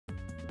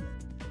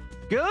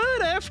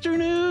Good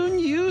afternoon,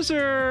 users.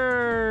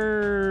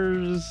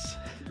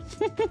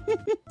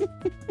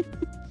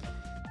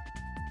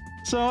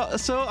 So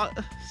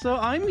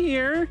I'm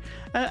here,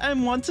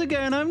 and once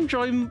again I'm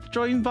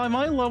joined by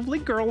my lovely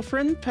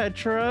girlfriend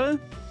Petra.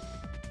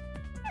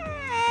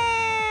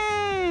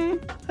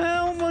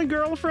 Help, my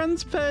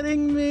girlfriend's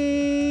petting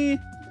me.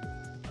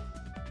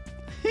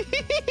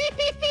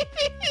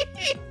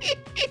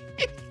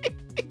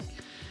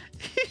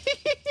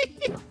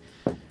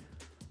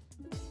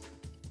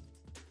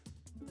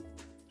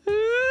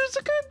 Who's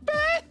a good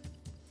bet?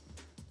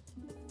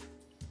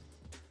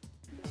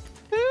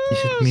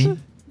 Is it me?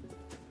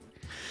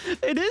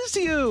 It is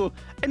you.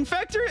 In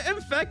fact,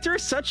 you're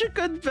such a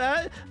good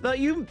bet that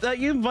you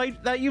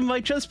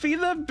might just be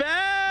the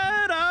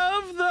bet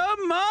of the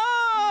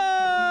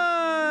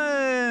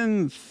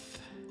month.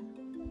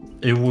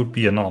 It would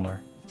be an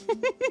honor.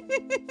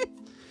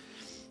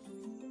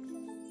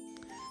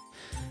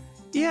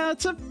 Yeah,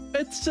 it's a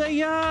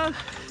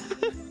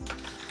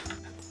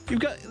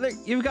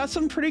you've got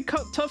some pretty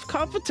tough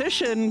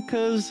competition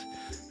because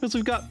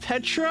we've got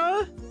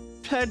Petra,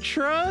 and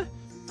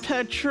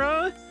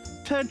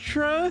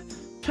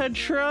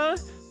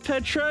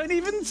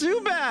even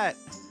Zubat.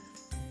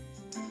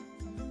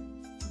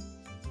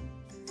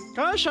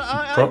 Gosh,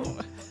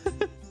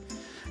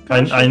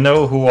 I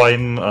know who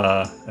I'm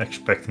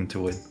expecting to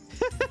win.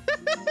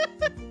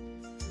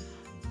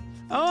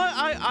 Oh,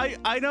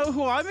 I know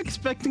who I'm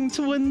expecting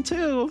to win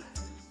too.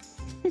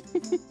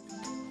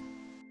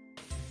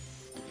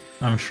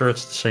 I'm sure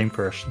it's the same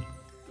person.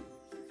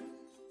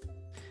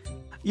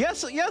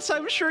 Yes,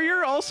 I'm sure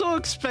you're also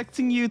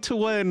expecting you to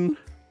win.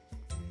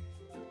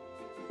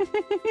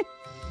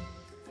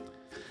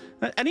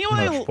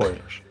 Anyway, No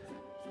spoilers.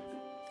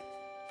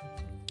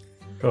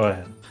 Go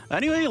ahead.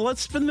 Anyway,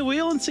 let's spin the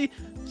wheel and see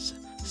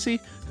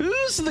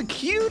who's the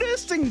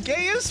cutest and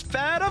gayest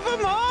bat of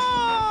them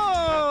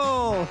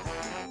all.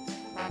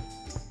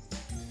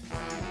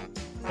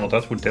 Well,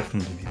 that would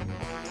definitely be me.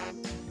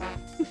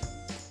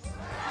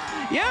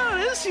 Yeah,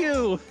 it is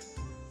you.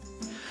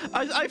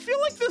 I feel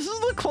like this is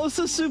the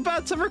closest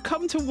Zubat's ever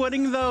come to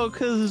winning, though,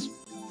 because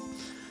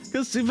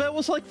Zubat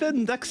was like the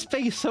next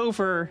space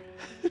over.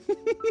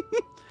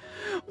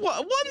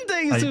 One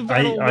day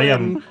Zubat will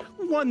win.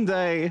 One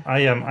day.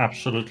 I am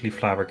absolutely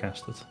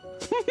flabbergasted.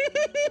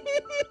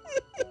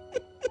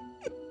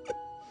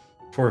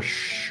 For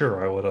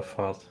sure, I would have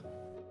thought.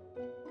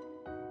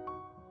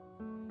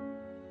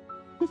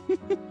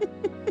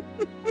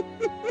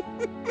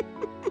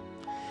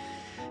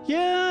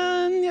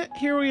 Yeah, and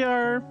here we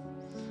are.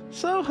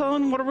 So,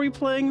 Hone, what are we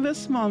playing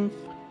this month?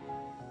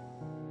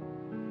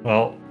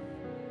 Well,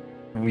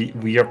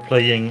 we are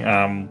playing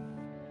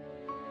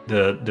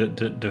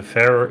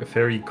the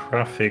very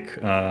graphic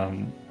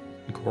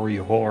gory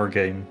horror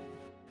game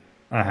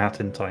A Hat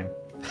in Time.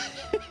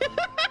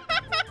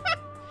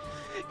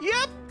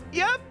 Yep.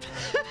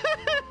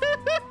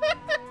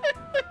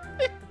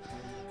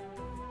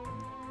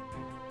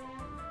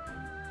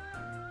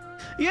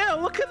 Yeah,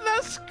 look at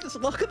that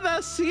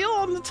seal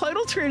on the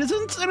title screen.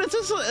 Isn't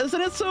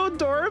it so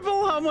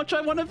adorable how much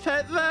I want to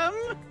pet them?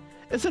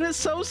 Isn't it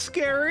so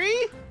scary?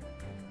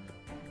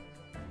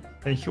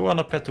 And you want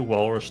to pet the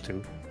walrus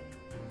too?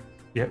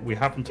 Yeah, we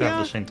happen to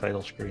have the same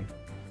title screen.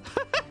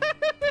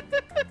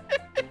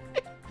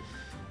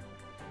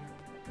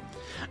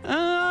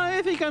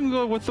 I think I'm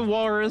going with the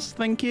walrus,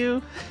 thank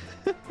you.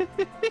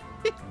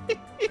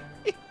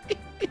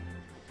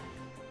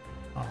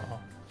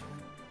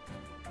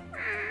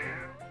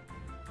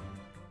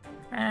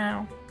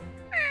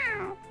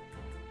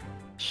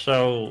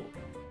 So,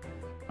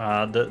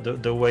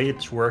 the way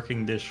it's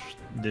working this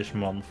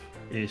month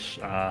is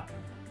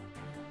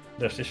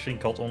there's this thing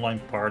called Online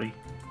Party,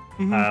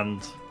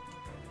 and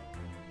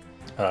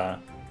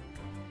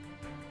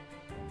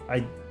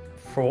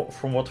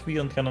from what we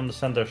can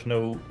understand, there's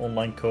no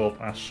online co-op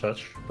as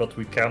such, but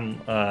we can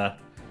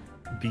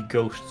be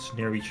ghosts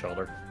near each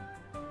other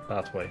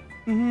that way.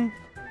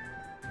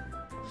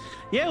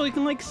 Yeah, we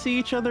can like see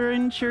each other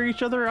and cheer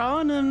each other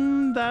on,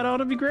 and that ought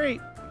to be great.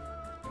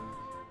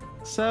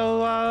 So,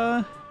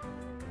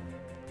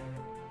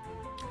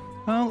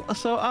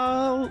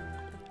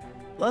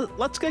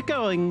 let's get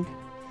going.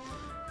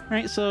 All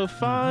right, so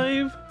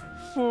 5,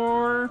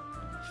 4,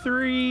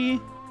 3,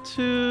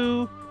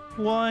 2,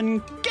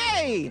 1,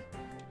 gay!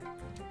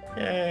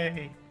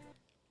 Yay!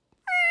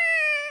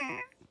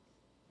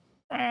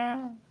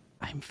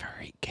 I'm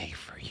very gay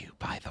for you,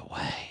 by the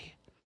way.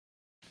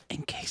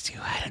 In case you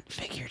hadn't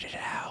figured it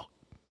out.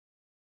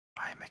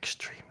 I'm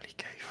extremely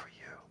gay for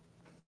you.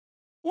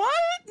 What?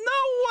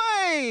 No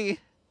way!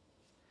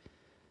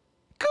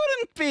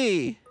 Couldn't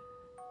be!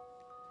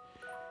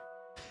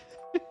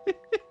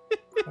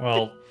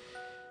 Well,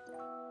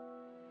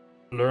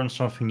 learn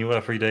something new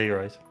every day,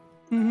 right?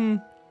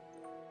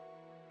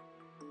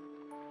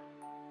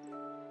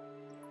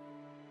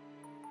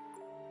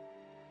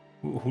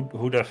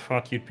 Who'd have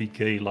thought you'd be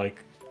gay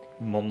like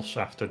months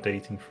after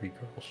dating 3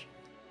 girls?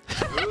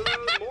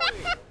 Good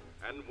morning,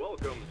 and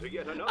welcome to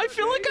yet another I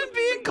feel like I'm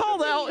being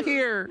called out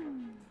here.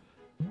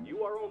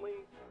 are only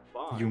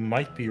 5 You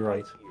might be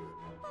right. years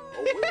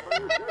away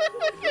from your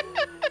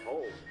destination,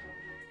 home.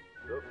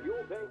 The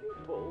fuel tank is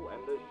full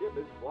and the ship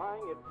is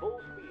flying at full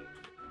speed.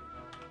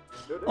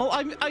 Well,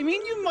 I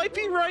mean, you might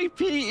be right,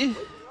 Pete.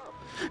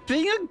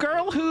 Being a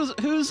girl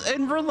who's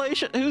in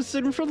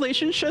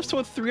relationships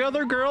with 3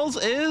 other girls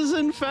is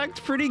in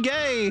fact pretty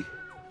gay.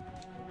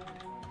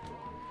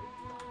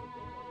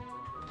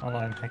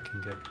 Online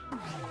hacking gig.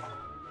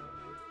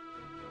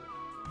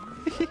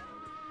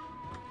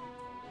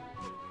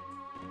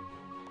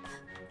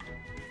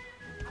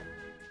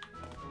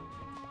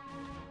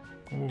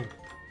 Ooh.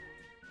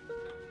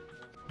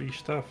 Free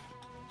stuff.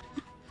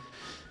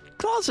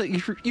 Closet,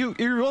 you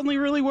only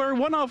really wear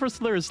one outfit,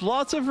 so there's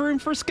lots of room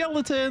for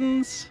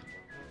skeletons.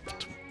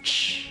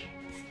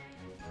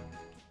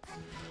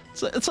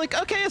 So it's like,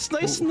 okay, it's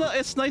nice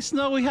to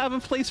know we have a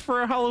place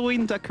for our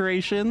Halloween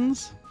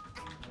decorations.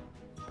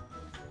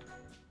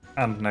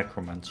 And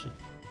necromancy.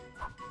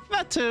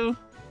 That too.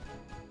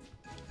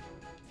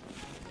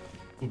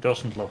 Who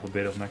doesn't love a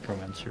bit of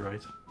necromancy,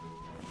 right?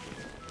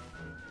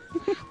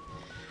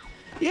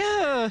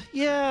 Yeah.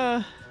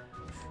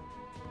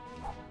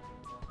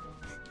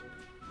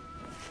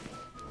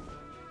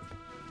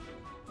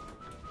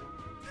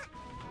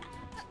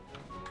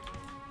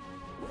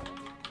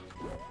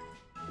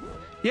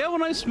 Yeah,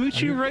 when I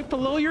smooch you right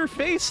below your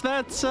face,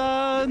 that's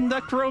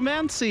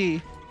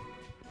necromancy.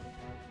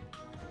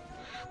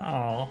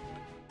 Oh.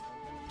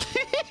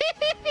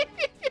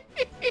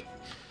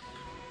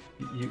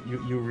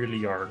 you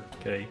really are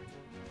gay.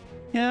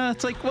 Yeah,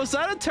 it's like, was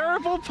that a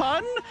terrible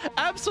pun?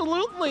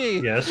 Absolutely.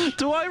 Yes.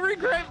 Do I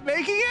regret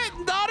making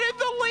it? Not in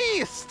the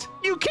least.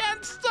 You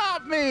can't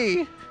stop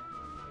me.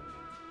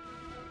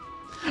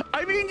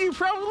 I mean, you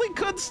probably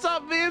could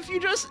stop me if you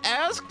just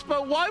asked,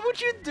 but why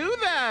would you do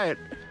that?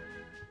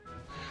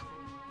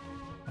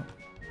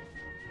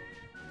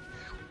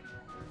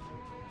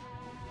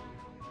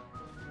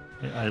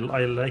 I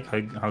like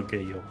how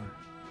gay you are.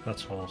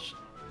 That's all.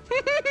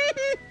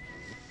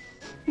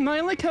 And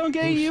I like how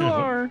gay you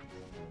are.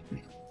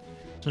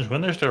 Since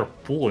when is there a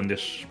pool in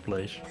this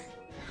place?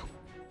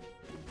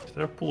 Is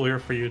there a pool here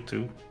for you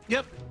too?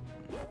 Yep.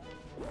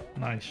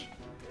 Nice.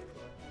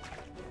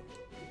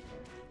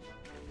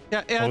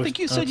 Yeah, I think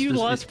you said you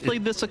last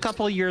played this a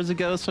couple of years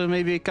ago, so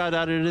maybe it got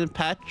added in a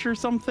patch or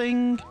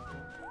something.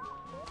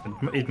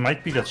 It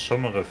might be that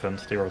summer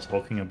event they were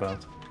talking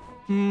about.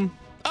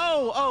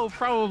 Oh,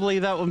 probably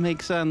that would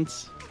make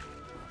sense.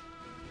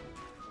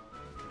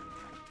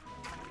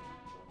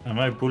 Am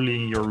I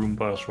bullying your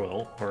Roomba as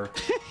well, or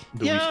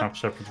do we have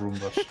separate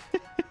Roombas?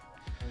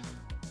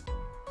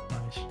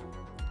 Nice.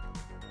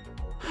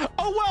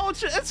 Oh well,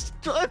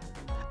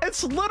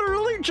 it's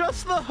literally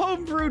just the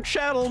homebrew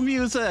channel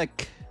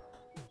music.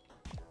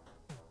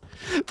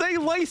 They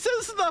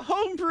licensed the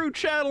homebrew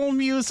channel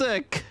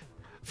music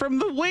from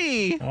the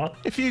Wii. What?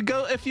 If you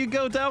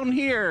go down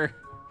here.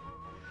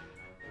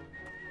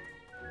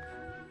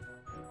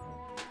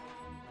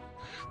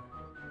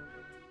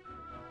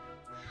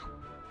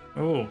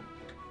 Oh,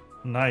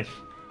 nice.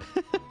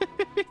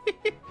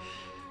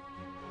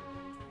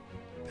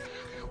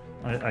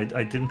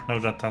 I didn't know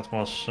that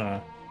was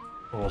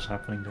what was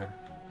happening there.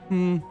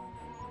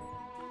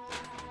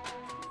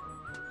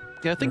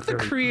 Yeah, I think the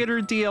creator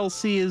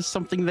DLC is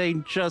something they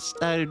just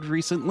added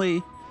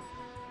recently.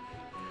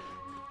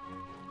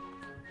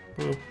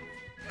 Boop.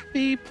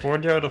 Beep.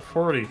 40 out of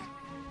 40.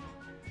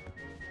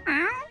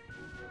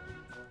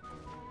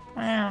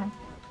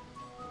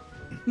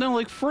 No,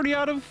 like 40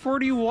 out of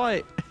 40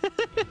 what?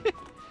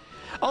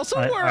 Also,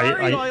 where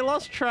are you? I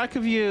lost track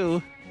of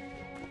you.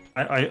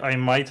 I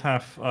might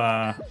have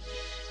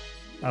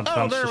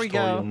advanced the story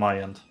on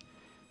my end.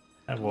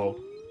 Whoa.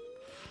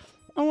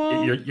 Oh,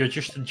 well. You're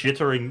just a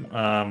jittering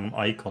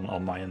icon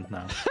on my end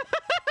now.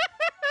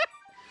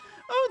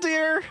 Oh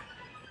dear.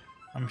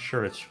 I'm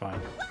sure it's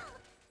fine.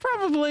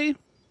 Probably.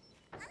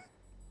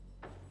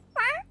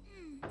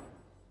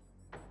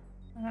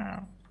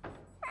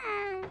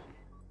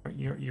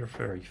 You're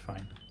very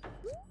fine.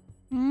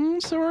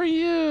 So are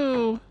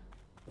you.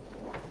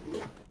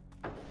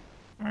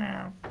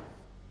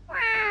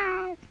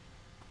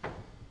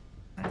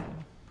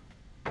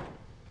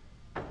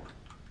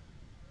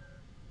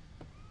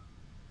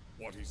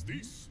 What is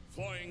this?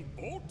 Flying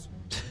boat?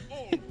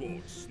 All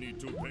boats need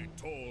to pay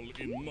toll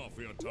in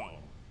Mafia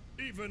Town.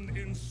 Even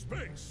in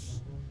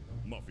space.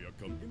 Mafia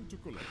come in to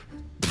collect.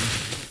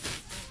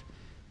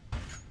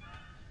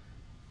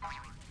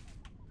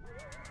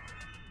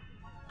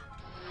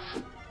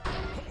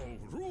 Oh,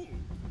 rude.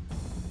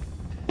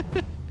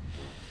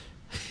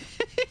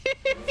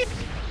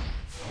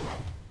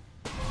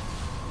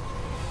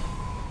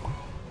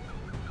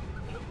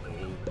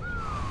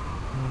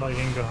 I'm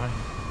lagging behind.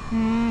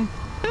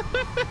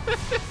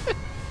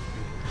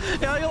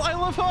 Yeah, I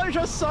love how I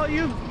just saw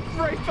you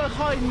right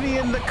behind me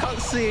in the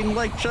cutscene,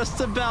 like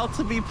just about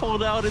to be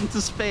pulled out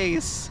into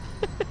space.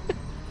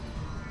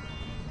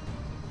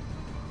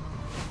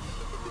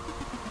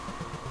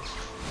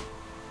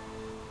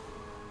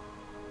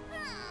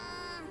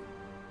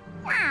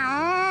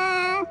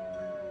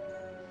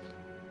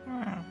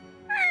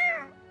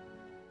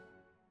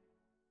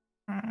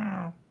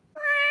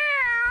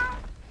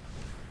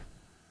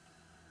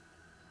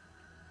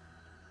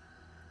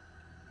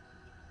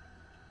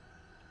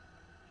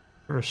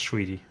 a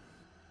sweetie.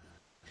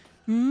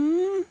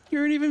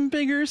 You're an even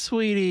bigger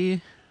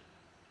sweetie.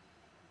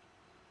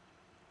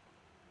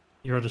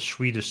 You're the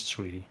sweetest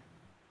sweetie.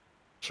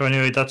 So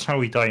anyway, that's how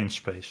we die in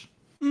space.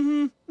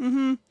 Yeah,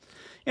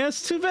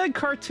 it's too bad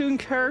cartoon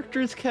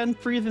characters can't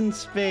breathe in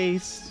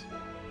space.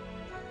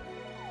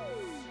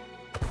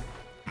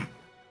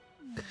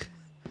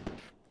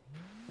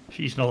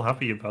 She's not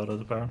happy about it,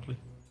 apparently.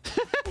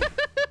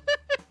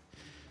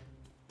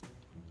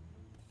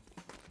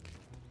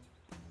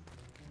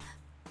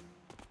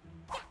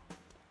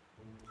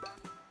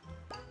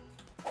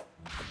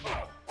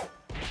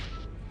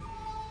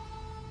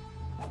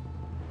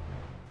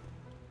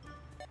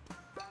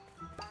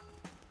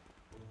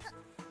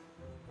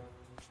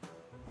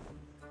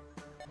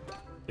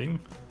 Thing?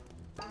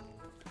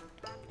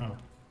 Oh,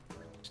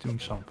 he's doing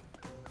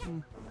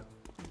something.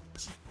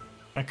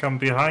 I come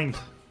behind.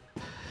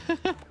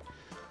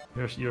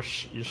 You're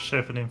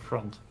 7 in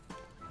front.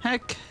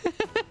 Heck.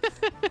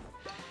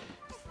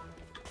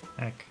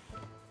 Heck.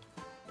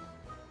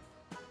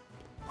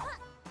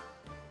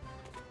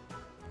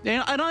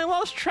 And I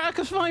lost track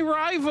of my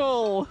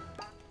rival.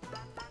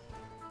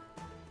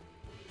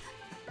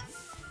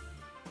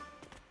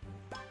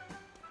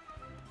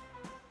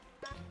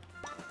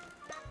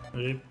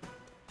 Yep.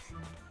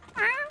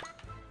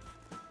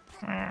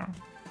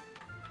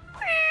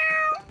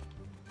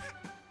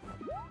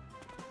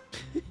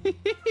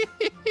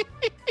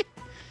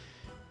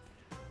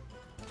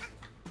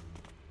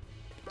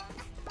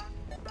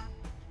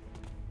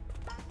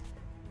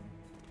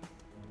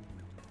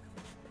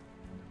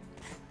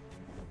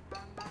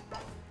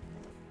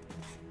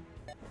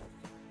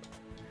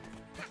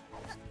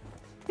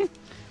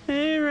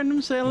 Hey,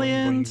 random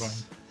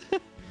aliens.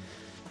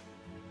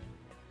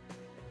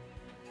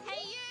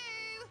 Hey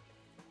you!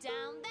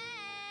 Down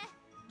there!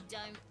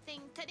 Don't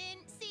think I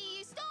didn't see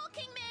you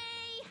stalking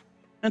me!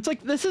 It's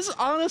like, this is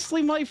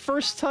honestly my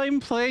first time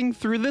playing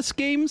through this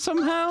game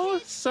somehow,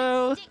 Kids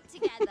so... stick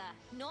together,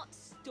 not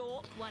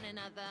stalk one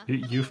another.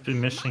 You've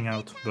been missing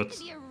out, Mafia but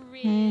can be a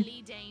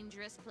really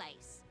dangerous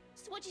place.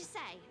 So what'd you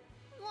say?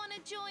 Wanna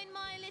join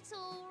my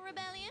little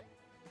rebellion?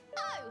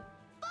 Oh,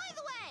 by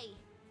the way,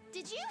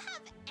 did you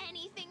have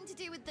anything to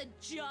do with the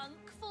junk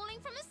falling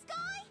from the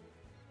sky?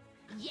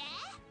 Yeah?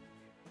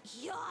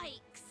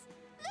 Yikes!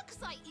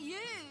 Looks like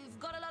you've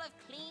got a lot of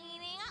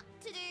cleaning up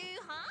to do,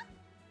 huh?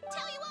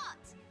 Tell you what,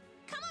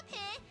 come up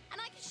here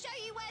and I can show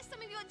you where some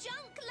of your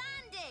junk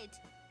landed.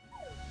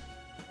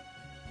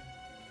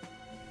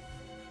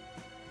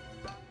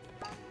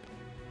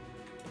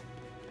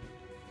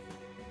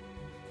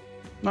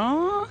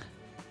 Aw.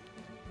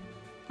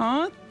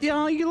 Aw,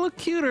 yeah, you look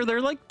cuter. They're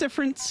like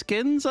different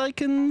skins I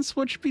can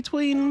switch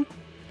between.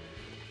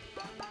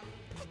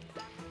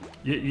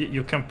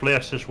 you can play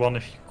as this one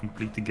if you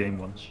complete the game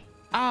once.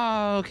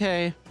 Ah,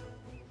 okay.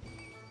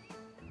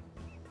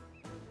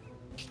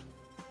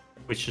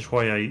 Which is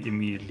why I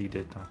immediately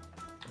did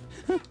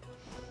that.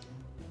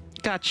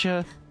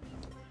 Gotcha.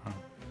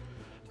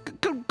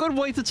 Good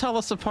way to tell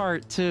us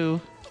apart, too.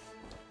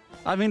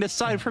 I mean,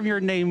 aside from your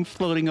name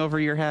floating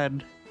over your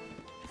head.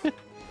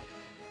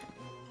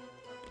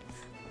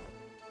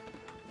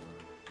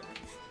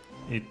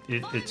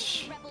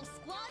 It's Rebel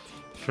squad.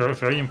 very,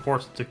 very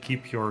important to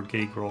keep your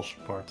gay girls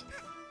apart.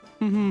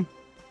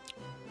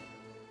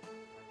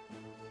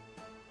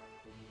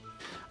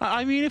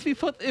 I mean, if you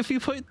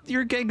put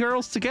your gay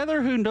girls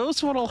together, who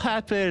knows what'll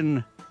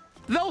happen?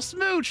 They'll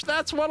smooch.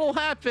 That's what'll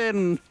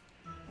happen.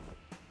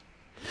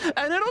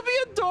 And it'll be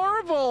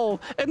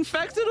adorable. In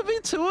fact, it'll be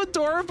too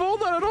adorable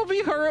that it'll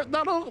be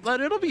that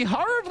it'll be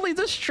horribly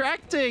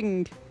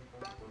distracting.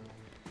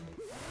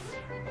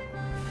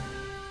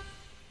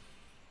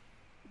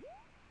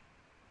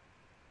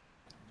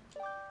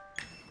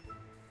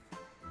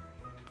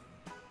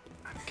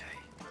 Okay.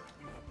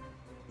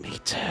 Me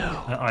too.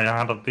 I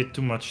had a bit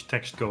too much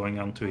text going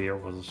on to hear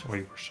what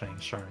you were saying,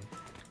 sorry.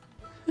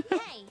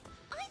 Hey,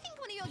 I think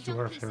one of your You junk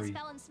are pieces very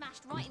fell and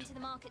smashed right into the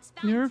market's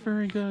You're fountain.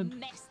 very good.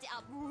 Messed it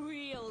up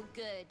real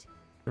good.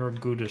 You're a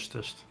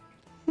goodestest.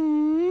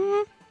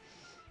 Hmm.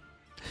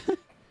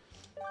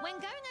 When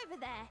going over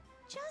there,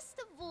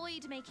 just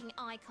avoid making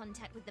eye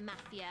contact with the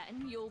Mafia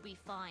and you'll be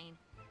fine.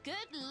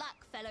 Good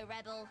luck, fellow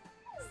rebel.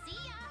 See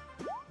ya!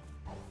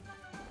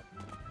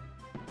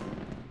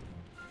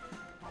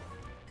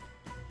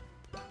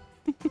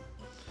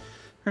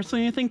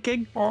 Personally, you think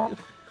gay...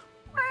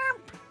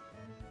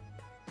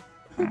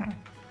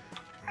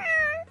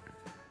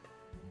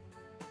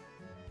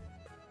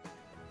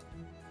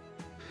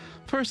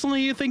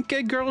 Personally, you think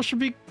gay girls should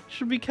be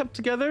kept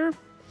together?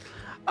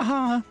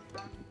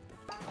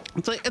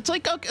 It's like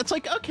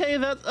okay,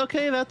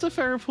 that's a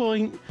fair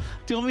point.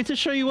 Do you want me to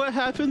show you what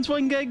happens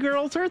when gay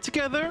girls are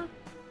together?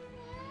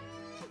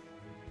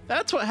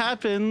 That's what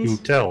happens. You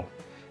tell.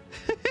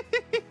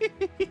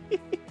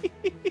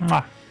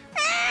 Mwah.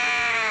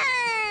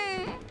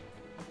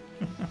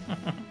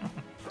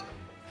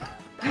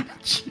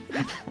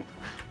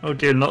 Oh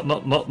dear,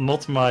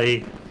 not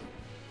my.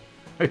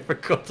 I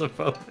forgot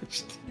about my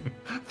Steam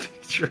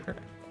picture.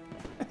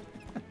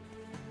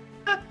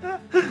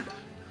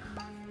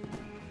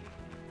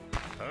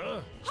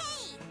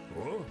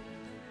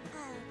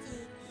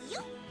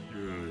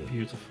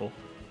 beautiful.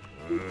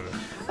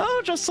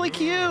 Oh, just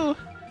like you.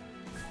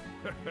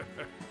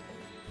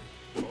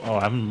 Oh,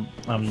 I'm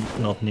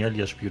not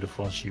nearly as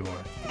beautiful as you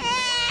are.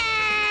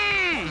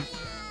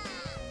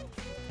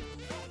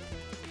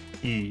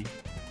 E.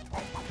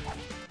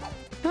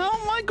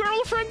 Oh, my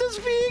girlfriend is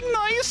being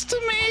nice to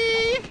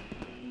me.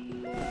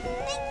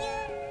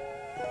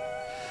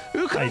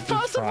 Who could I have do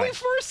possibly try.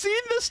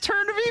 foreseen this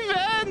turn of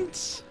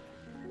events?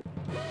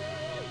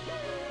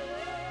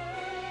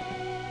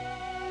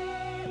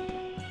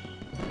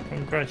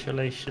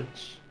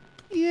 Congratulations.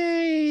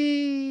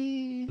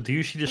 Yay. Do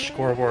you see the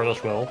scoreboard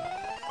as well?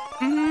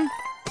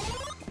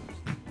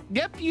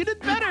 Yep, you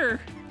did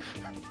better.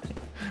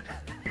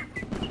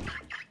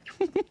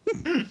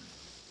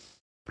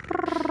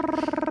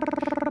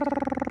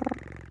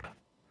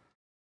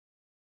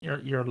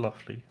 You're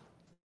lovely.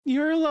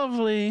 You're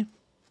lovely.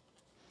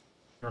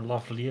 You're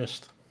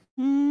loveliest.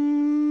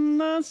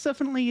 That's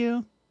definitely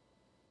you.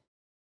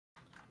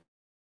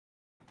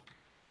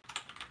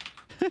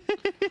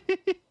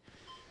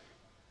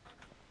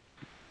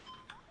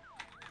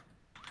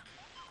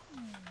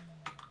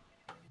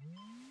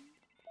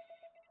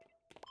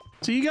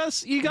 So you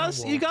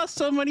got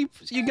so many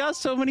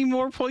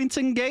more points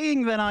in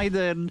gaying than I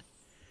did.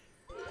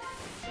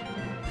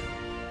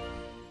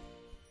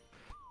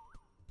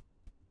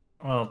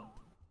 Well,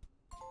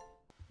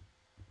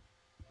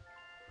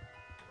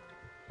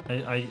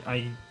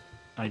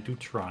 I do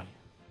try.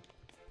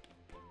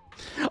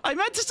 I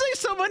meant to say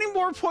so many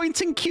more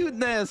points in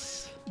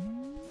cuteness.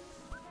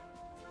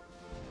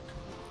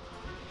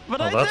 But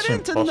Oh, I that's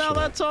didn't, and now impossible.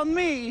 that's on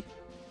me.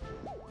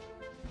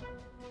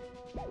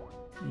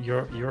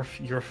 You're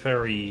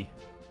very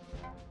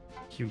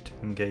cute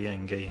and gay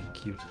and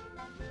cute.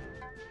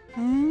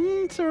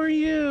 So are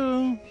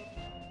you.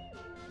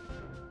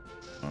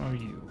 Are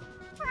you?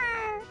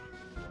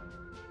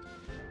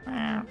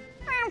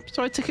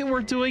 So I take it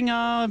we're doing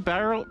a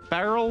barrel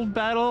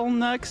battle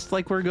next,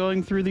 like we're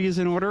going through these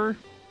in order.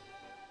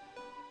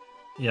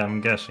 Yeah,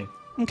 I'm guessing.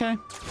 Okay.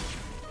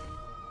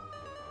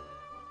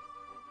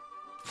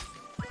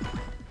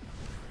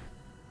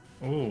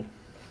 Ooh.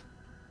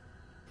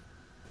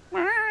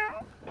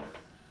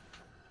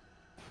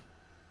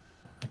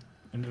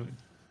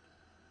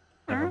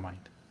 Never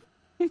mind.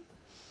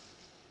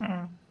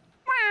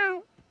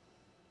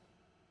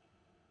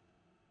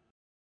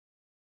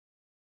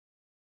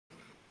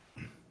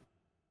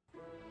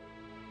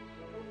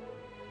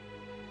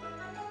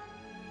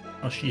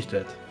 Oh, she's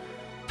dead.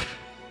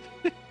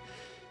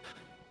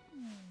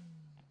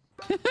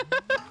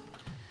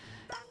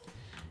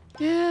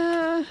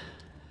 Yeah.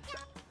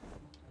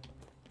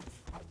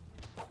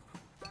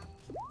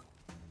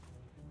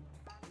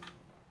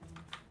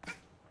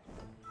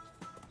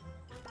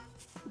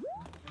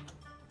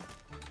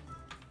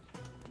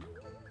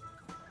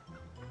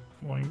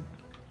 Boing.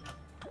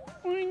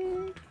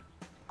 Boing.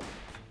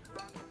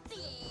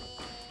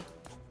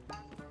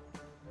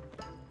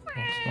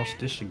 What's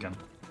this again?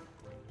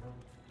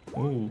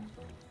 Ooh.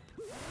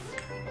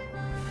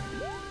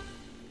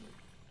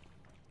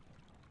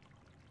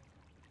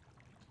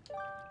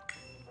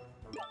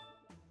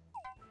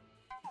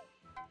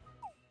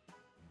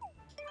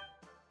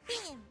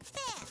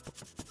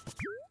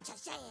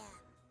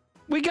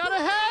 We got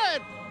a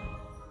hat!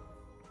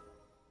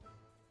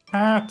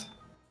 Hat!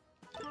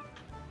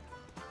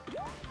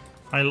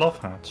 I love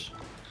hats.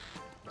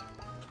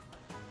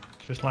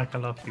 Just like I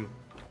love you.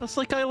 Just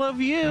like I love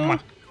you.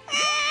 Mwah.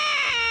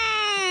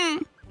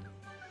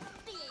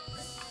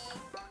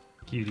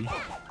 Cutie.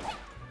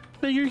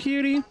 Bigger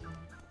cutie.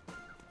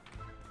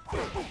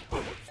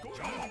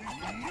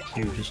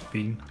 Cutest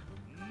bean.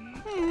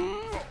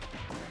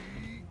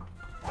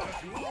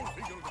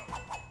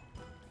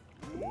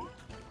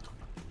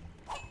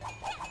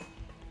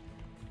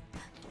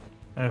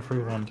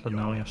 Everyone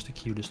now has the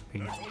cutest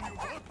bean.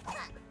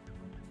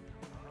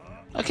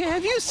 Okay,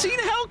 have you seen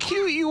how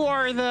cute you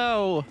are,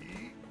 though?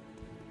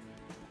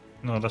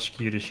 No, that's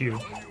cute as you.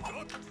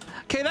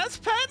 Okay, that's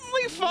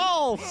patently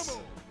false.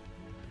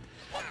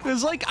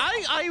 It's like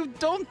I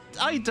don't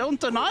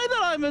deny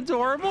that I'm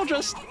adorable.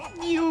 Just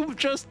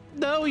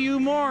know you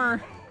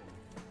more.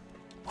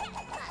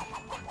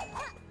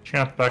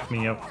 Chat, back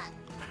me up.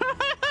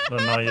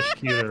 Then now you're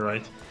cuter,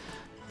 right?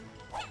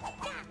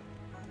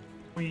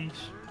 Please.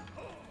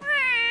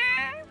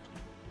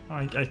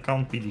 I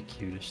can't be the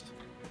cutest.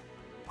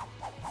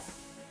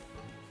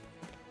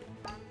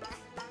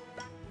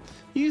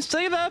 You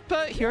say that,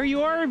 but here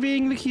you are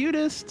being the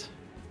cutest.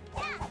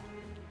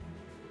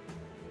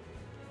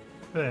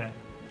 There.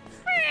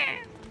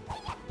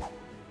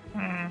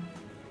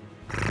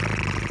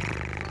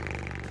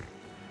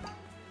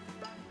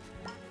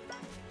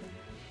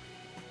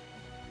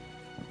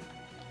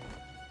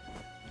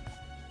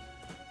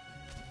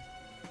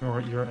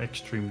 You're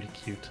extremely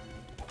cute.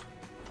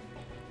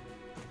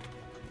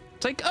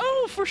 It's like,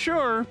 oh, for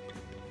sure.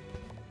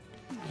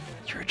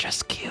 You're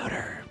just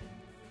cuter.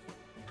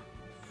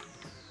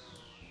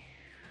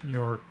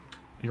 You're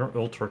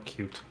ultra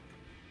cute.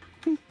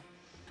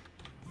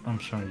 I'm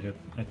sorry,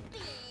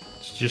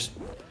 it's just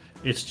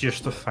It's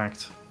just a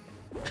fact.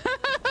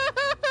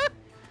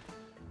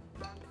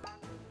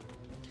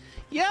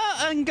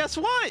 Yeah, and guess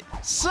what?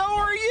 So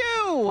are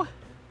you!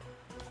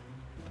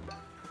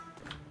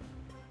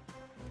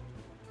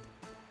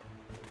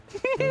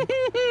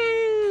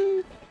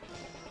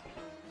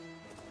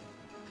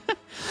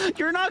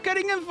 You're not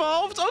getting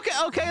involved?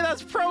 Okay,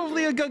 that's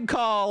probably a good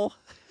call.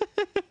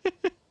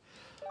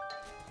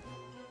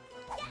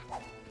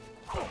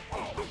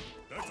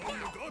 That's all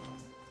you got?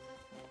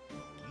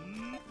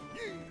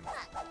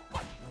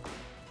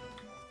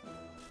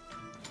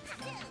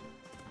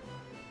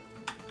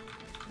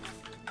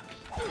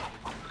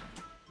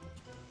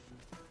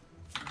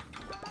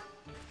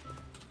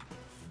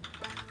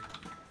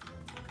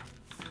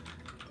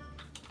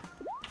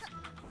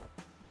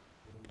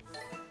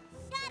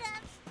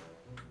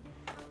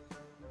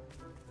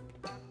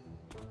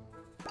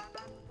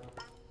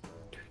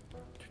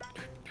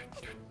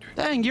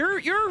 Dang,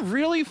 you're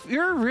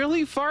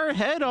really far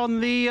ahead on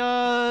the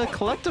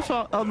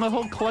collectathon, on the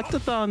whole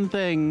collectathon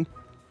thing.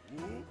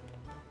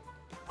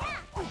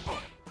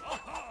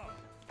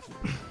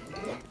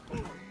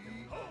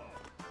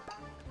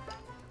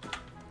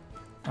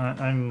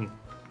 I'm.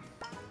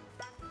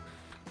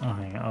 Oh,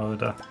 hang on. Oh,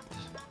 that.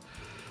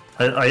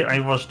 I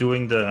was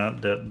doing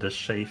the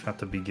save at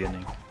the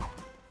beginning.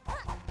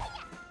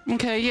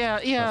 Okay, yeah,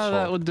 That's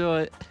that all. would do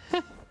it.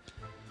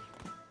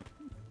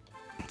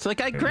 It's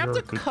like I grabbed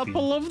you're a a good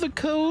couple bee. of the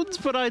codes,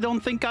 but I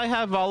don't think I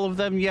have all of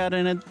them yet,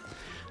 and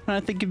I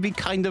think it'd be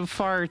kind of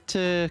far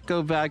to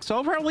go back, so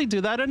I'll probably do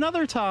that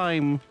another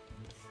time.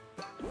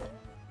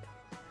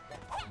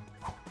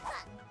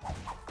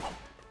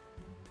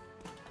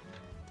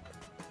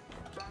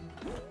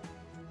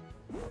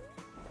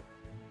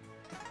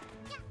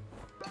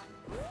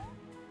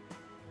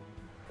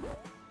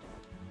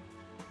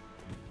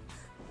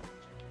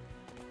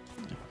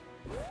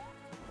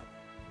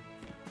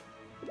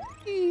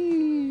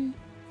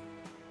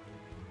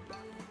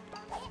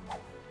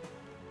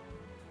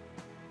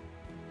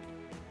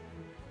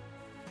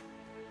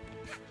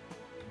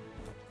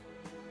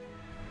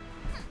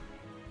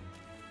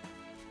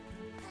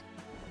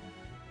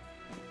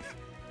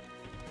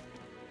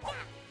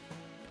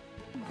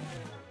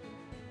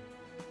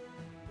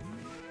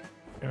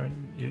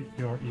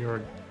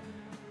 You're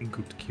a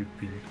good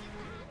QP.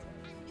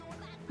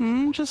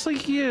 Just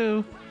like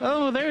you.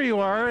 Oh, there you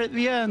are at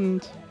the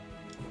end.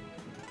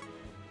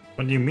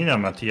 What do you mean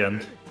I'm at the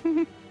end?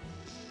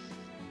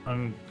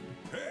 I'm.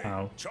 Hey,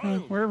 Ow.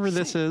 child, Wherever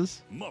this shoot.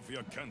 is.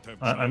 Mafia can't have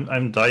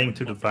I'm dying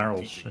to the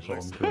barrels. That's all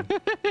I'm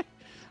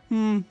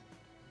doing.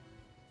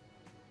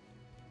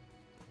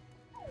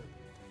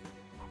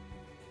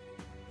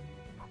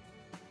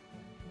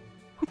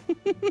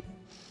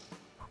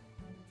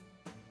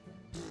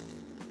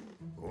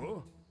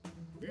 Oh,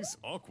 this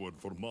awkward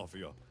for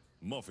Mafia.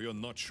 Mafia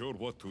not sure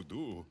what to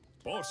do.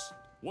 Boss,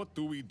 what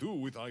do we do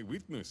with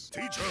Eyewitness?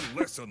 Teach a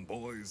lesson,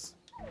 boys.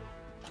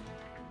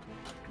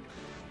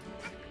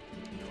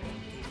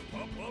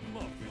 Papa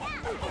Mafia.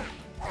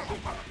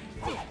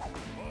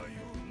 Why,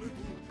 you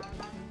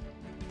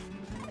little...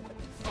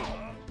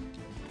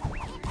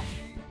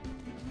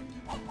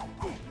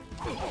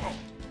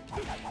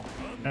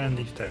 And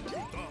he's dead.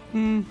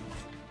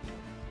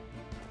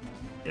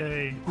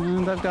 Yay.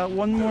 And I've got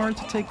one more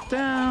to take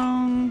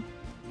down.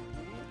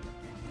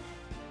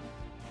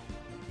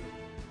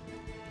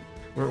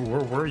 Where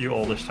were you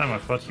all this time? I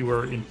thought you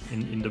were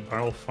in the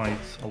barrel fight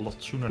a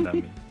lot sooner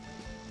than me.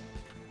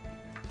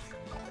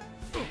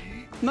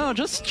 No,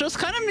 just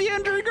kind of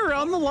meandering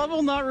around the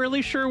level, not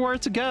really sure where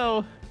to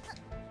go.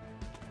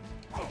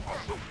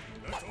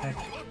 Heck.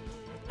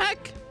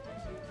 Heck!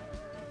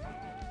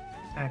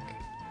 Heck.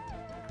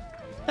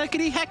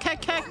 Heckity heck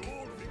heck heck!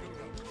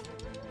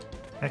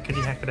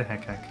 Heckity heckity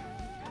heck heck.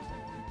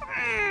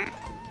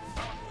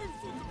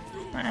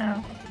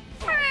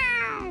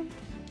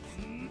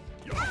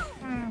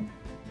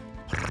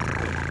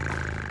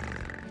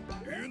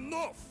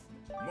 Enough!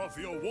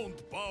 Mafia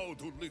won't bow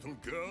to little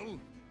girl.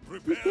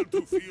 Prepare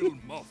to feel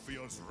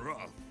Mafia's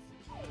wrath.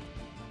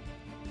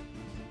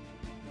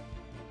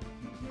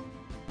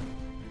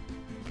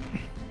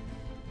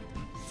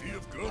 See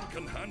if girl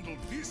can handle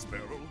this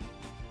barrel.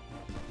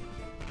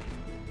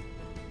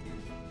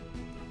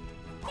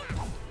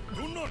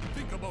 Do not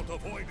think about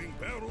avoiding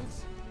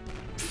barrels.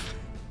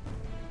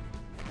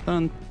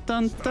 Dun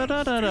dun da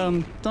da da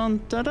dun dun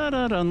da da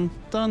da dun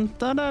dun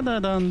da da da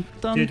dun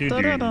dun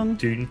da da dun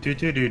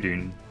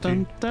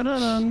dun da da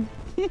dun.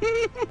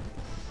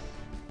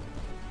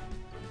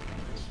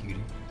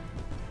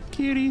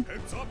 Cutie.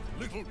 Heads up,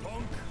 little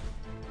punk.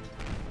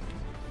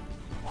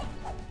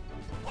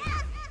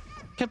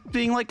 Kept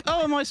being like,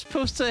 oh, am I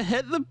supposed to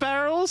hit the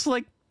barrels,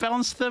 like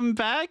bounce them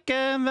back?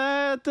 And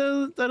that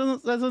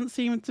doesn't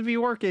seem to be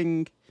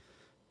working.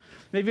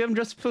 Maybe I'm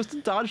just supposed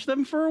to dodge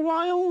them for a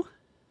while?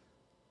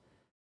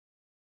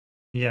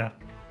 Yeah,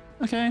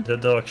 Okay.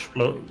 they'll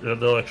explode.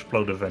 They'll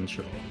explode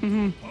eventually.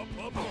 Papa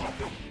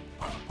Mafia.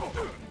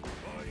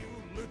 Why, you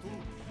little...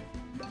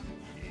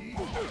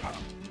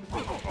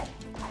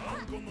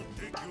 I'm gonna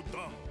take you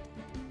down.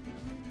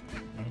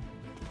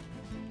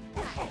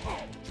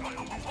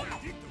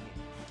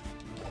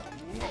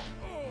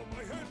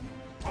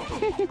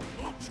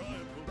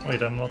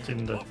 Wait, I'm not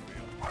in the...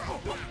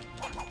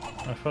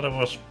 I thought I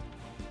was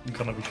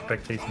gonna be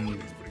spectating you.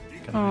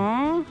 Can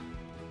I-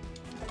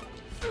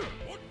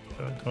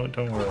 Aww.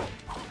 Don't worry.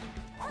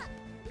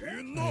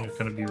 You're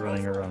gonna be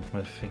running around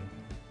my thing.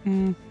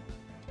 Mm.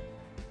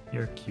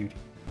 You're a cutie.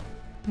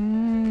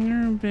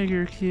 You're a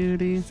bigger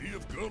cutie. See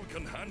if girl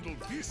can handle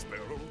this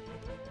barrel.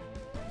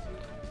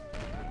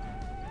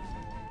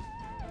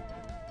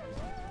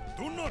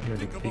 Do not You're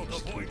the think about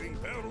biggest avoiding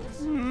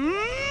barrels.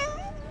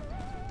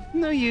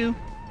 No, you.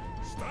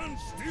 Stand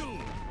still.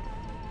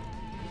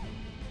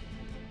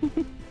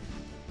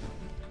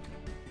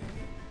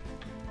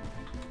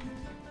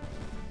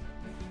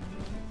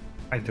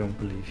 I don't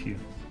believe you.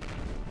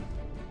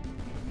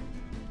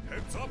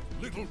 Heads up,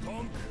 little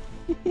punk.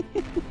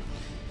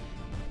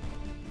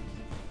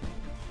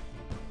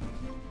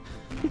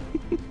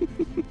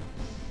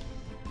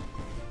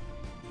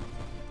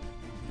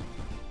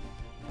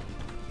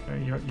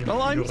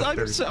 Well,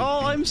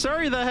 I'm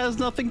sorry. That has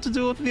nothing to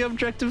do with the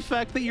objective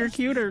fact that you're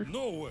cuter.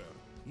 Nowhere.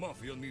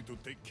 Mafia need to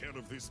take care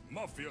of this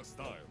mafia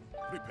style.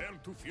 Prepare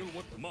to feel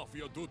what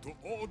mafia do to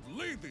old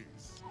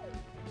ladies.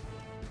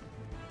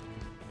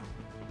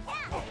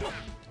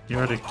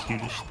 You're the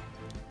cutest.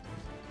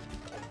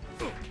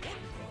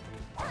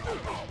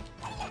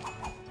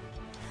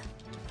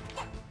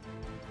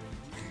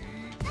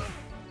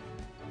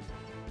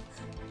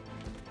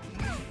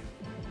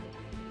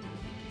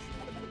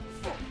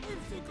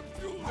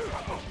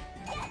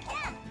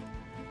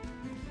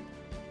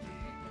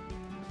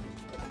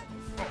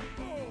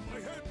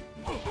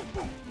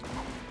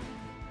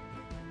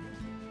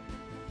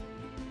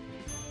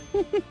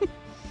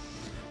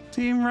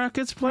 Team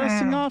Rocket's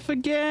blasting off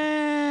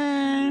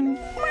again.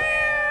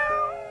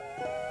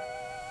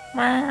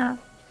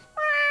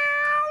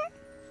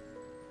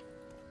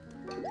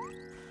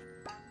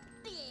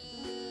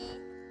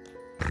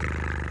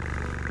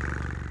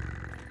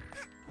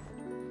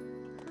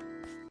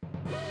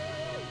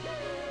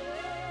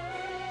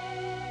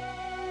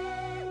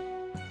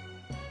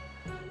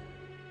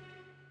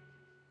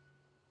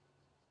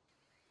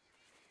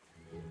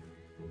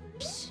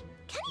 Psh,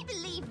 can you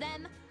believe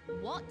them?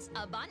 What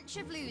a bunch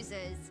of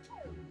losers.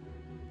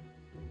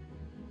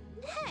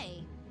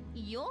 Hey,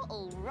 you're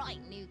all right,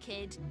 new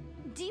kid.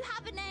 Do you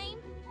have a name?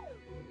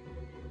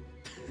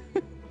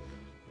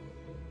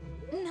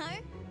 No?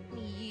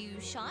 You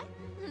shy?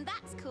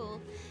 That's cool.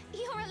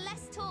 You're a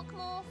less talk,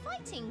 more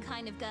fighting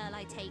kind of girl,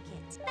 I take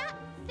it. That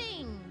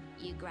thing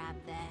you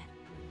grabbed there,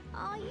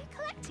 are you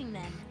collecting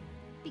them?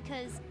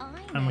 Because I'm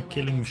a know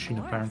killing where machine,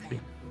 there's more of apparently.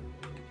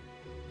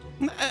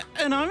 them.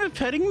 And I'm a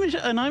petting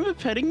machine. And I'm a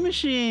petting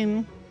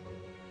machine.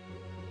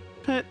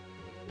 Pet.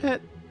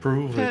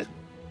 Prove it.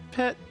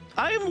 Pet.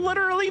 I am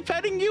literally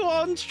petting you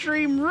on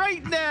stream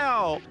right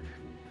now.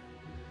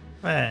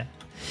 Eh.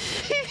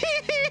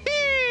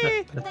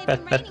 They've been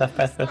raining from the sky.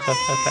 I've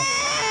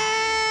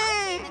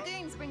seen the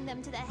goons bring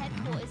them to their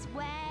headquarters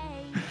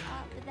way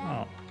up there.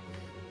 Oh.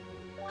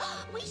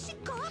 We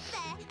should go up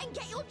there and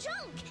get your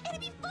junk. It'll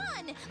be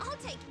fun. I'll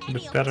take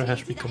any The better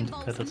has opportunity that become the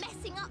involves better.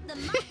 messing up the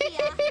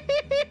mafia.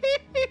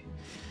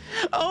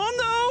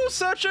 Oh no,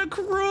 such a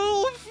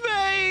cruel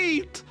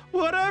fate!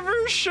 Whatever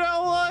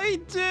shall I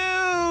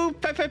do?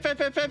 Pet.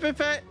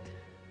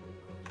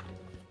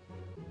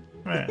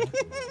 Eh.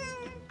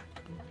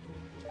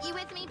 You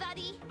with me,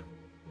 buddy?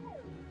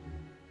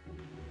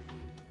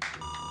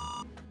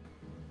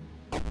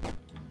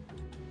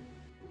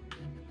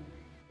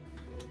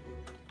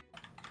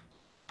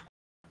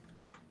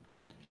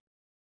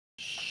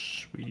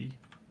 Sweetie.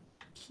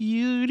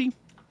 Cutie.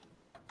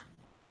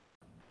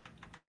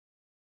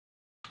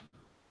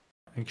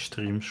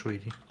 Extreme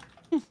sweetie.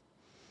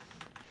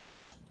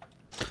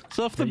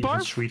 So if the Even bar,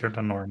 sweeter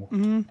than normal.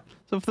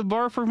 so if the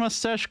bar for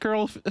Mustache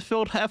Girl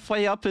filled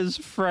halfway up is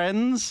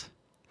friends,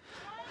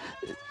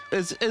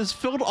 is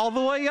filled all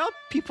the way up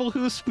people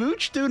who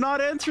smooch? Do not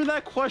answer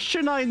that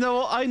question. I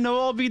know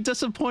I'll be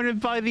disappointed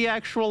by the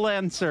actual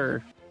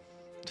answer.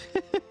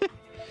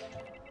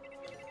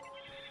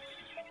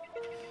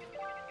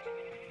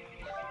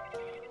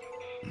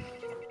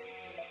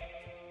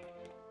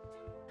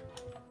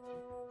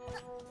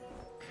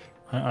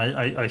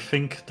 I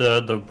think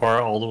the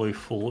bar all the way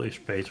full is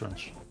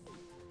patrons.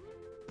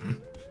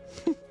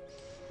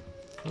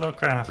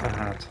 Look, I have a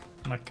hat.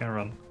 I can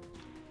run.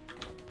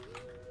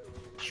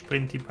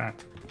 Sprinty bat.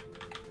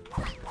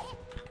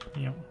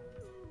 Yeah.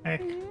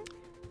 Heck.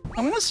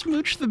 I'm gonna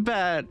smooch the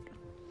bat.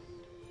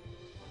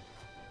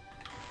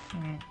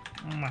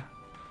 Mwah.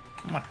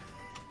 Mwah.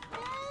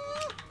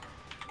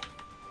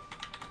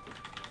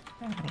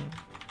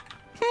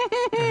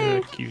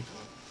 Cute.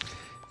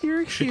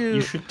 You're You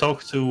cute. should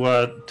talk to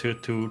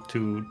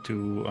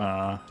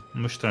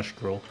Mustache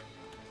Girl.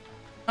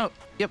 Oh,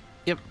 yep.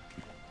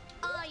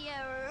 Are you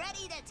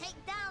ready to take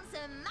down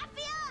some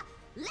mafia?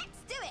 Let's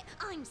do it.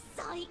 I'm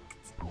psyched.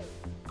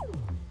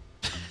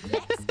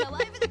 Let's go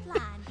over the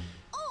plan.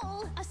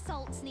 All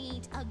assaults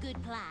need a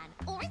good plan,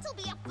 or it'll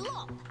be a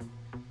flop.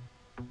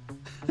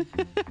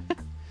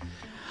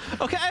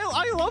 Okay,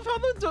 I love how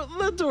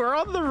the door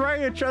on the right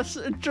it just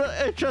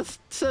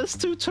says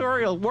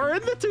tutorial. We're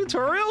in the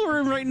tutorial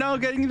room right now,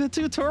 getting the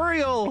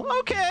tutorial.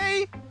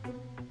 Okay.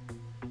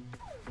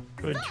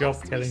 Good job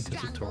First, we getting the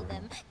strangle tutorial.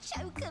 them,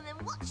 choke them,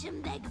 and watch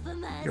them beg for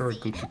mercy. You're a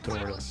good Then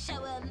tutorial. we'll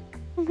show 'em.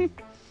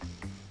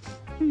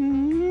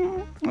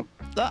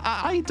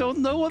 I don't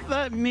know what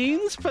that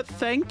means, but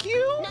thank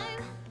you. No,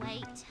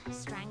 wait.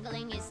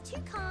 Strangling is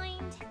too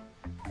kind.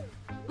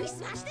 We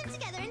smash them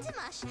together into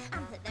mush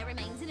and put their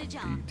remains in a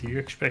jar. Do you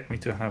expect me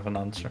to have an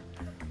answer?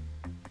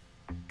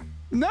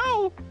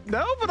 No,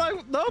 but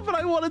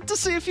I wanted to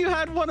see if you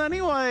had one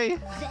anyway.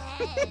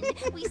 Then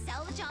we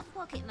sell the jar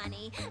for pocket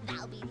money.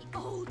 That'll be the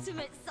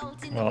ultimate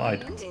salt in Well, the I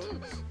wound.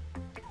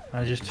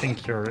 I just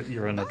think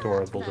you're an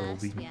adorable little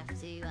First, we bean, have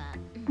to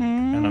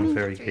and I'm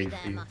very through gay the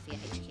for you. Mafia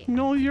HQ.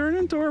 No, you're an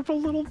adorable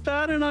little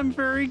bat, and I'm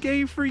very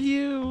gay for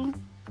you.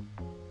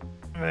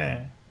 Eh.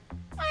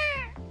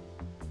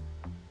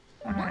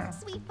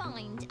 Once we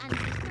find and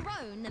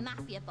dethrone the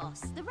Mafia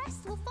boss, the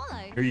rest will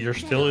follow. You're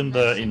Then still our in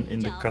the mushing in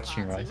the jar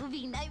cutscene, party right? will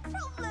be no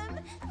problem.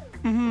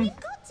 Mm-hmm. We've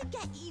got to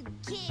get you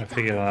geared I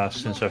figured up. out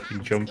since Your I've been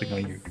hat jumping on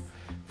is- you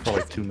for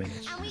like 2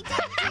 minutes. And we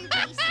don't do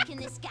basic in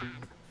this gang.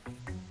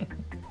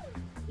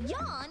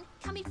 Yarn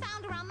can be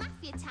found around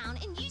Mafia Town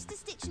and used to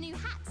stitch new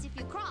hats if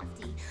you're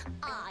crafty.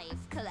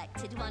 I've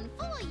collected one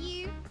for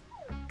you.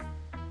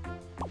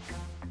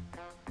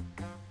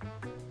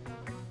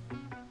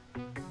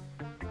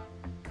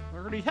 I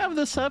already have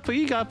this up, but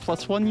you got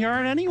 +1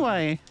 yarn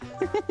anyway.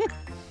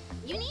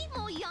 You need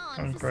more yarn for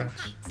some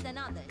Congrats. hats than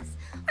others.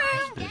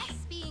 I guess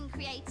being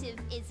creative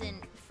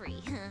isn't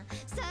free.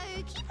 So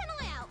keep an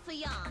eye out for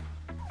yarn.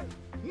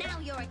 Now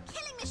you're a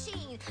killing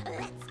machine.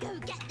 Let's go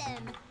get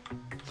them.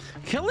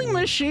 Killing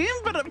machine,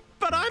 but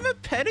I'm a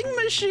petting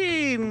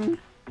machine.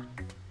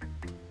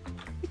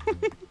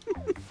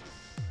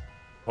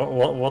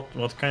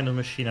 What kind of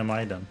machine am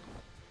I then?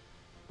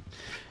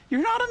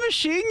 You're not a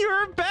machine,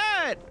 you're a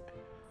bat.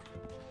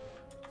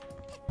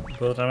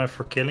 But am I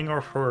for killing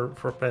or for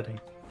petting?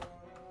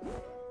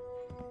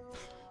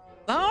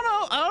 I don't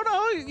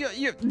know.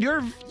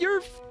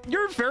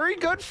 You're very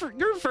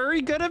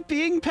good at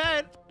being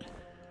pet.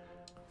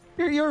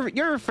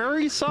 You're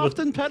very soft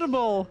But- and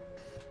pettable.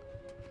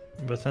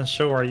 But then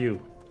so are you.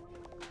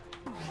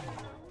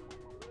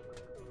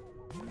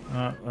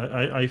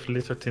 I've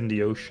littered in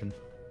the ocean.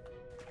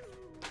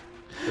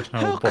 There's no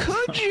How bottom.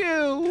 could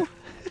you?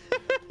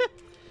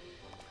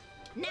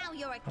 Now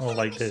you're a Oh, killing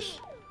like machine. this.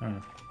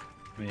 Oh,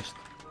 missed.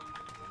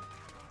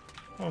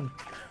 Oh.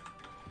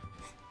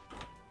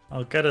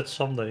 I'll get it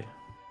someday.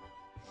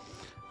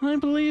 I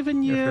believe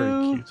in you. You're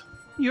very cute.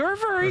 You're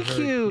very You're very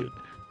cute.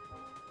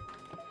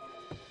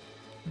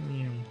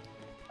 Meow.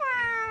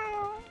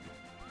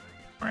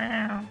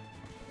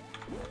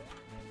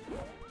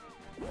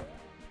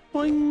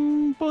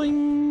 Boing,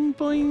 boing,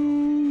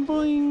 boing,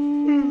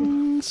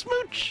 boing.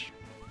 Smooch.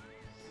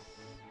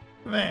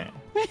 Meh.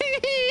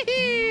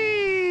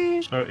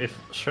 So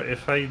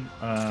if I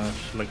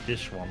select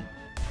this one,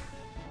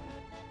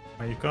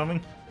 are you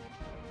coming?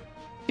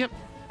 Yep.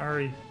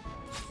 Hurry!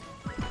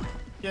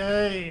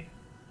 Yay!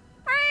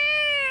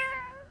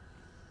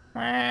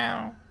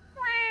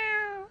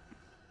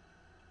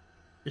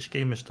 This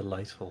game is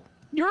delightful.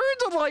 You're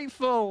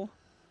delightful.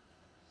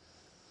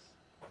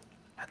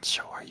 And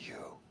so are you.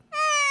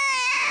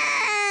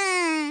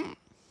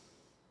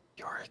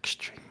 You're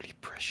extremely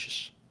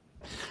precious.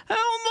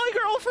 Oh, my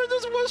girlfriend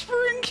is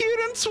whispering cute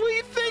and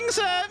sweet things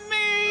at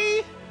me.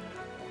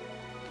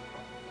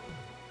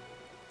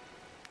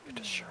 You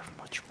deserve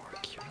much more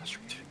cute and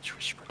sweet things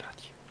whispered at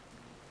you.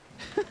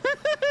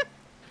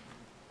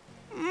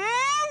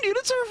 You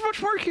deserve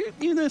much more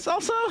cuteness.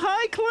 Also,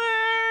 hi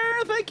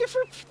Claire.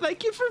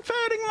 Thank you for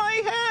patting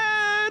my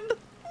head.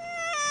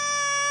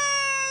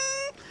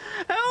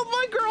 Help!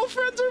 My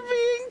girlfriends are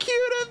being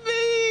cute at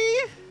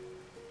me.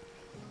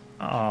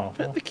 Oh,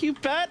 Pet the cute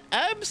bat.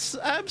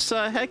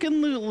 Absa, heckin'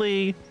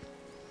 lootly.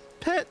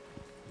 Pet.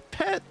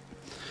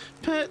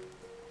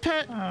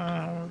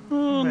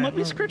 Oh, let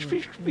me scratch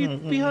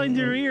behind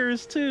your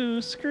ears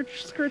too.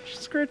 Scratch.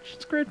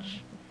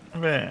 Bleh.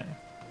 Bleh.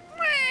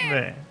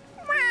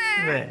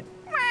 Bleh.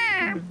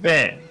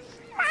 Bleh.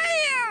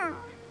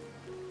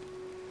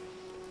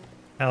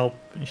 Help!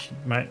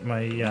 My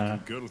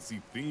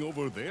Girlsy thing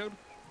over there?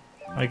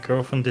 my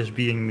girlfriend is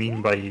being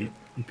mean by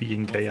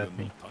being gay at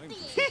me.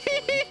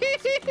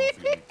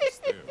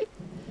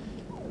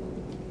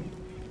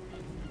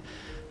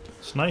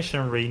 It's nice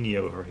and rainy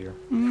over here.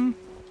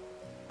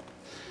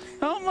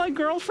 Oh, my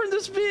girlfriend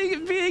is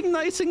being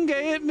nice and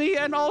gay at me,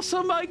 and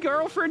also my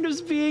girlfriend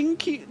is being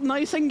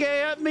nice and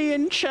gay at me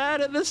in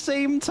chat at the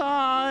same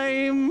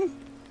time.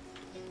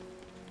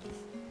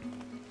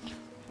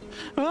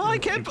 Well, I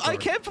can't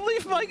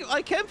believe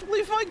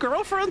my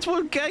girlfriends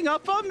would gang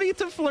up on me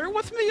to flirt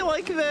with me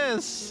like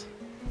this.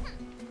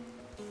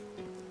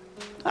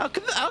 How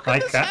could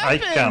this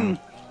happen?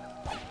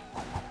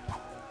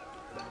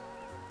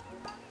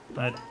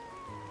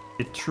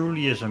 It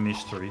truly is a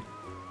mystery.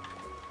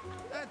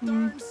 That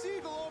darn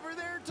seagull over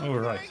there took Oh,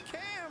 right. my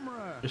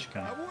camera. Fish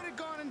can. I would have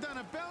gone and done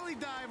a belly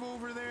dive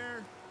over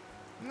there.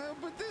 No,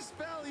 but this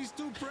belly's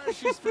too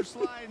precious for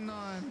sliding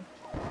on.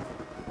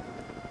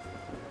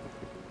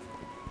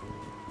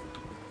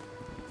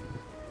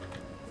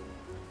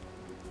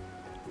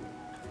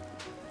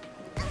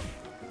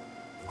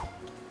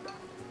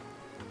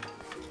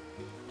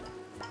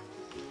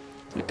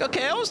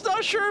 Okay, I was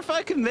not sure if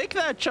I could make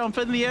that jump,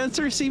 and the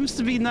answer seems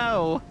to be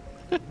no.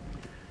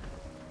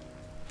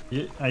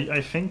 Yeah,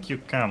 I think you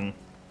can,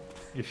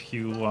 if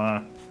you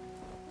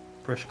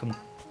press.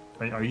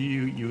 Are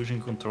you using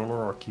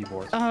controller or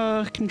keyboard?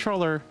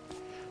 Controller.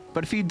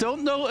 But if you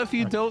don't know,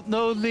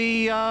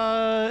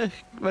 the,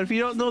 but if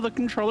you don't know the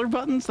controller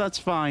buttons, that's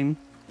fine.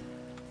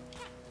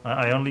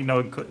 I only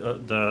know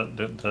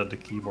the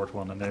keyboard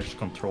one, and there's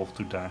control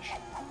to dash.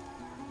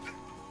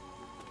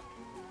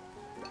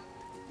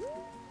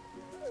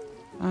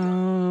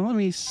 Let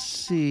me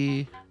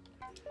see.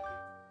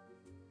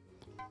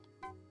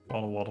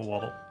 Waddle, waddle,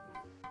 waddle.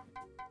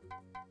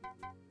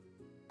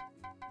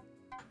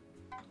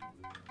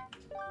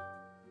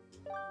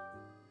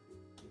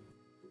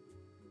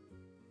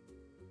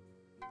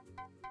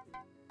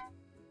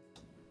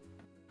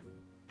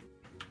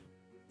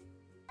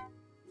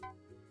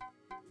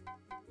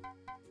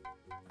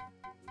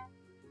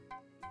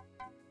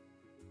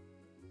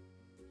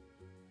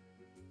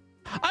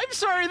 I'm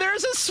sorry,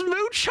 there's a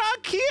smooch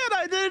hotkey and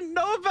I didn't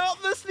know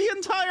about this the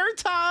entire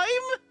time?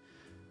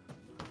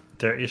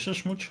 There is a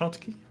smooch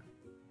hotkey?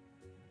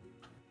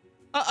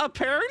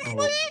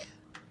 Apparently?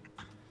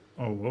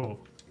 Oh, whoa.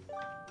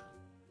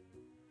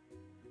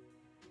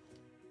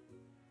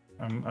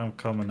 I'm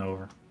coming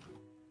over.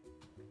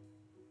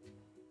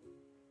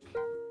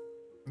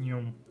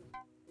 Yum.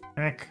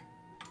 Heck.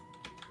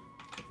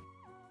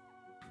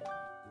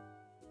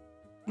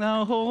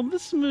 Now hold the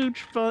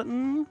smooch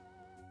button.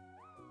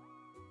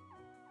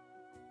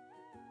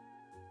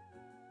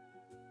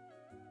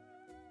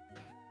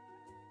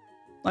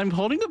 I'm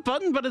holding the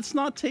button, but it's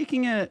not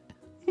taking it.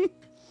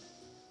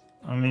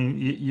 I mean,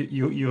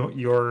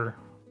 you're.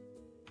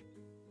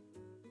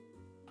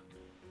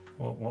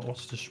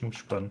 What's the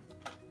smooch button?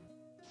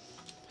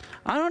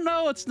 I don't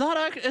know. It's not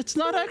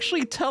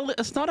actually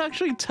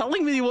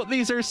telling me what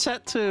these are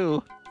set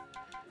to.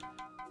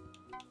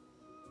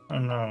 Oh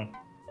no.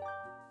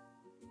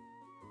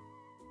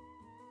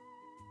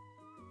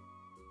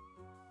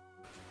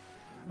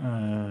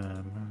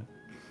 No,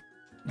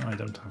 I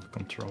don't have a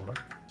controller.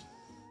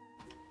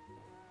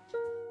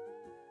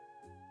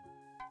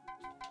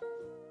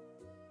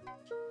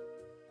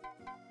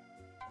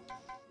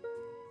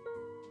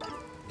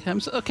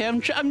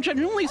 I'm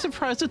genuinely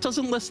surprised it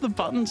doesn't list the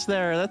buttons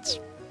there. That's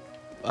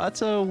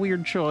a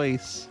weird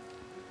choice.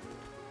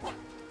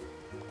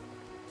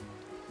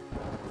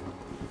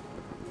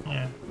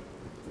 Yeah.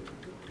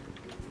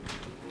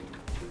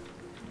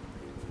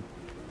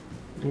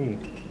 Ooh.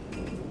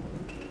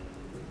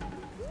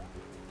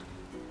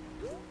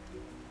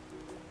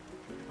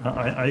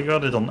 I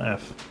got it on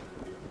F.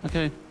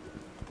 Okay.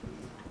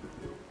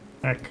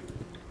 Heck.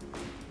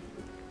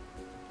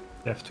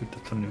 F to the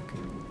Tanuki.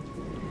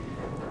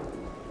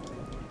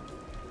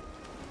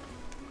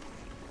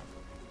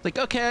 Like,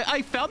 okay,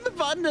 I found the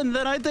button and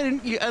then I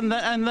didn't, and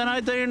then I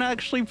didn't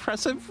actually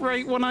press it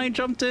right when I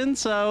jumped in.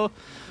 So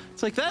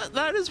it's like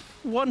that is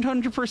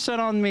 100%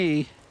 on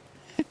me.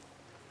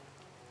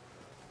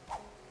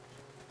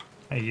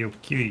 Hey, you,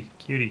 cutie,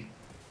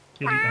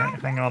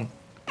 hang on.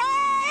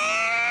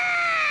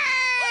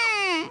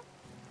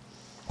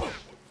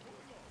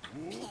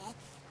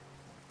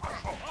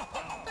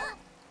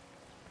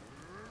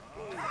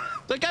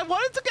 Like, I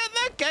wanted to get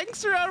that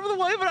gangster out of the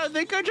way, but I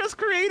think I just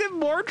created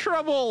more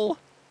trouble.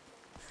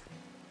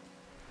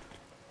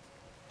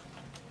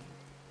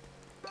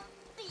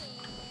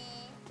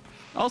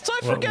 Also,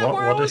 I forget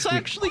where I was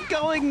actually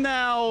going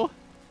now.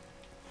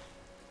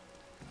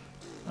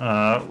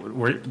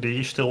 Do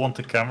you still want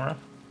the camera?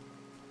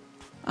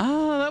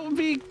 That would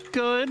be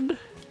good.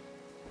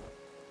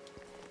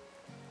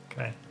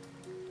 Okay.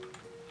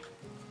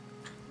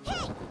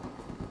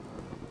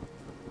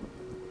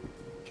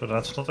 So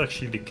that's not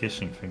actually the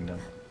kissing thing then.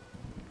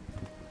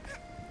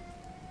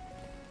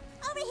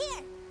 Over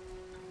here.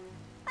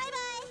 Bye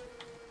bye.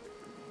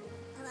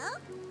 Hello?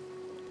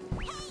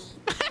 Hey.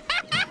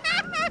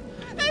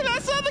 Hey,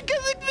 that's not the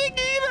kissing thing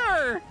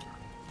either.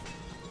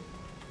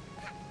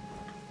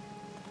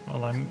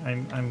 Well,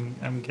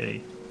 I'm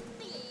gay.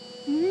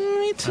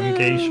 Me too. I'm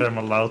gay, so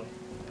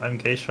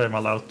I'm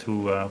allowed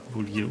to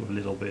bully you a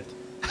little bit,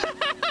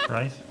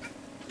 right?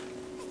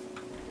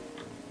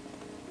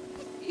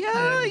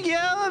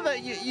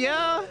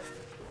 Yeah.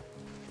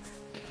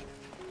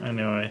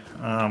 Anyway,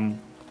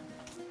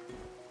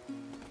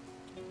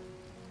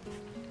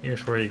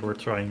 here's where you were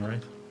trying,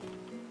 right?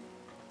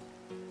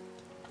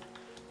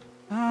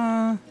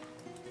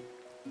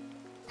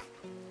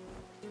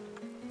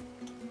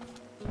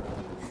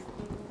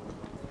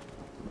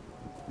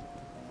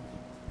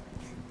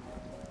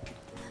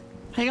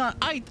 Hang on,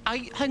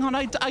 hang on,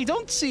 I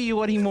don't see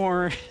you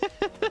anymore.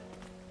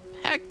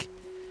 Heck.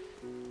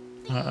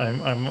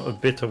 I'm a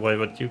bit away,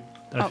 but you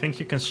I think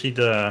you can see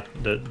the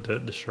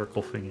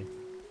circle thingy.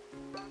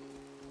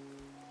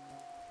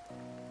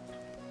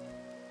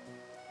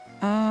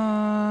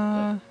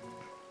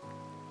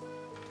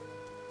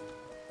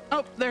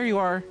 Oh, there you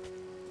are.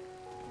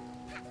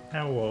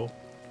 Hello.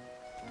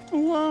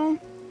 Hello.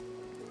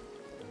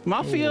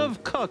 Mafia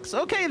of cooks.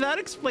 Okay, that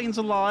explains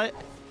a lot.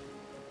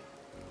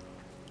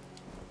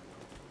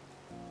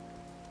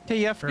 Okay,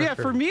 yeah,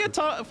 for me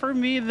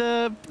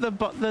the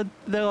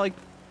like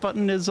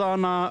button is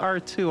on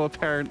R2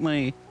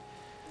 apparently.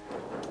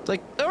 It's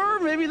like, or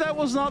maybe that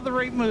was not the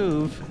right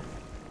move.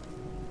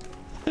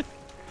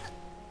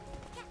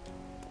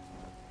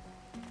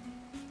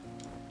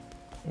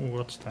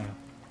 What's that?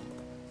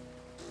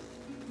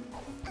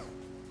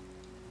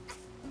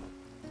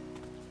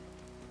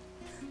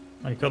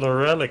 I got a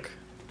relic.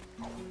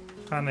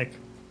 Panic.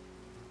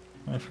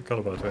 I forgot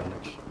about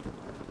relics.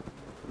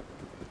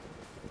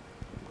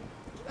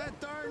 That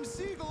darn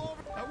seagull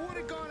over. I would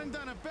have gone and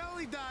done a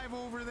belly dive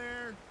over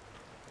there.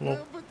 Lol.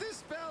 But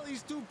this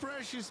belly's too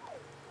precious.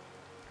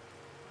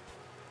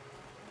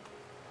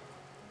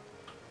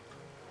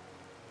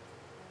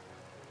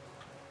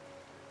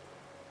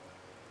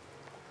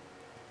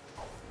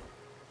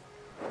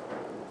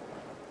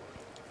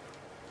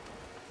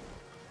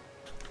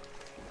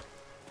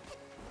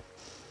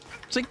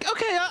 It's like,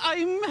 okay,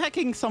 I'm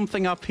hacking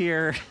something up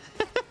here.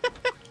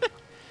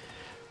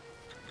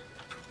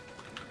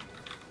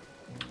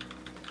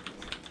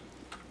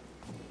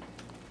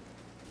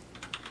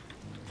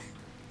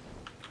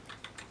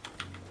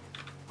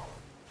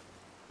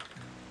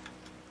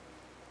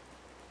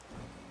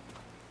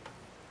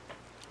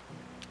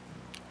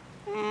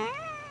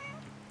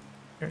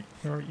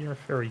 You're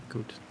very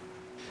good.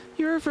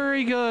 You're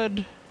very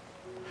good.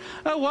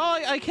 Oh well,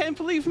 I can't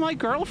believe my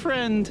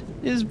girlfriend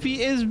is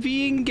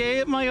being gay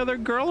at my other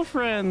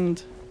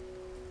girlfriend.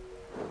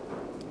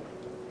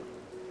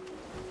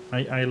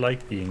 I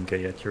like being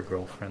gay at your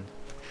girlfriend.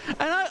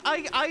 And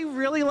I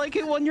really like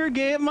it when you're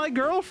gay at my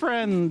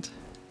girlfriend.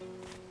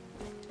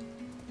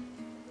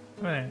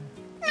 Right.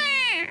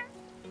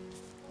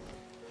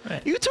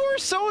 You two are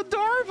so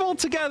adorable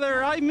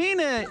together. I mean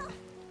it.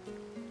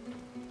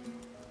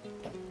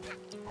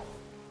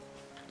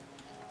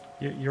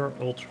 You're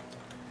ultra.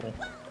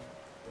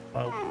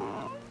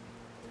 Wow.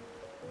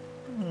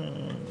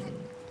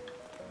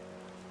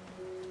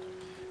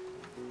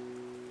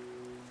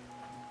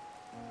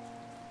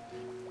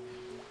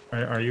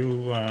 Are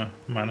you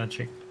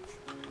managing?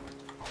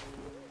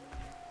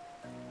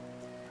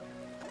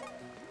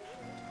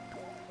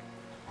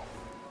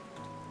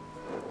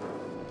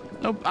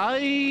 Nope,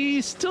 I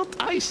still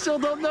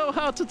don't know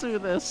how to do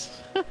this.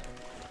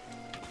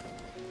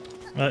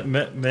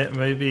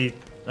 Maybe.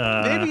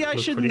 Maybe I look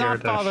should for the air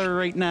not dash. bother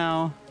right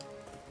now.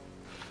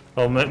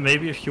 Well,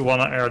 maybe if you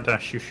want to air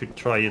dash, you should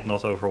try it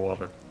not over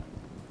water.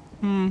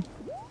 Oh,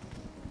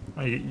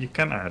 you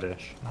can air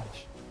dash.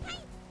 Nice.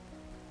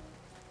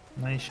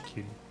 Nice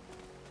cutie.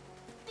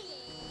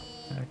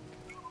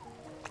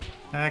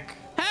 Heck.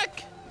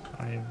 Heck!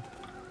 I'm.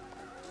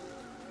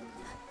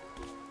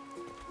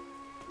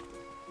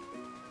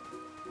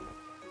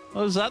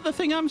 Oh, is that the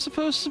thing I'm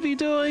supposed to be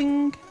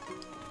doing?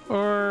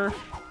 Or...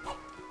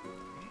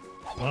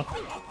 What?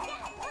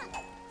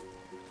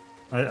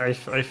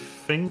 I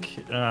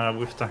think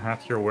with the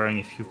hat you're wearing,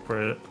 if you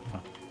put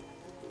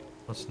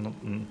that's not.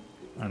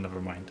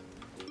 Never mind.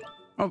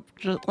 Oh,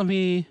 just let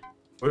me...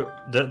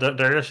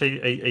 There is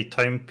a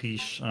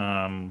timepiece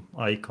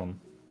icon,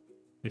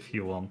 if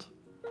you want.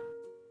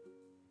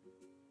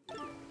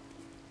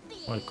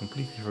 I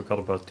completely forgot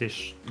about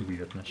this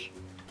weirdness.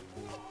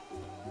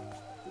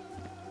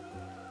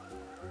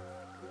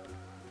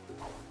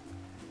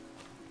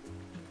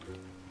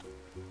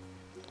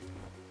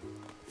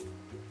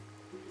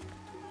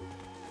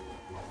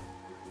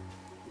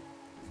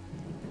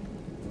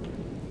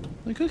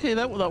 Like, okay,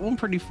 that went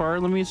pretty far.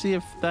 Let me see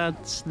if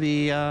that's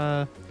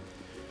the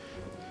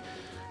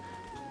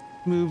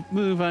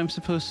move I'm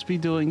supposed to be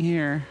doing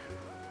here.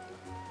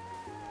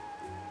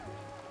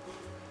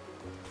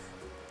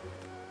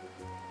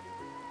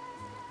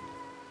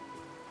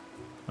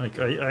 Like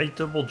I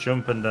double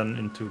jump and then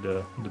into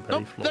the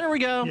belly flop. There we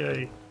go.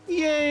 Yay!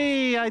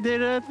 Yay! I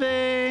did a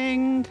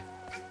thing.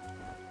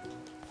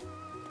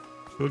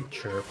 Good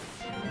chirp.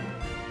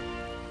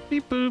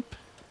 Beep boop.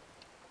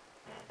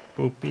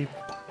 Boop beep.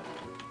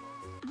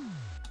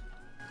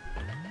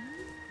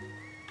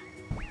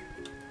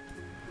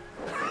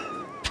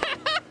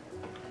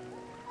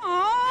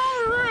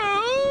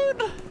 Oh,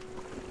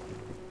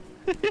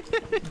 rude.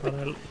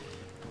 Well,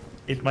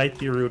 it might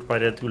be rude,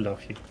 but I do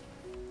love you.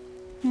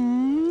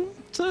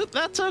 So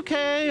that's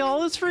okay.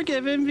 All is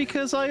forgiven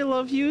because I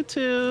love you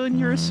too, and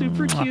you're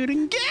super cute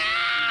and go.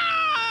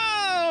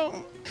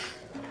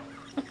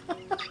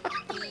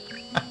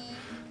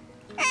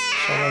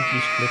 Someone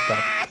please clip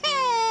that.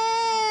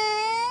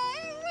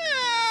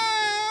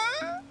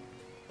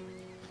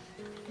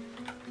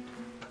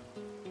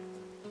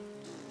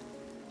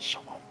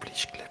 Someone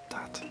please clip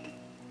that.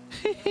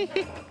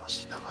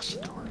 That was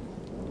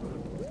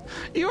adorable.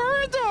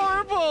 You're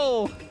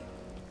adorable.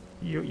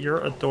 You're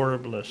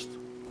adorablest.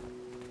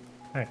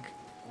 Heck.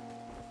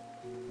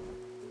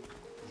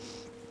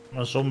 I'm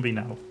a zombie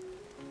now.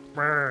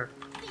 Brr.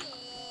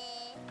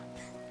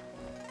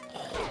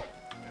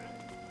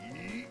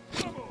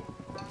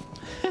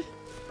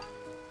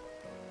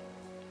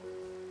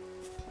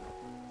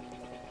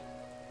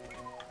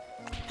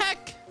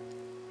 Heck!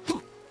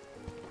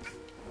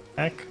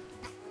 Heck.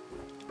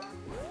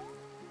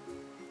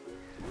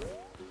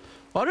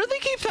 Why do they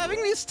keep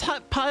having these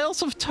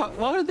piles of tar?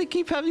 Why do they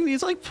keep having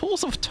these like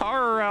pools of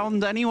tar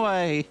around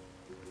anyway?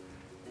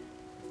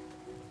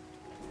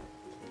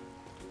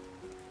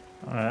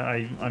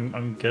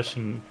 I'm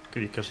guessing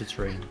because it's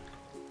raining.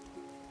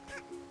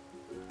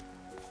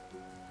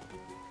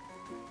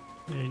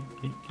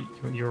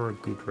 You're a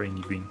good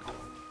rainy bean.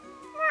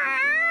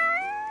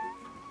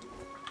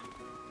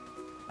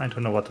 I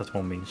don't know what that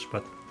one means,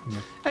 but yeah.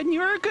 And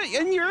you're a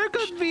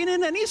good bean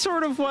in any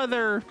sort of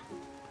weather.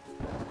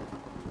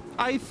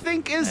 I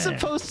think is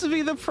supposed to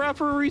be the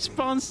proper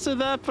response to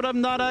that, but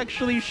I'm not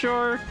actually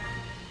sure.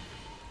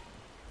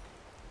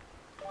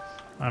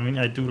 I mean,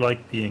 I do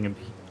like being a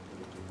bee.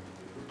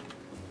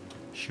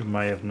 As you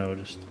may have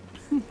noticed.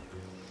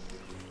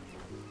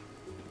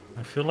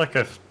 I feel like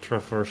I've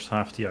traversed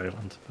half the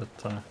island, but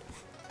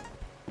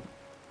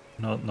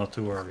not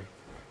to worry.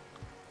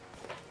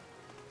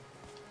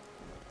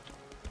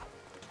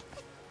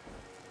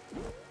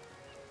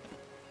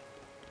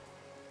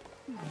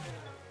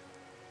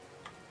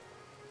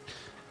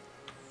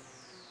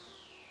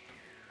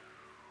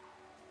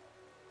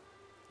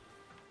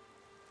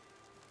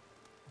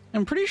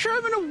 I'm pretty sure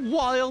I'm in a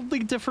wildly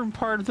different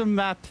part of the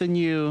map than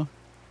you.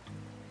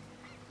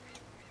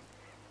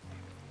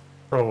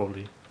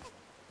 Probably.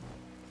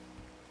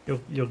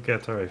 You'll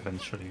get there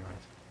eventually,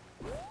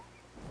 right?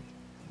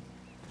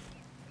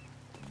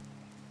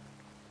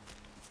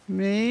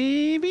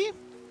 Maybe?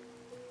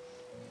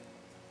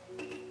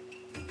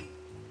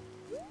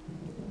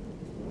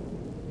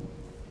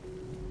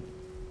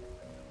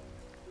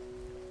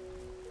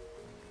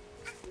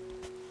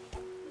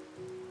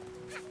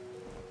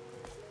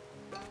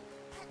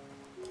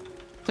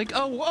 It's like,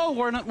 oh,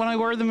 when I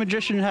wear the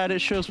magician hat, it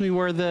shows me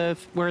where the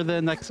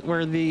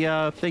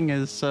thing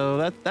is.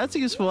 So that's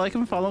useful. I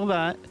can follow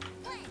that.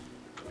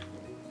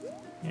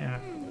 Yeah.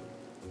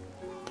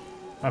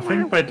 I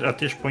think at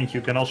this point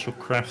you can also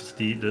craft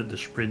the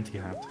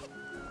sprinty hat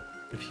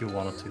if you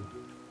wanted to.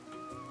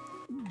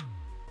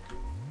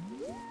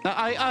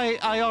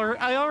 I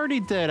already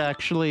did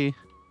actually.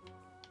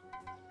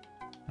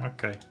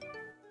 Okay.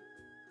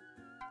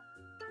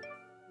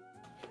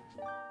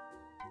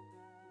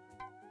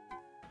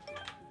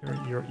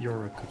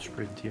 You're a good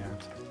sprinty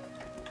hat.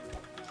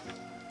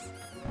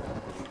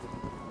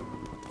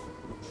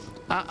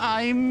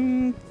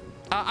 I'm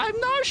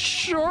not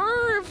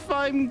sure if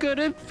I'm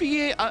gonna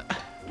be. I don't know.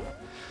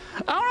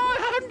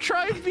 I haven't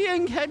tried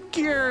being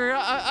headgear.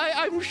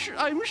 I'm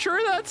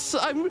sure that's.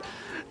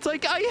 It's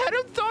like I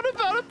hadn't thought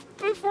about it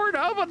before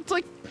now, but it's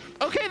like,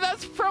 okay,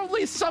 that's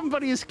probably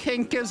somebody's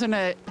kink, isn't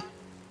it?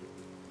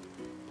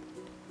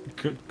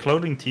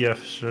 Clothing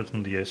TF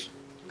certainly is.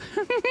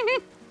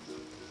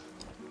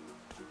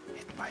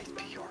 It might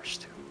be yours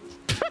too.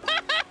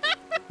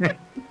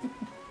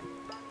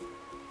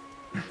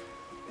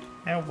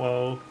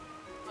 Hello.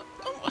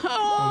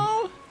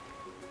 Hello.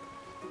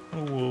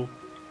 Hello.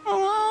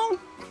 Hello.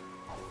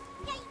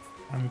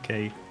 I'm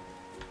gay.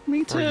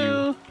 Me For too.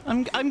 you.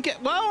 I'm gay.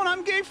 Well, and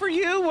I'm gay for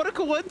you. What a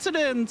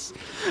coincidence.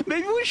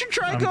 Maybe we should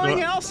try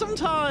going out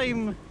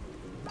sometime.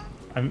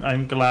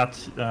 I'm glad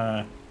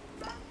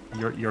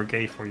you're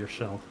gay for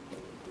yourself.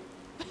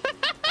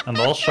 And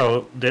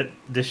also that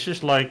this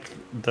is like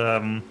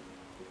the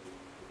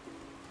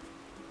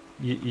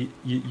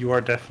you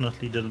are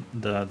definitely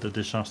the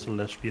disaster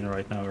lesbian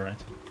right now,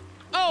 right?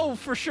 Oh,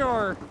 for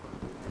sure.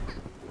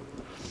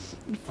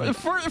 Like,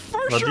 For what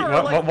sure.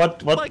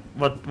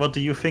 What do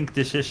you think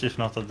this is if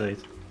not a date?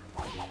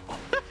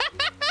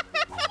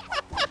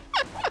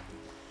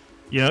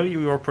 You know,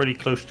 you were pretty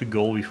close to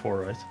goal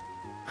before, right?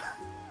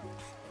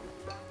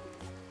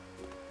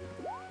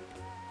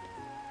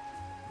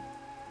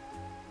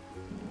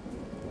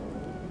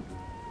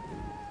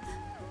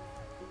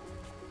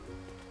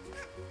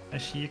 I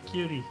see a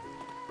cutie.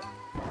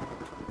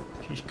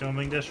 She's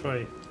coming this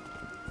way.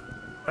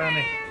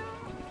 Panic.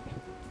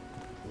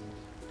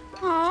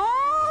 Aww.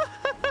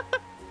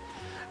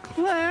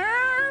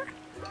 Claire.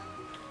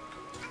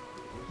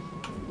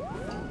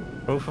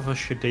 Both of us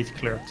should date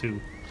Claire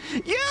too.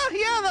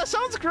 Yeah, that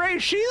sounds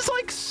great. She's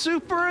like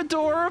super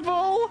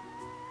adorable.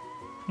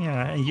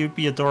 Yeah, and you'd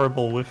be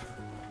adorable with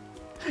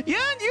her.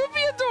 Yeah, and you'd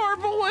be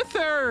adorable with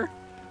her.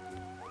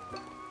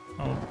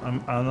 Oh,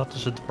 I'm not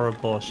as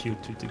adorable as you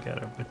two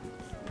together, but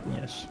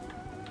yes.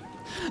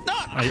 No.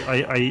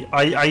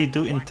 I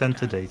do intend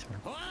to date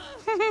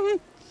her.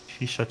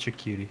 She's such a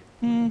cutie.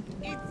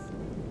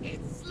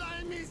 It's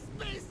slimy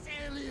space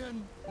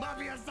alien!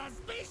 Mavia's a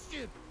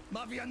spaceship!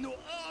 Mavia knew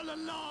all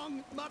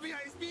along! Mavia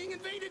is being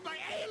invaded by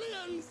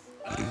aliens!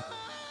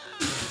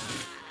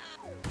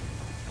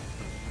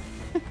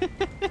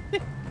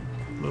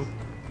 Look.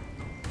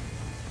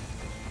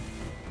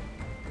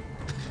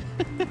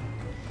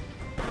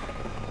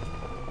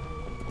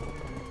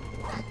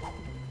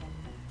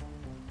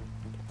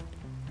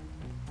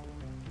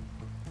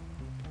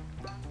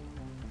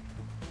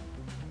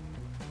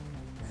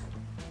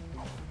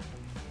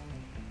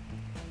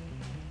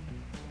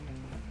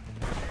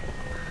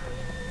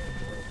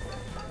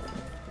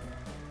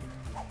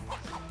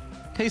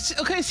 Hey,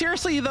 okay,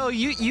 seriously though,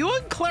 you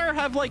and Claire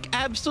have like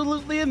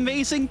absolutely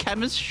amazing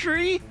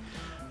chemistry,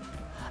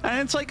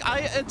 and it's like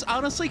it's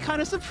honestly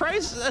kind of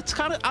surprising. It's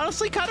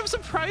honestly kind of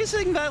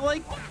surprising that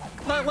I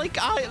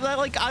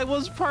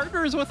was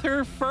partners with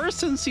her first,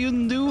 since you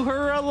knew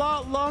her a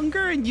lot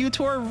longer, and you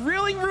two are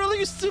really,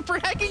 really super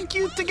heckin'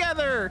 cute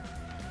together.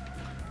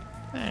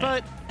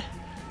 But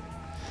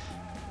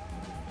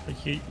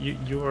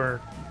you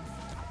are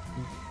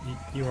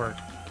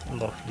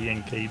lovely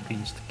and gay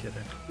beans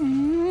together.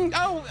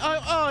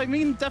 I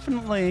mean,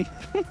 definitely.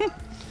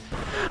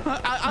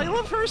 I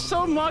love her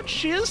so much.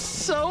 She is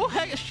so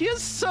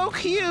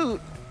cute.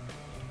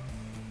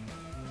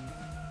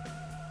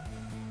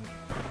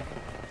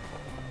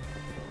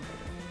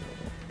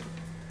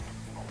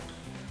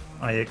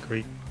 I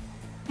agree.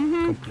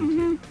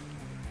 Completely.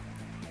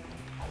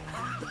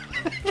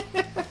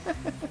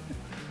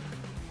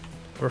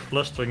 We're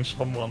flustering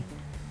someone.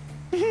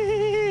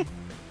 Leave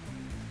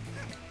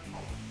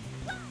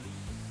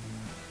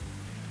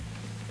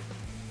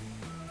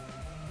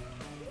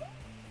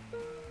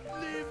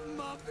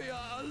Mafia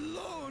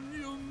alone,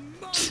 you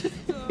monster!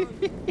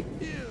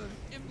 Here,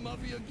 if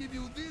Mafia give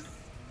you this,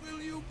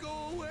 will you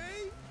go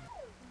away?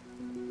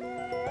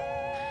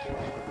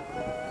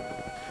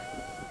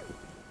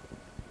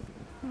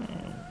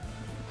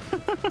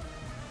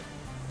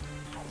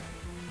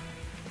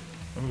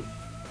 Ooh.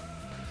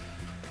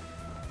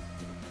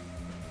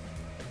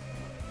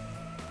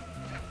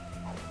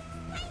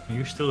 Are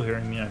you still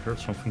hearing me? I heard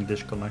something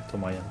disconnect on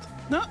my end.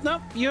 No,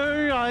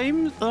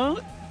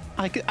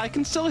 I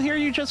can still hear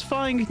you just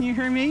fine. Can you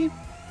hear me?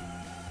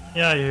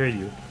 Yeah, I hear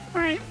you.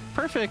 All right,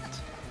 perfect.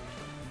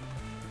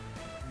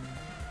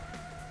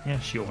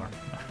 Yes, you are.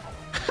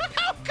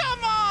 Oh,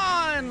 come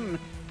on!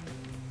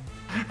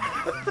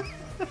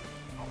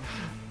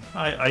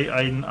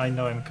 I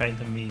know I'm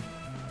kind of mean.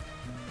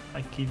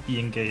 I keep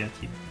being gay at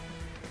you.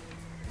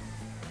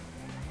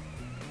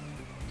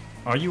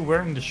 Are you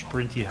wearing the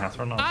sprinty hat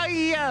or not? I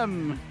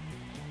am.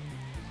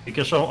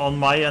 Because on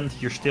my end,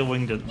 you're still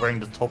wearing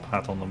the top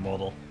hat on the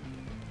model.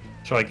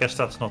 So I guess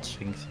that's not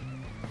synced.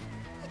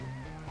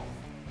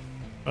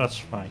 That's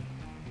fine.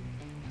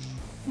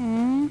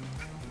 And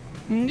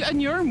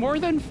you're more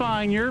than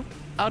fine. You're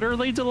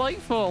utterly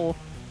delightful.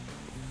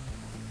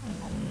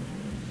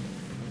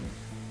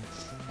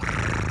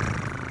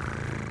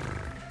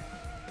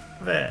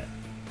 There.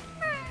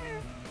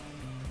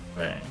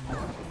 There.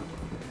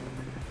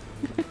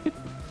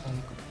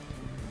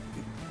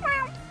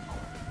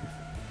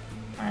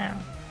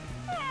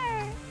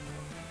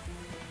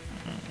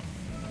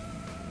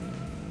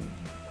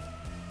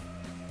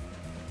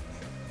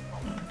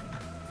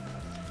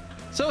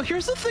 So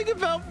here's the thing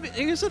about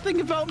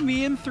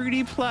me and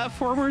 3D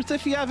platformers,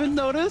 if you haven't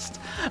noticed.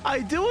 I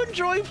do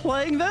enjoy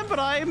playing them, but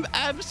I'm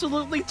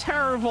absolutely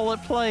terrible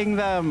at playing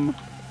them.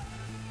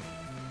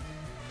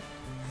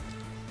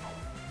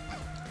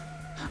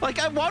 Like,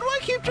 why do I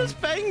keep just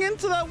banging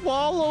into that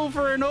wall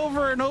over and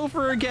over and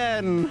over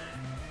again?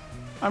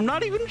 I'm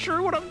not even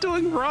sure what I'm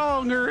doing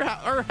wrong or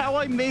how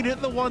I made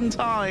it the one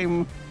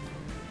time.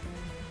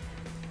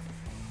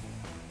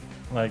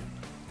 Like,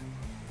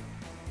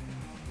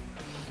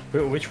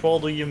 which wall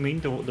do you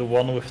mean? The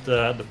one with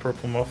the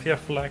purple mafia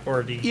flag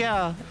or the?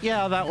 Yeah,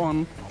 that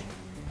one.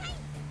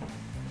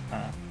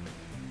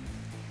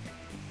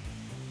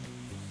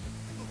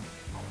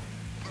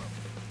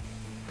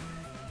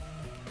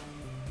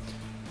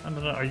 I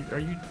don't know. Are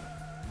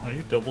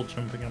you double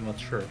jumping? I'm not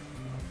sure.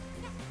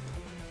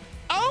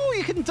 Oh,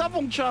 you can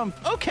double jump.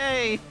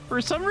 Okay.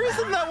 For some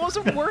reason that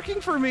wasn't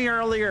working for me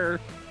earlier.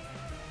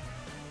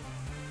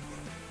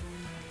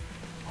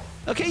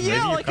 Okay, Maybe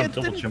yeah, you like can't it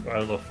double didn't... jump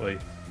out of a.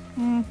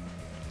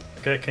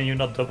 Okay, can you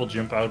not double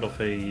jump out of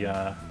a?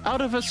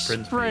 Out of a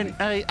sprint?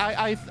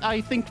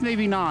 I think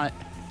maybe not.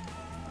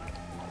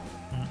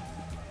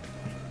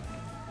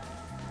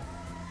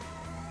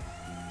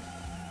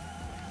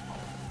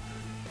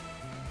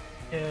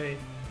 Yay.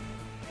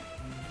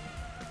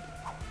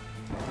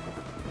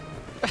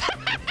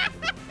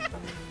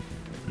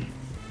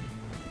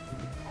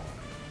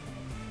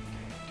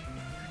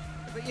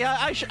 But yeah,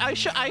 I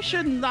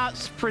should not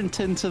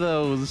sprint into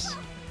those,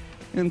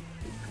 into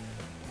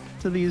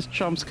these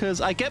jumps,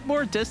 because I get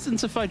more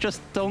distance if I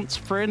just don't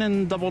sprint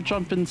and double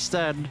jump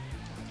instead.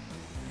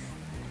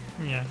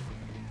 Yeah.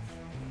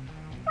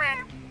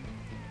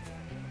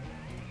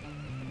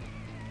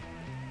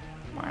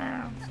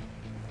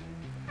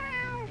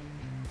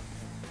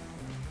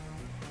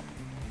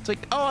 It's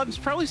like, oh, I'm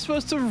probably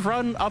supposed to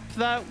run up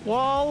that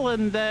wall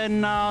and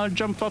then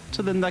jump up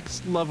to the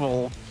next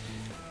level.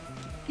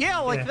 Yeah,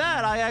 like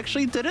that. I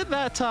actually did it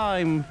that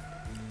time.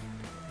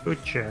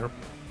 Good job.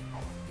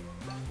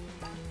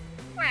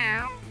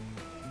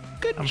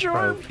 Good I'm job.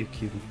 proud of you,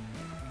 cutie.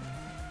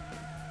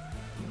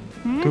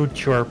 Good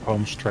job,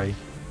 home stray.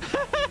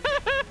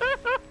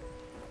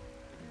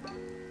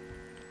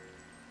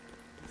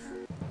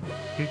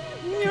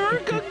 You're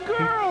a good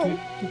girl.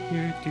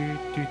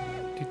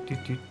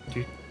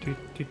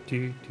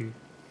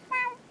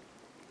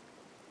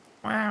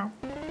 Wow.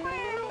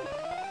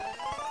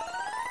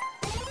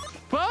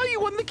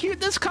 you won the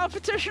cuteness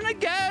competition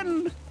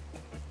again!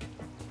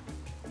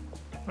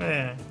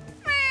 Yeah.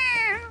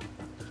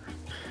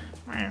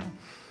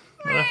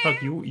 But I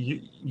thought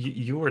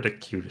you were the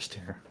cutest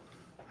here.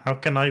 How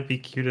can I be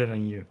cuter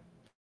than you?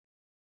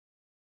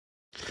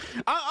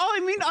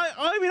 I'm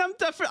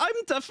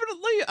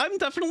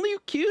definitely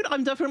cute.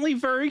 I'm definitely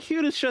very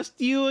cute. It's just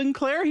you and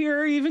Claire here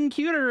are even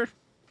cuter.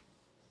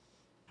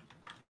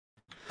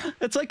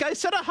 It's like I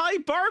set a high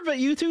bar, but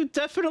you two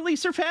definitely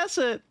surpass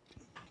it.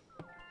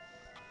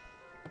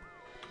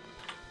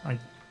 I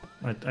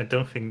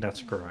don't think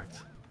that's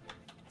correct.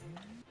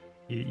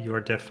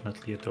 You're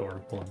definitely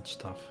adorable and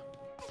stuff.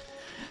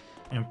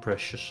 And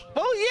precious.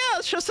 Oh yeah,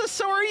 it's just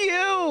so are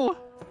you.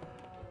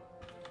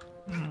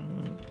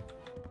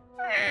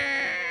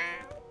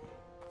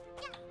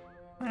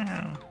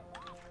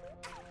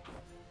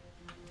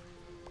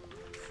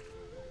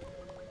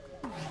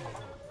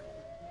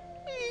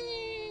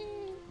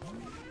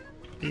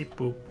 Beep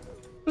boop.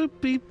 Boop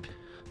beep.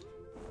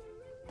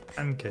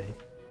 I'm gay.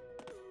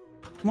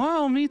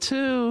 Wow, me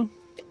too.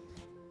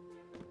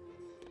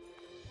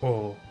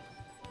 Oh.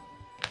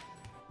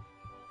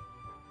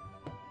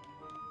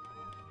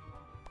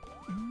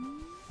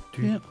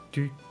 Yeah.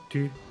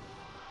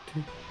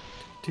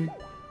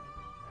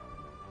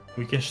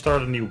 We can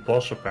start a new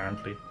boss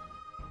apparently.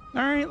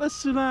 Alright,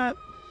 let's do that.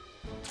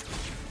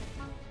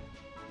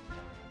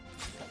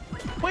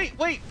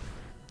 Wait!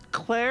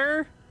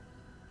 Claire?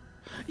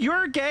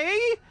 You're gay?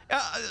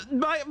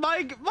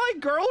 My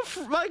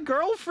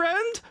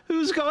girlfriend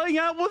who's going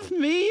out with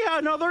me,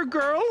 another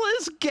girl,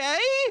 is gay?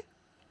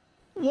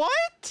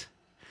 What?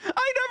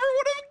 I never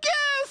would have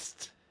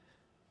guessed!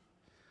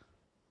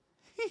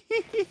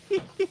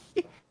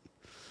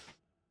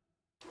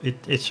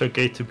 It's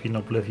okay to be an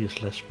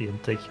oblivious lesbian,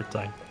 take your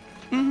time.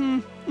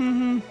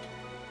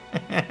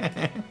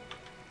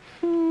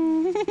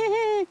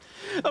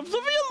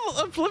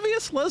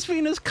 Oblivious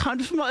lesbian is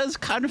kind of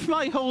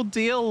my whole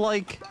deal.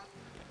 Like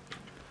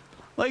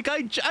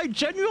I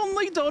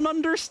genuinely don't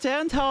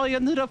understand how I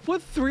ended up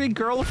with 3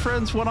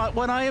 girlfriends when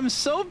I am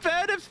so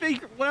bad at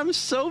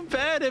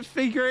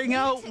figuring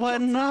out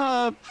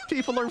when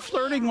people are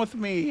flirting with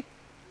me.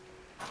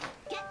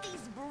 Get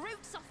these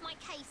brutes off my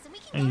case and we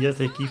can And go yet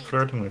they keep inside.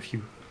 flirting with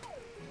you.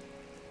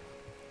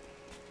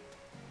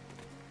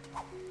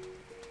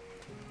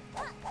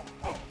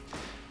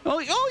 Oh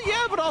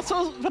yeah, but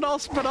also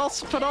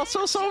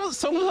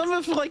some of them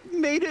have like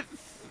made it.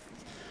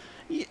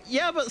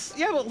 Yeah, but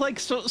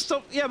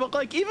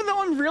even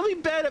though I'm really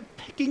bad at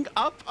picking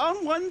up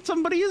on when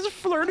somebody is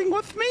flirting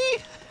with me.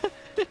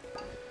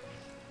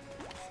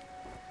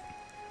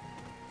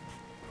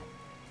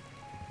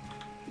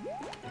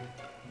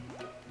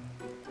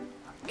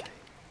 Okay.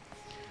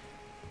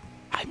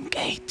 I'm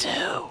gay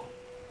too.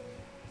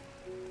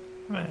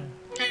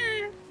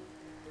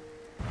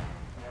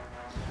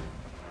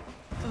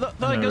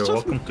 I guess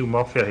Welcome to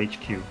Mafia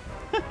HQ.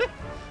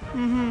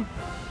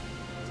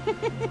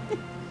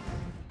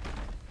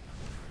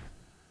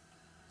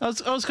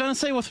 I was gonna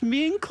say, with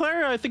me and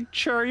Claire, I think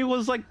Cherry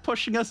was like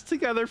pushing us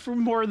together for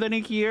more than a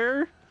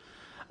year.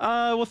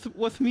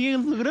 With me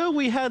and Luda,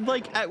 we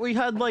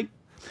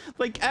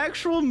had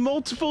actual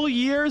multiple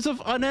years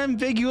of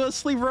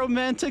unambiguously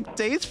romantic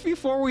dates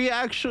before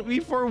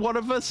one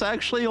of us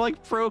actually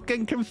like broke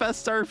and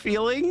confessed our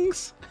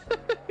feelings.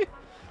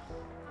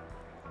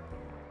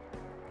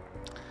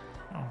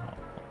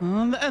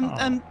 And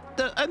then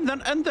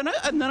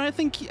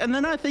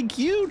I think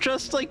you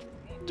just like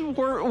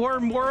were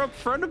more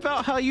upfront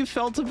about how you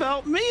felt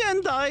about me,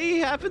 and I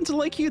happen to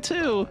like you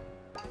too.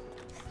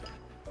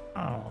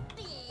 Oh.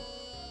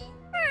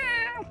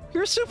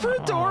 You're super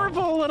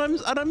adorable,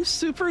 and I'm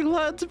super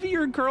glad to be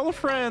your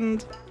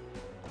girlfriend.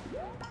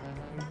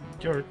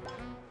 You're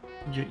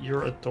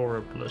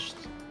adorablest.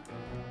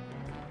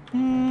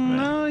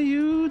 No,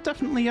 you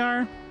definitely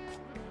are.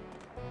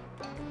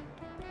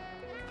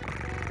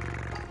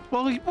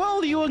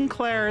 Well, you and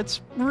Claire,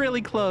 it's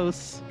really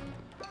close.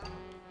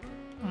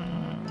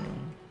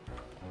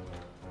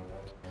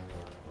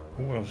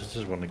 Who else is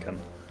this one again?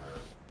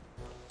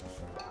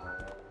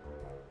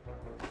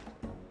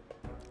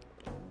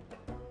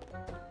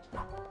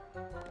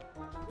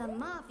 The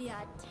Mafia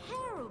are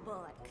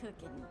terrible at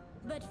cooking,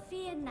 but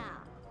fear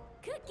not.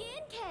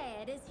 Cooking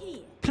Cat is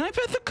here. Can I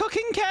pet the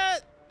cooking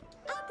cat?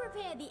 I'll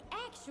prepare the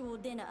actual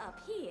dinner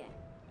up here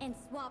and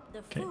swap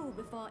the food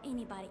before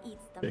anybody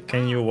eats the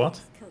Can you what?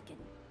 Mafia's cooking.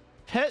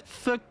 Pet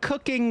the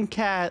cooking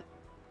cat.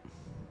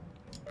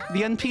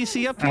 The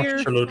NPC up here?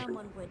 Absolutely.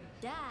 Someone would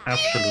die.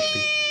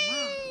 Absolutely.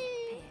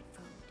 Mafia pet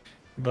food.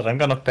 But I'm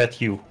gonna pet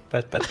you.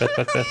 Pet.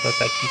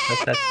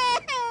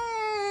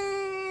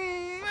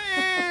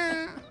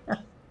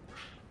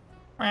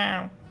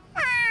 Meow.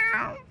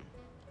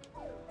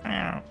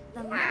 Meow.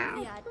 The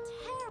Mafia are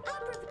terrible.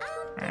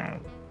 Meow.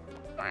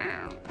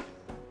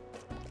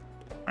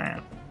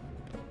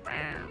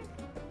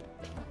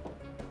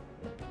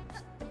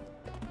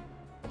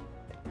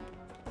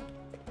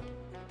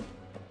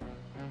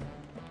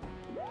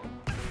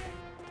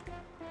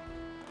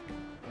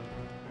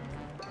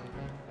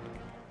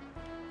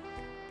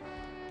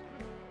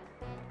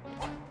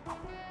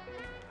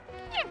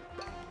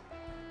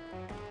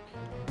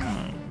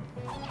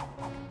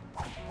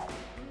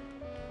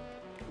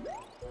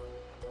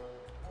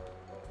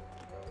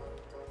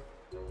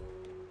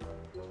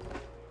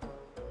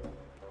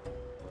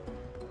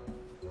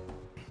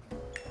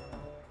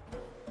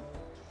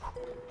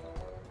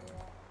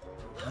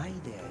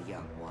 there,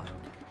 young one.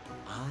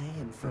 I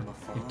am from a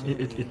far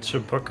It's a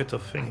bucket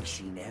of I've things.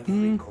 seen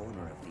every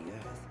corner of the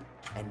earth,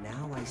 and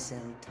now I sell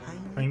tiny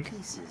Thank-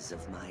 pieces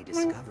of my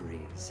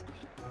discoveries.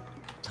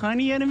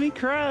 Tiny enemy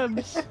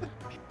crabs.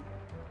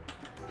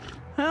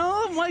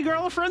 Help, my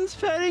girlfriend's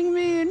petting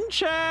me in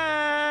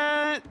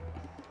chat.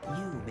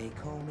 You may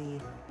call me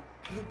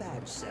the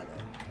badge seller,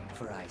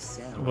 for I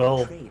sell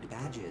Well, trade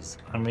badges.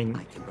 I mean,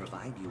 I can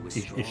provide you with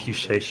if you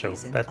strong say so.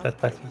 abilities and Pat, pat,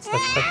 pat, upgrades.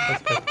 pat,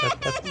 pat, pat,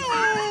 pat, pat, If you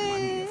have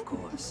money, of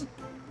course.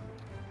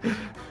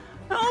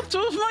 Help, two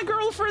of my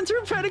girlfriends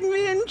are petting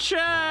me in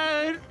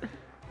chat.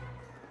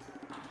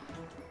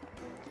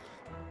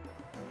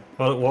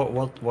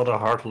 What a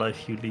hard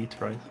life you lead,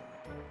 right?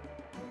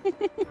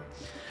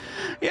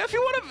 Yeah, if you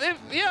want to,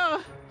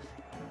 yeah.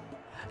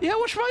 Yeah,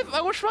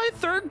 I wish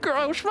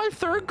my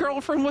third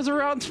girlfriend was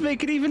around to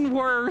make it even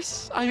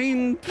worse. I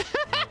mean,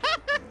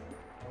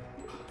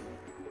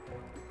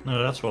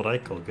 No, that's what I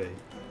call gay.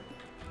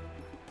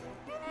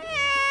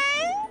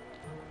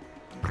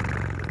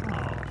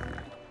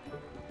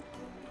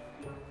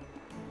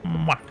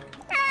 Mwah.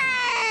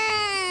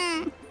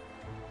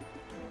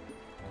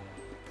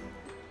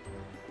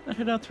 I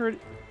head out to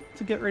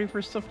get ready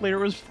for stuff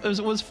later. It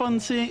was fun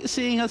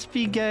seeing us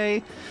be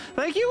gay.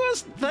 Thank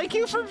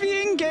you for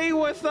being gay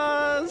with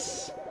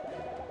us.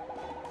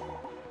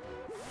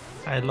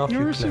 I love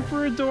You're you, Claire.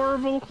 super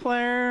adorable,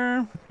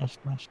 Claire. Nice.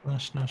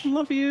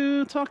 Love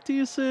you. Talk to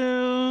you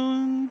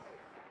soon.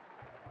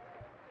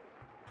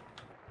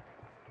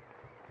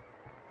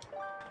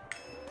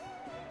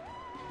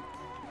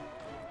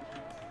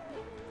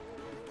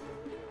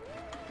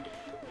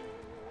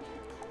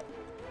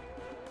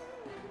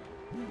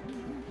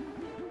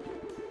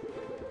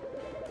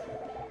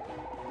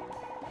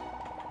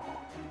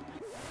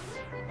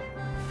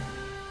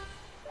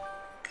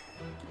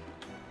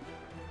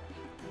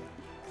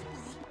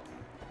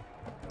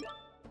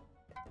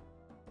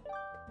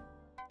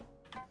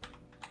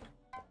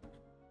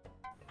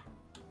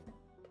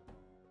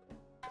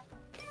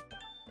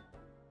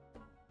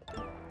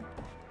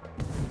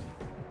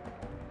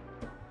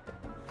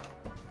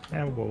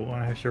 Yeah, well,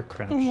 I have your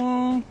crabs.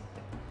 Well,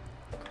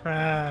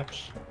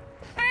 Crabs.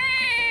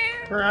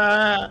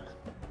 Crabs.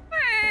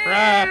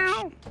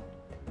 Crabs.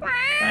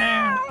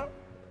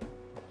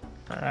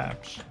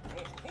 Crabs.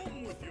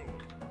 Home with you.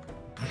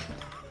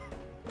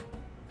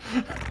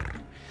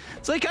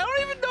 it's like I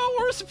don't even know what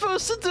we're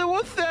supposed to do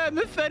with them,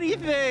 if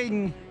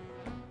anything.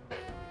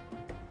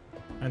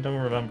 I don't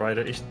remember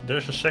either.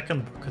 There's a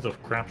second bucket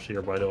of crabs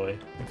here, by the way.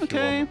 If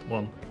Okay. you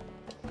want one.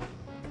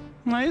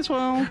 Might as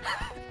well.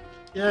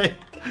 Yay!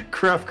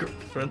 Crab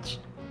girlfriends.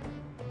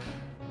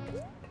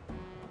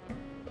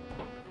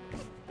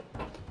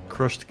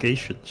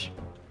 Crustaceans.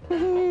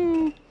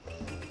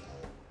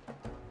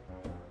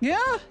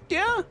 Yeah.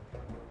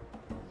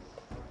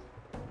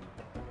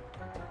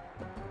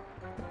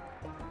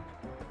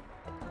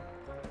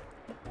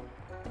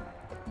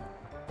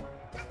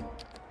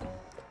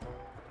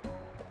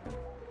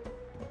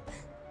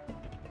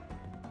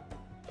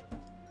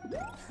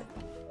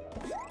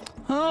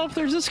 Oh, if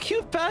there's this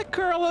cute bat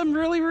girl I'm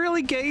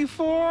really gay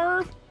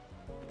for.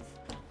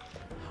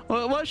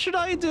 What should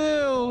I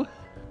do?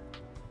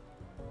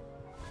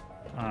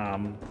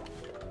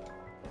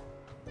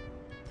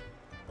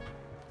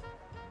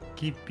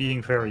 Keep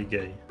being very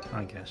gay,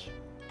 I guess.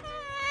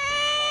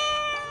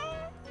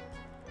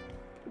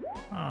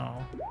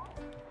 Oh.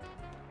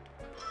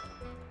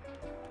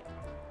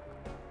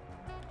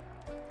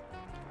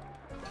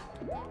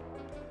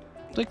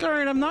 Like,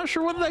 alright, I'm not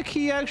sure what that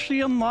key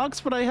actually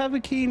unlocks, but I have a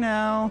key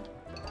now.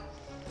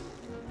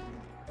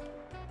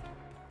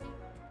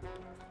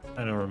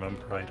 I don't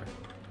remember either.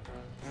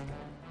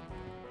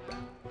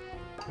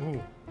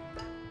 Ooh.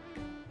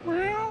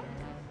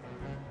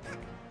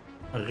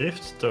 A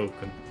rift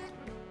token.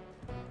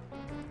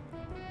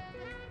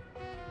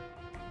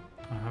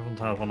 I haven't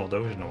had one of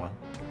those in a while.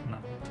 No.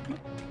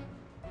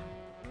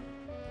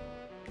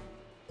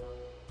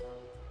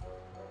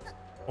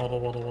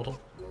 Waddle.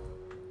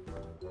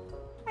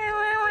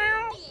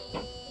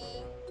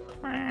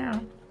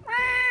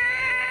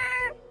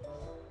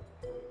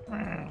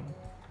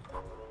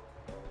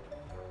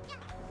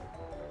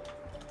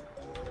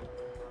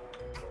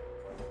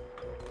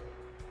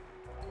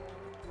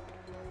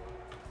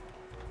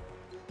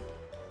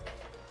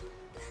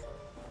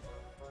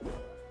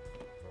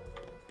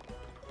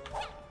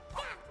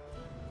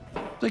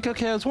 Like,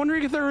 okay, I was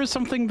wondering if there was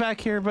something back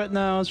here, but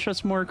no, it's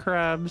just more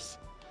crabs.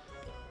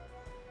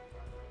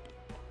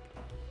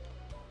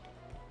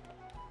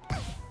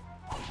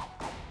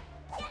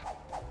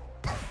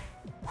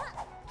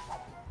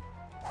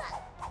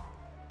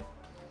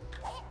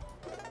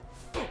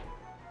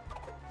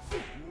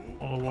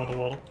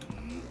 Waddle.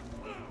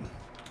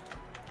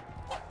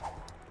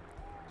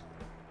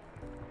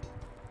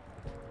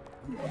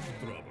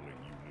 Troubling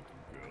you,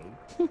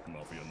 little girl.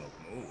 Mafia not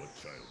know what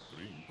child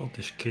dreams. Oh,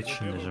 this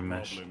kitchen is a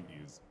mess. Problem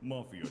is,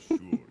 Mafia sure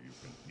you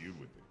can deal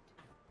with it.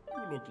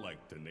 You look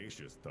like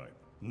tenacious type,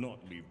 not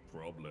leave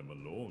problem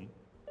alone.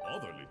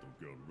 Other little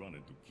girl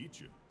running to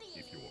kitchen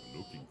if you are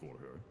looking for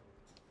her.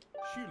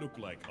 She look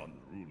like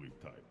unruly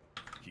type.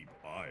 Keep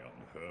eye on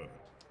her.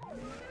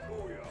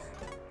 Oh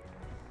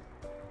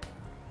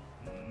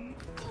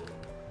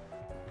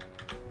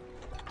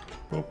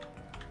yeah.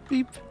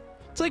 Beep.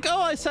 It's like,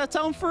 oh, I sat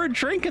down for a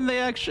drink, and they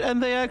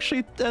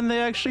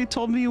actually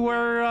told me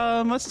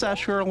where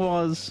Mustache Girl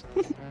was.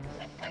 Go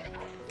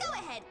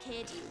ahead,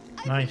 kid.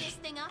 Open Nice. this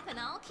thing up and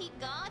I'll keep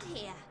guard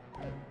here.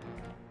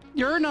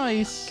 You're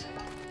nice.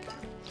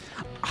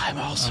 I'm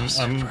also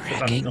super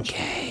heckin'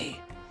 gay.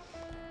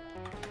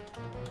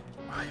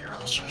 Oh, you're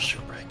also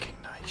super heckin'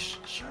 nice,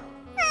 so...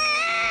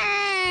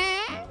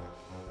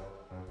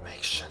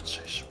 Makes sense,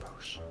 I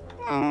suppose.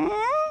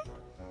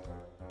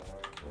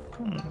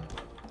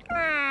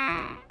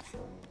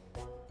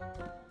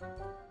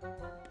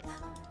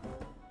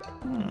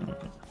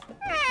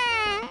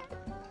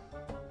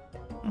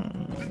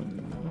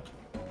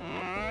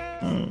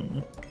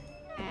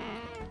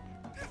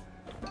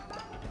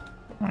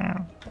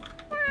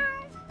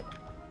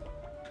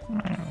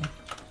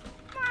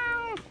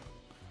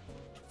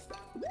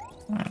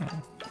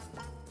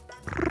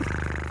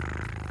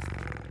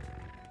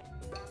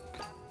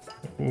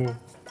 Ooh.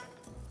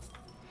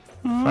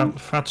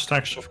 Fat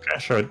stacks of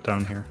cash out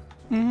down here.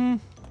 Mm-hmm.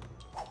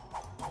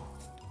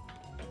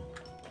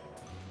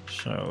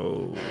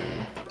 So...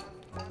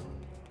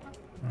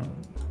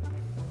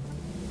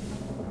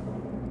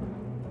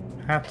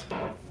 hat.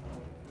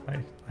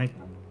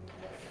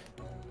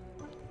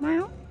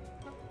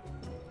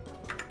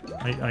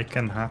 I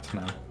can hat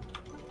now.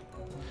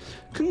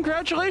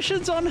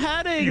 Congratulations on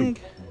hatting!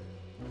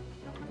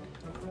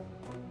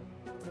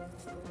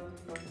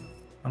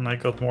 And I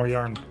got more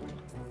yarn.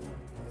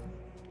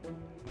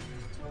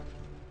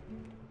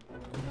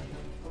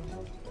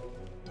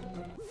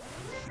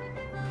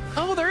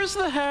 Oh, there's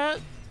the hat.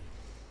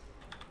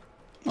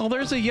 Oh,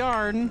 there's a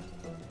yarn.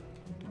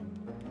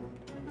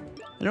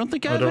 I don't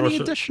think I have any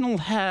additional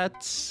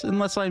hats,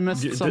 unless I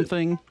missed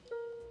something.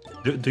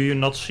 Do you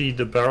not see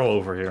the barrel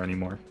over here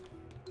anymore?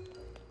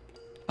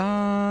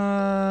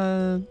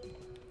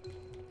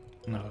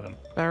 No. Then.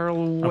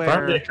 Barrel where?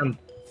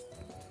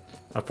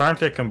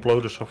 Apparently I can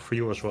blow this up for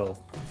you as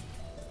well.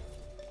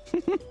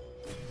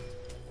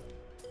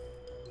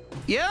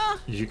 Yeah?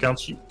 You can't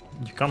see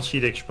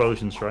the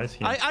explosions, right?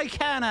 Yeah. I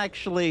can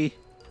actually.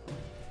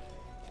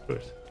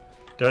 Good.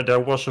 There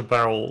was a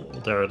barrel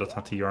there that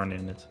had the yarn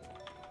in it.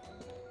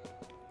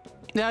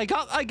 Yeah, I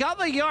got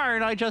the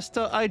yarn. I just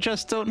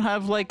don't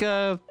have like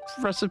a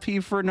recipe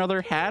for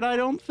another hat, I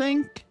don't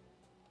think.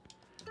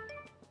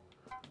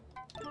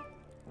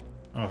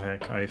 Oh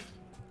heck, I've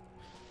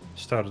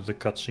started the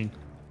cutscene.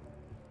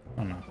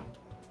 Oh no.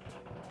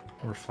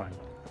 We're fine.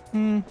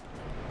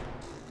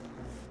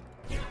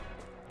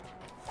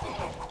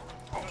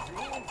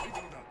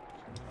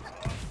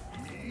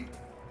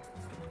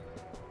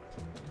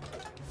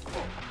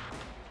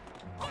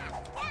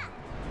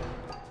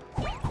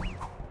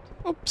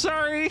 Oh,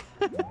 sorry.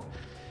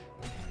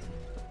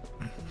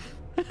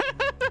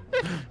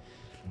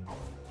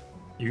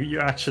 You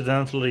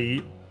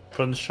accidentally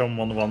punch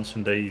someone once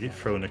and they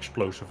throw an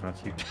explosive at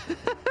you.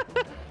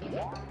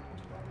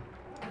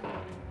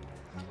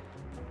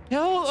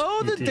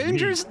 Oh, the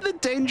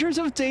dangers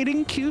of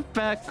dating cute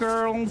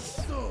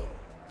Batgirls.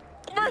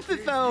 Worth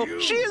it though.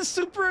 She is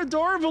super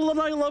adorable and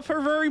I love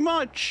her very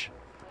much.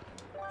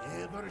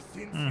 Ever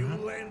since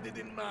you landed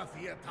in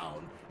Mafia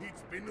Town,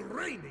 it's been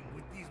raining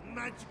with these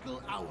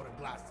magical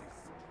hourglasses.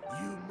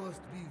 You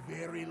must be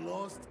very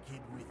lost,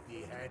 kid with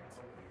the hat.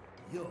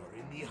 You're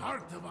in the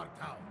heart of our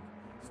town,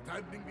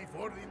 standing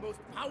before the most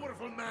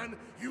powerful man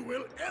you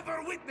will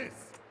ever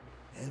witness.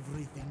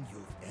 Everything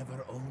you've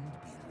ever owned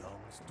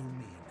belongs to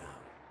me now,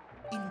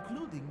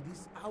 including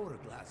this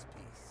hourglass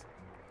piece.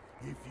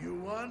 If you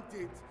want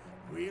it,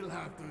 we'll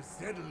have to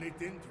settle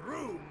it in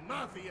true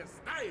Mafia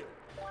style.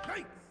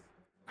 Lights,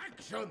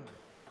 action!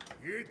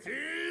 It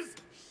is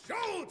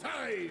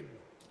showtime!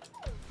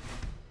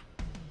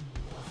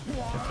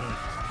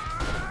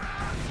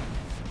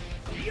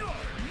 You're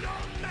no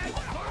match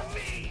for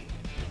me!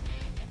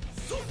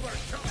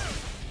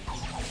 Supercharged!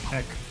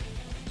 Heck.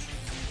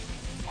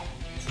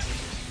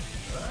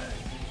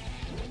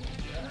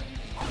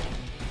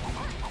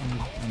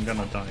 I'm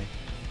gonna die.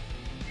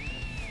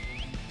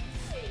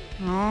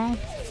 Oh.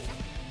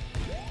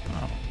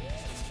 Oh.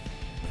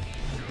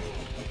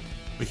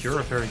 But you're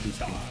a very good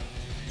bean.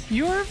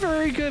 You're a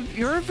very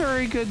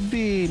good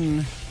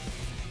bean.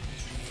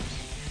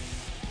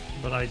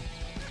 But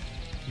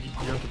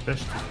you're the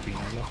bestest bean, I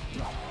love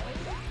you.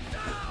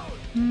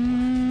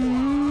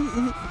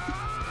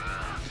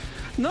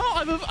 No,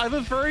 I'm a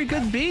very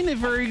good bean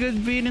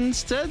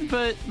instead,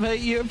 but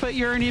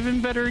you're an even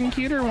better and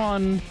cuter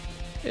one.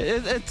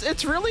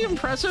 It's really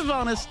impressive,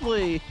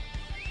 honestly.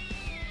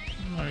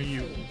 No,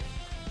 you.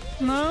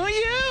 No,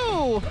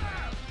 you.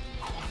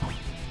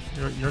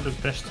 You're the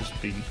bestest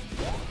bean.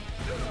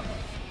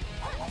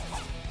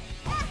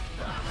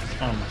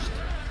 Honest.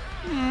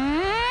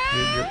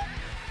 You're...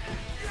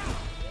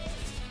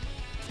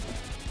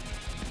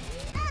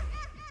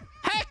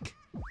 Heck!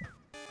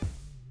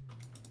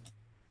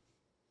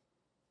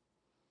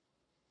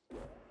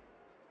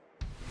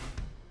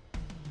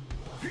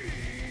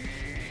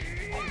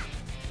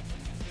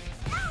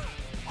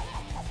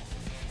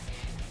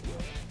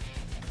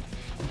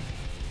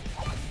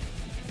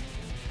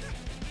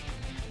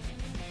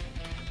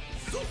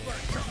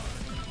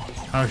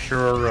 How's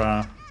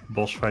your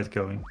boss fight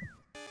going?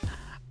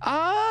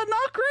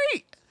 Not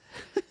great.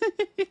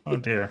 Oh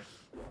dear.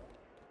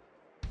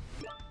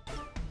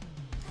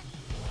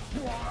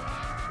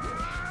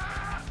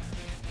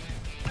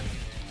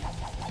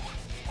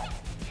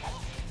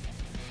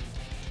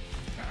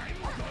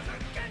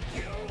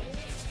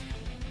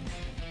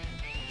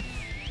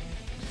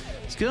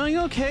 It's going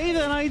okay,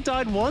 then I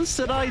died once,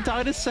 then I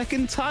died a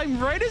second time,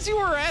 right as you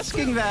were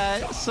asking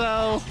that,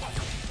 so...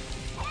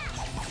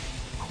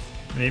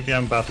 Maybe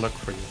I'm bad luck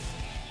for you.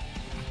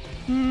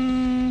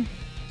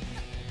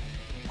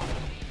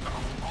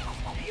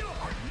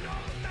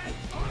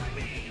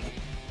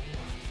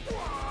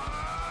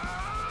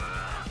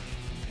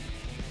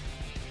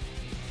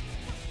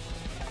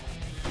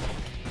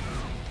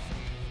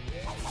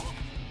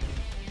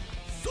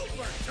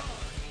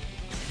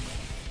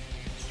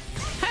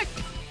 Heck!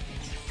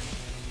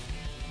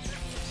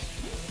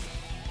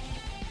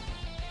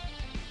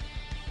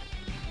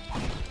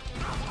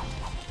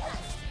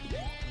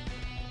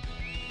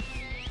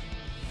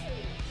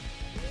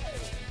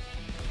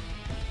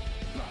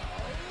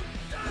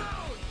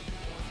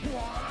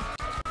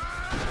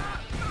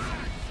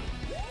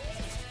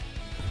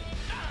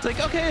 It's like,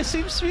 okay, it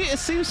seems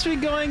to be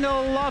going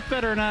a lot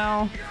better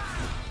now.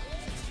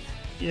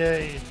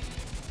 Yay.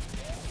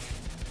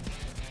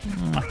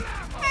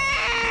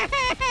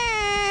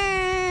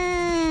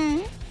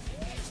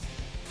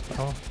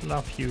 Oh,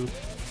 love you.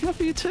 Love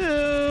you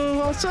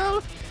too.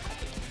 Also,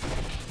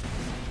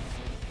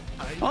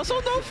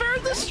 no fair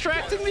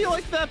distracting me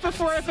like that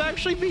before I've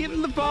actually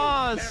beaten the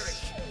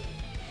boss.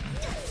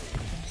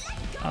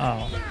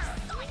 Oh.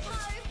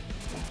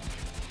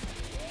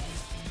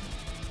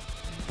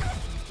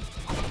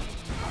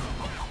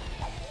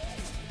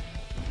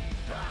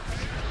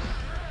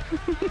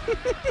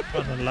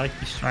 But I like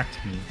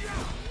distracting me.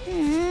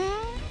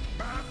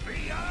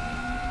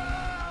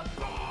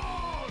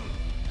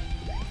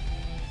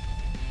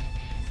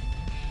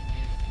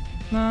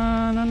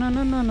 Na na na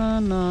na na na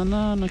na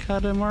na na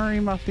Katamari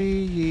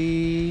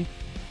Mafi.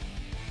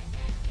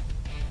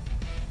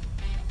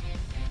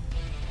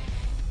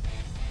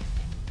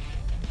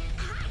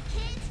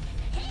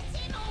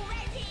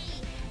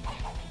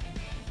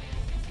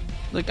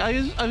 Like I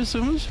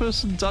assume I'm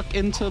supposed to duck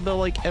into the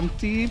like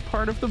empty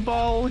part of the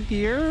ball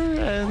here,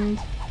 and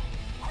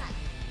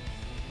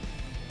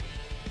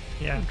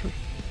Yeah.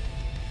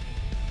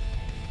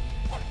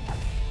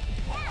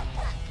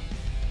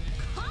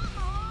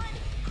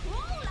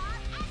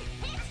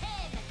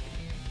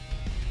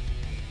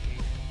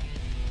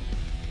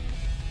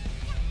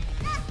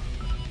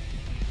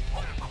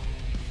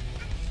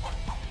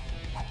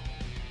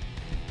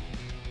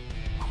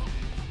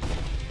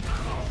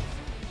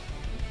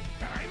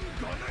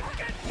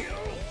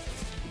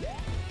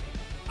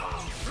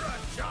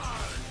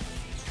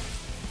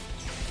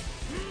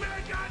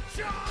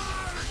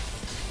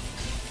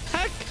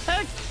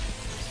 heck.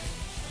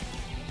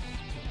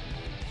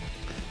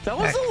 That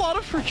was a lot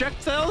of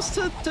projectiles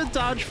to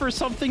dodge for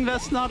something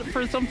that's not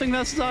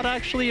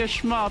actually a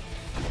shmup.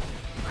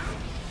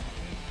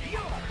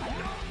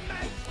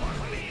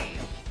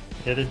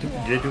 Yeah, they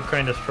do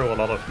kind of throw a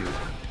lot of you.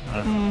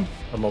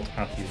 A lot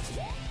at you.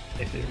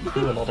 If they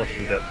do a lot of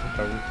you, that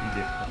would be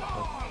different.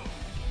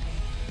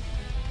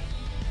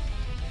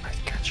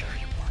 I'd catch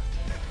every part.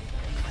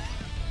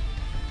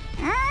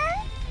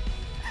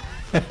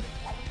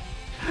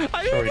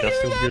 I Sorry, didn't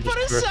that's hear the that, but it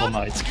weirdest Squirtle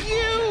night. sounds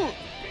cute.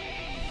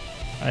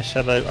 I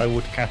said I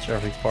would catch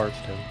every part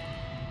though.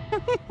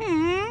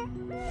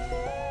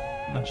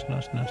 Nice.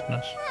 Nice.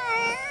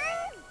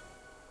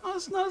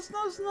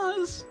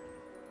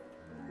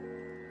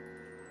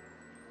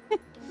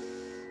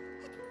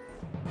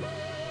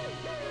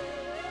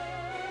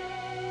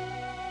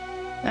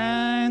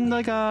 And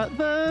I got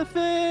the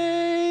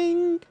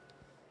thing.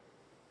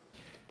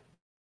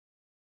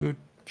 Good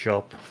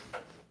job.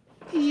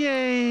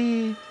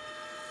 Yay.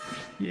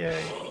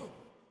 Yay.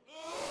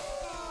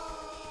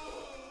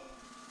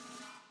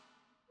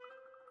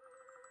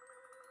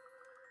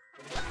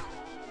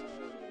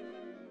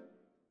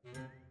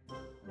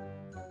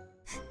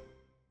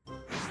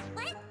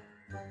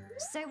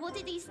 So what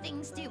do these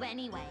things do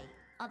anyway?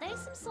 Are they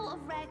some sort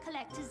of rare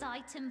collector's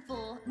item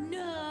for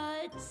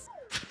nerds?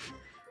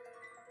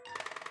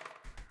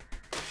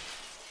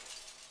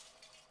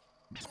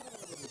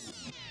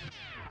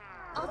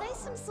 Are they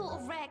some sort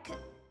of rare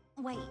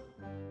wait,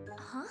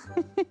 huh?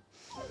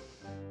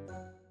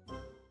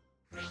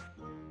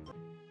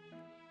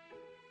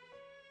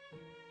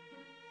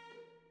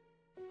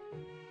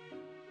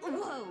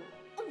 Whoa,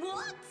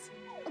 what?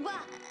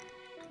 What?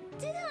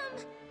 Did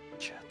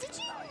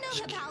you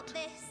know about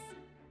this?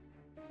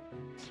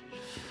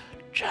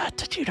 Chat,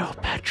 did you know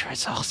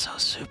Petra's also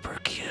super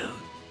cute?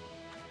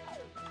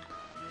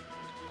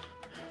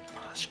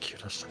 That's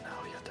cute as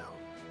Sonalia though.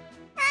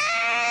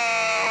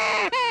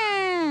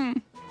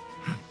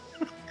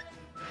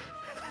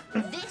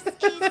 This is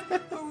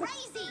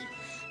crazy!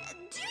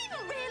 Do you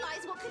even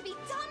realize what could be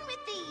done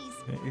with these?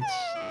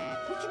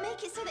 We can make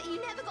make it so that you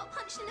never got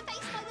punched in the face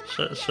by the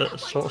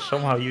mafia.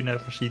 Somehow you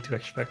never seem to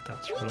expect that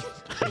We sort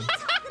of could thing. beat up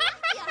the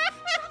mafia,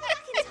 travel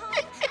back in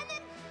time, and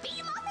then beat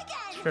them up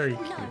again. It's very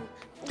No. cute.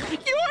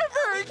 You are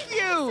very So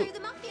cute. the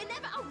mafia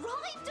never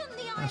arrived on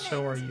the island. And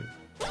so are you.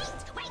 Wait.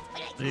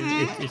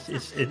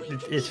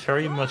 It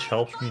very much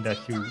helps me that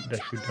you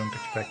don't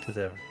expect it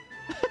ever.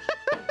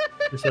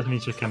 Because that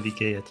means I can be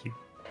gay at you.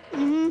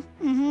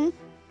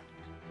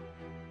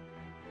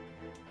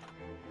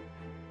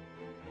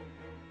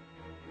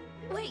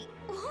 Wait,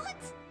 what?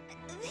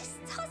 This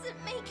doesn't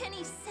make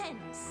any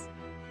sense.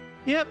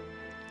 Yep.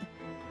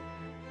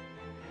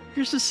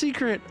 Here's the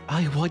secret.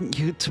 I want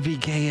you to be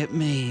gay at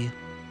me.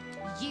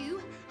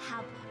 You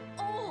have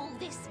all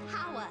this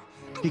power.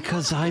 and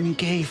Because you're I'm gonna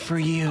gay use it for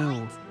to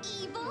you. fight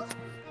evil?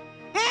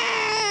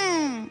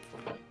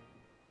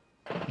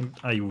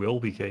 I will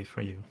be gay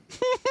for you.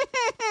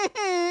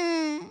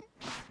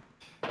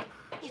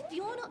 If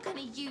you're not going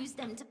to use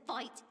them to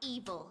fight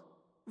evil,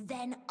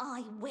 then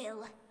I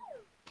will.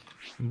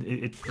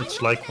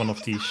 It's like one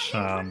of these,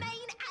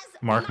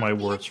 mark my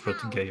words, but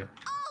gayer.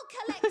 I'll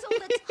collect all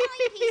the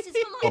timepieces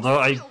for Although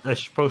myself. I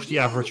suppose the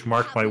You average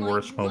mark have my my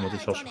words moment is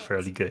word also on it.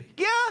 fairly gay.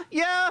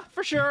 Yeah,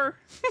 for sure.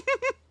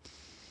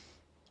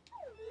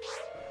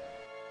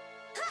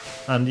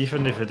 And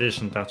even if it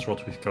isn't, that's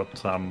what we've got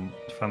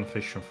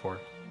fanfiction for.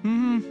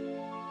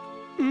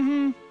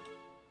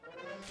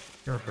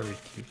 You're very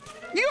cute.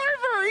 You are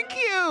very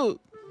cute.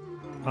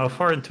 How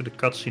far into the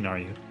cutscene are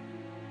you?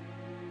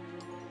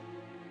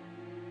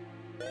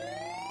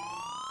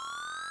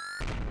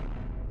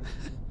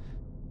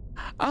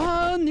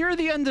 Near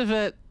the end of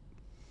it.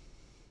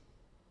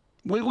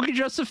 We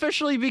just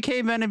officially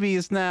became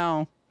enemies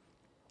now.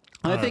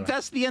 I think Alright.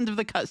 that's the end of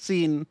the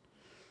cutscene.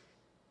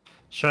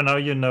 So now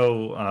you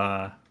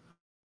know,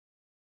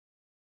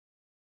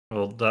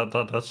 well,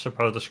 that's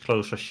about as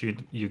close as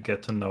you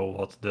get to know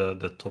what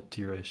the top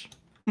tier is.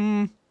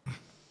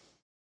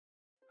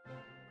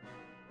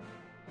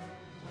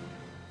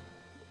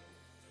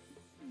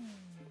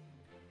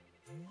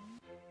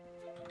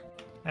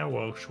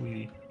 Hello,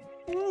 sweetie.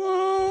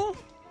 Hello.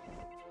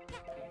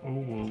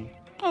 Oh,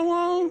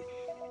 Hello.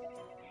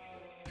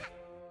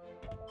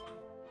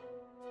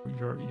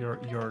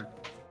 you're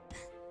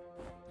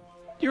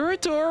You're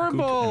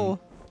adorable.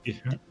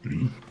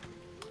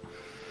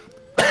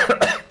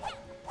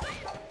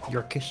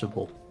 You're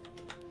kissable.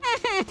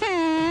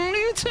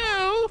 You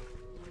too.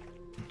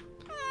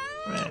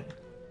 Right.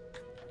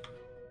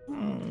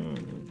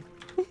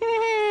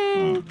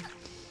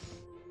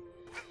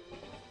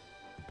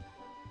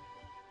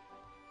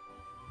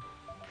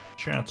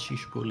 Chat,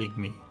 she's bullying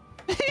me.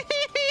 No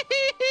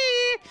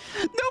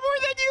more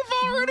than you've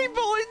already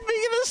bullied me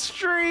in the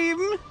stream.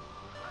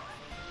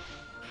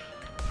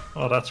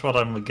 Well, that's what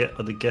I'm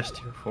the guest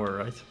here for,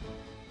 right?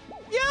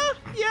 Yeah,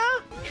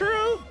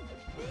 true.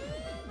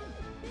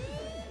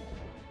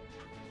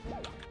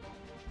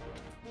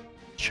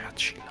 Chat,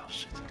 she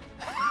loves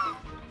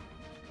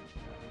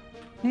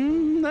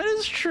it. That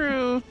is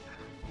true.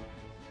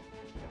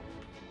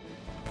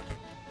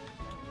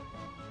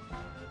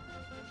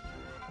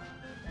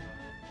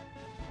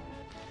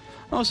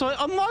 Oh, so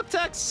I unlocked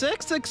Act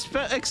 6,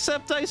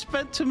 except I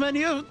spent too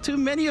many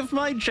of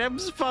my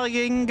gems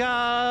buying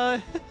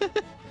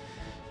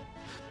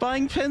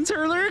buying pins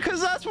earlier,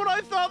 because that's what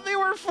I thought they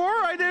were for.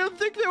 I didn't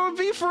think they would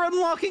be for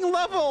unlocking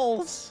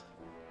levels.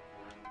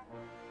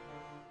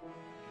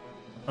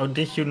 Oh,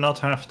 did you not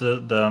have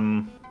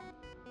the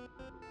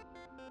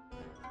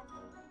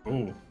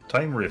Oh,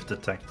 time rift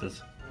detected.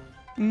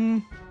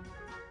 Yeah,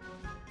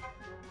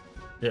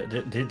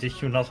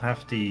 did you not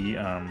have the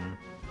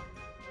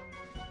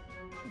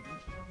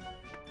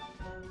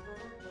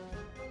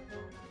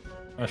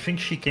I think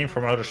She Came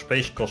From Outer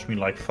Space cost me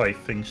like 5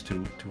 things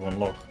to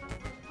unlock.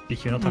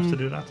 Did you not have to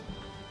do that?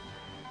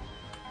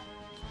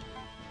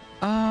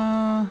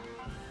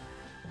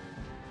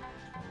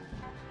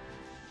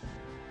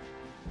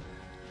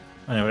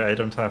 Anyway, I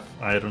don't have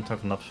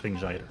enough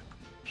things either.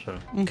 So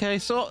Okay,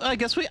 so I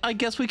guess we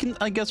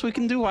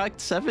can do Act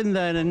 7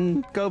 then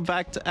and go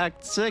back to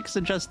Act 6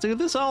 and just do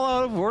this all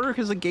out of order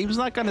because the game's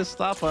not gonna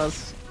stop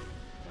us.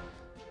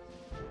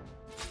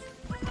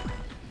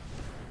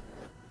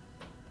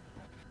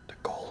 the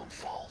Golden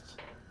Vault.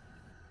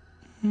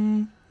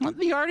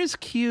 The art is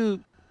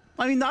cute.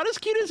 I mean, not as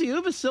cute as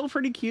you, but still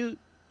pretty cute.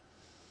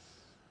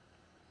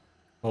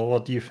 Well,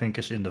 what do you think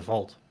is in the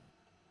vault?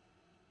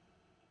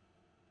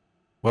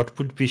 What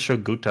would be so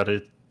good that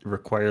it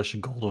requires a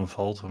golden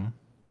vault?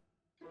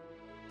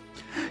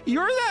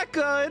 You're that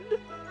good.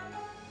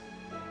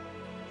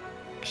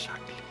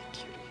 Exactly,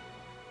 cutie.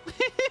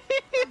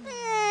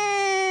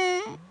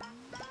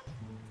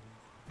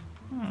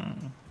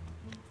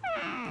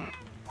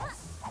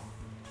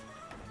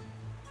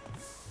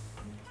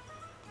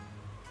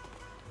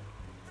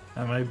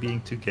 Am I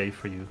being too gay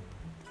for you?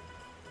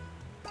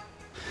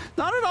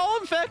 Not at all.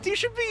 In fact, you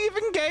should be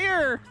even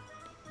gayer.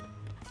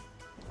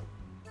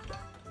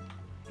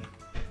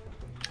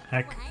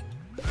 Heck.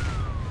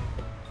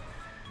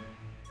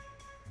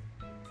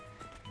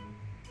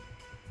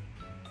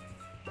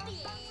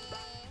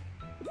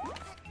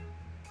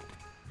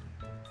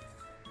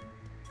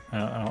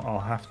 I'll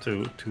have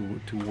to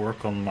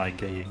work on my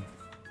gaying.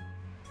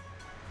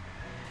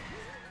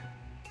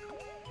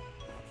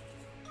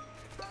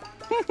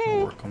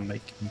 Work on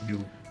making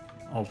you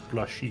all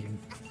blushy and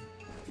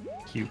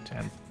cute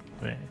and.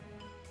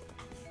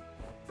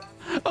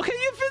 Okay,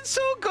 you've been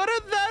so good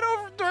at that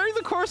during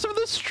the course of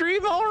the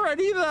stream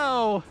already,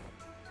 though.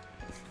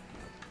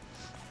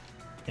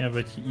 Yeah,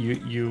 but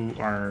you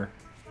are,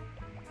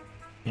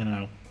 you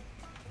know,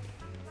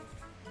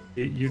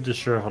 you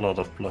deserve a lot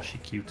of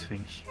blushy cute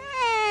things.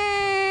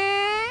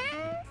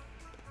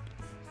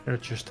 You're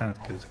just that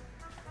good.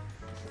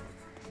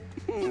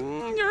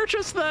 You're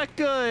just that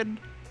good.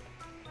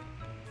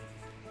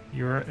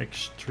 You're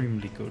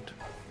extremely good.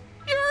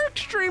 You're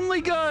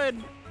extremely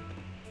good.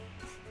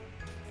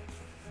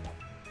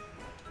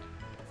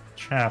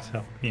 Chat,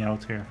 help me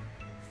out here.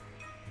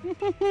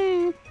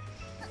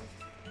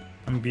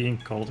 I'm being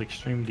called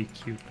extremely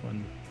cute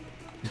when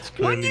it's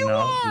clearly you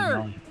now.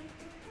 are!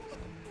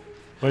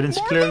 But it's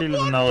More clearly than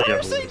one Lunalia.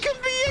 person can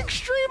be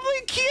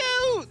extremely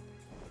cute.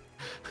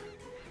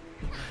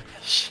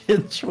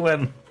 Since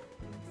when?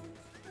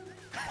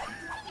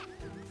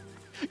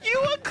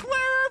 You and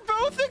Claire are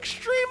both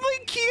extremely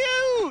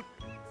cute.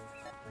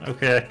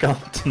 Okay, I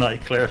can't deny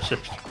Claire's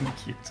extremely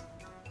cute.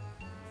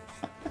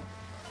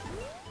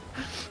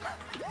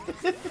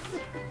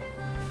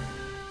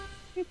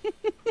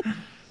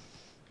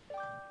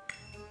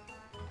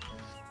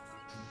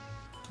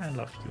 I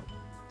love you.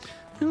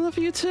 I love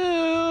you too.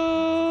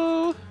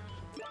 Oh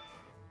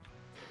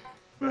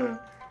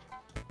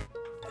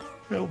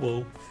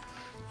well.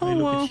 Oh, Hey,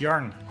 look, well. it's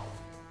yarn.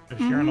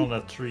 There's yarn on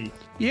that tree.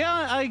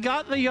 Yeah, I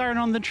got the yarn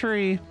on the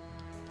tree.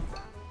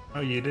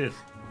 Oh, you did.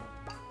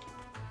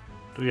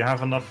 Do you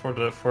have enough for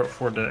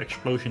the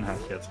explosion hat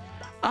yet?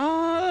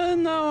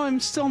 No, I'm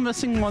still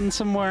missing one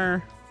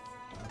somewhere.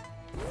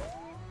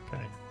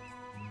 Okay.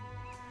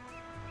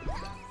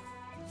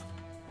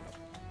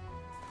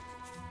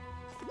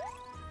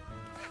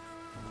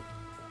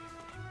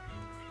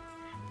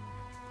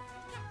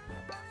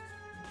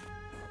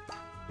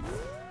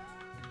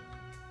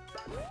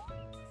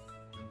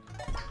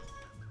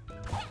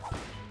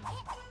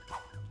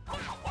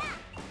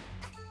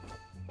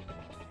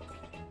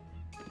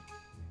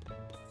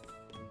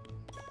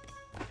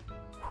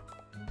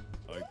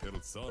 I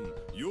tell son,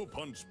 you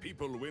punch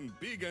people when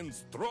big and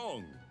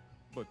strong.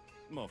 But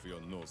Mafia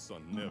knows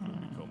son never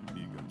become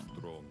big and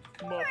strong.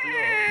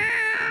 Mafia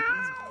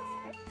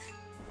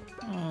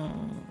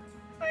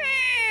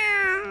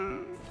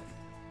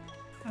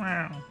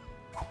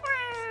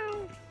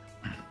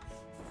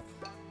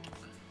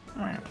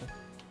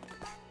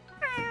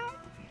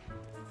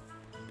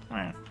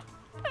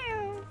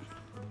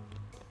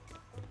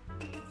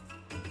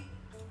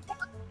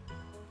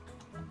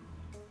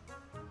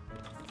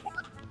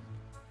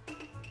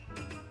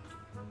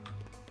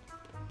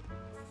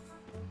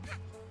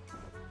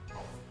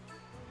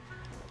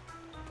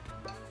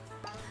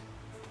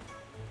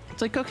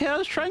It's like, okay, I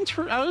was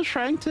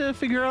trying to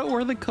figure out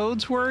where the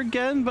codes were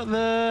again, but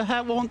the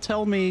hat won't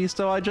tell me.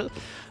 So I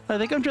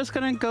think I'm just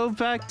gonna go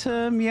back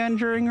to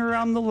meandering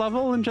around the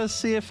level and just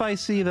see if I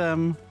see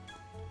them.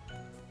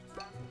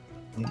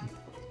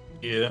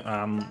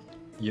 Yeah.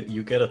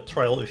 You get a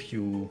trial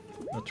to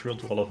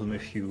all of them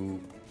if you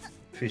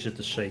visit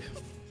the safe.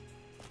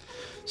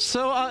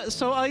 So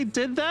I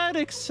did that,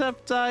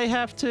 except I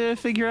have to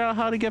figure out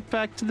how to get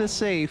back to the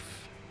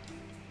safe.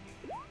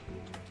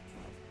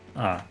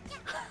 Ah.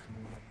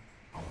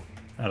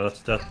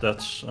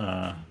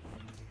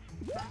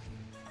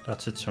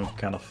 That's its own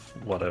kind of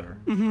whatever.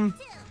 Mm-hmm.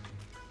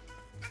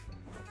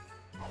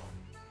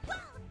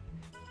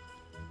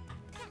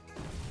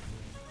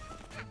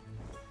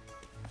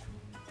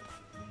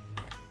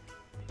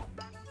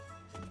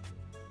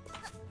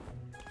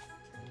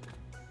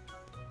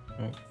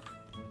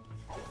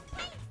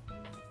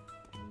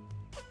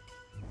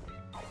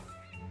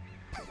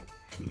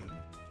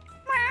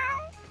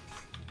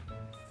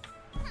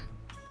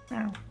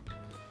 Oh.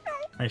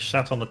 I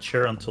sat on the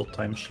chair until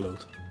time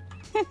slowed.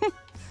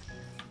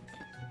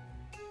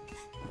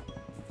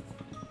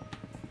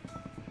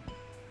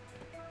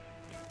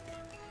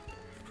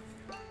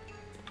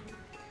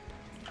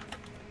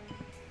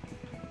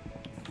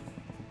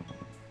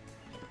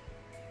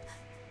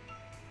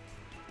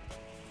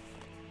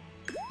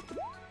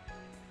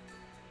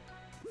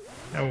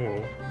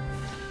 Oh.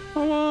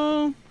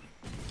 Oh.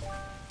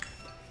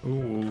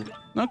 Ooh.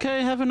 Okay,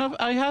 I have enough.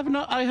 I have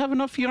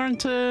enough yarn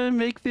to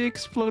make the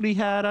explodey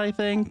hat, I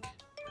think.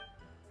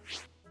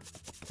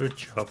 Good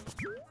job.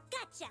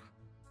 Gotcha.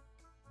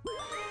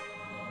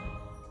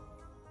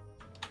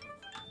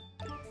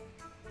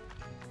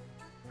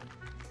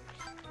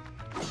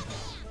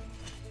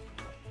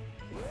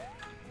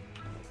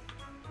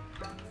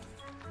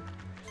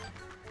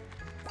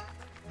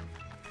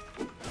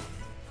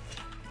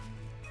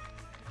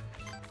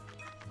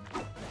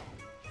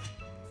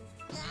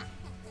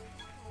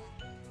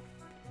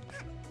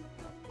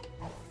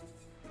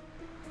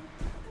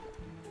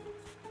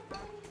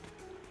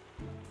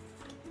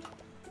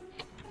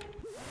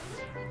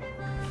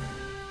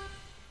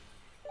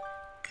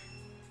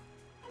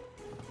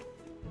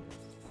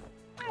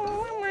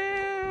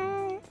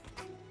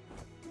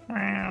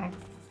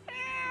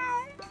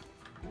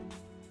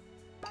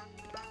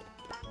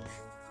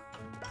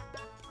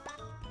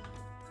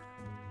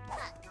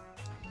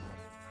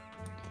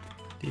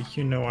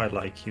 You know I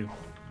like you.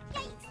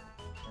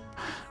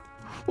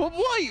 Well,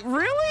 wait,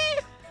 really?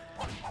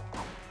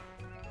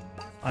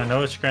 I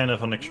know it's kind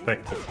of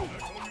unexpected.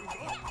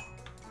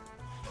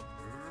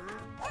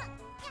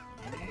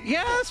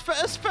 Yeah,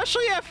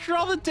 especially after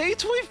all the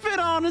dates we've been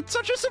on. It's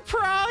such a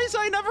surprise.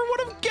 I never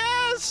would have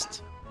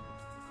guessed.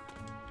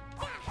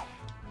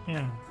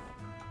 Yeah.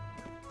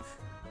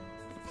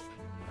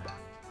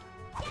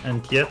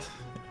 And yet,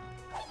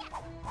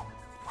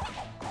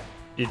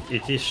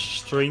 it is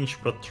strange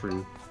but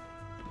true.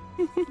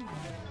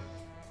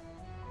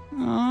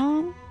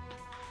 Oh.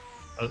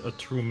 A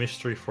true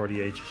mystery for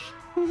the ages.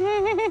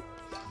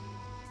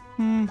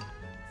 Hmm.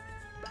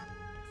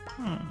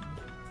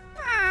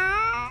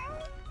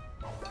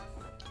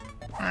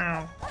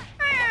 Wow.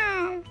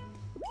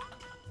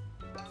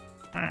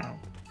 Wow.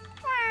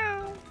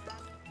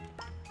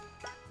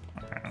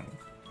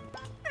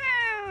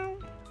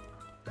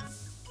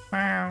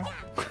 Wow.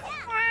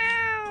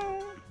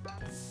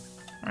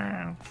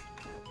 Wow.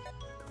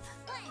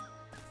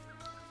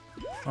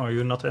 Oh,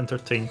 you're not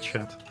entertained,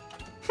 chat.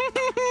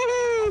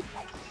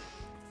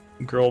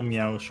 Girl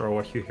meows are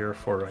what you're here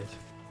for, right?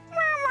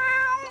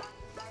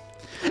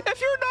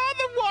 If you're not,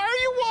 then why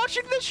are you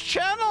watching this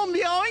channel?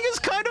 Meowing is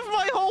kind of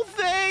my whole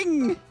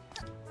thing.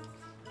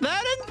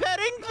 That and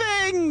petting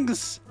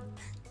things.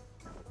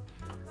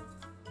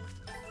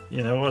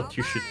 You know what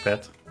you should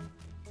pet?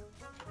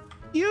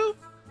 You?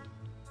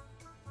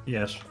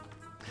 Yes.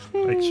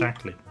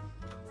 Exactly.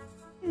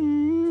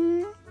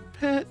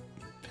 Pet,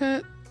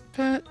 pet,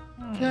 pet,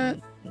 pet.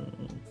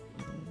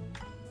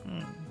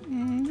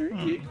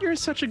 You're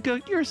such a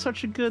good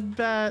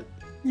bat.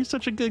 You're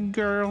such a good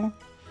girl.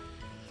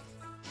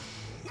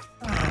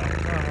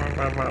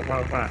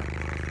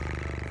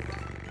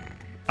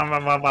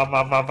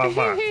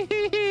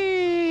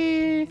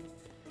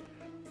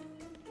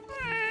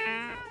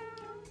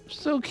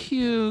 So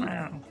cute.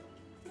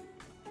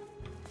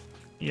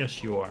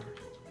 Yes, you are.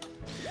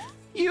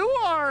 You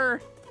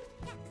are.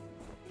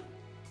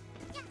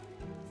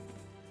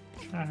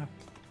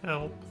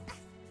 Help.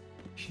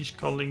 She's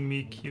calling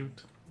me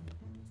cute.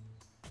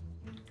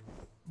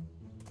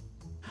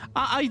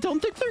 I don't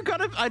think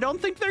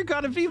they're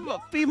gonna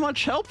be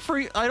much help for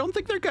you. I don't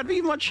think they're gonna be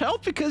much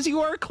help because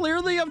you are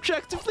clearly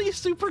objectively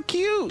super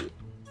cute.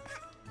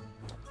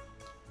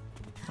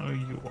 Oh,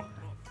 you are.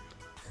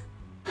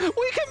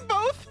 We can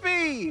both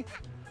be.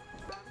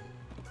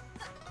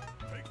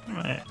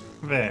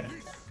 Where?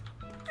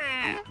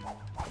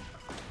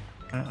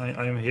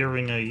 I am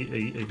hearing a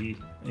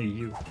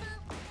you.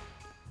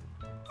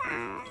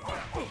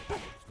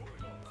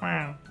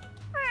 Wow.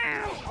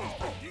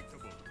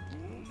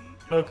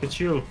 Look at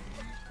you.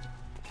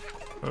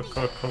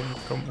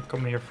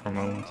 Come here for a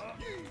moment.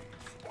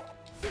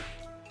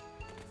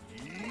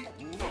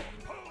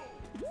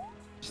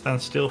 Stand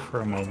still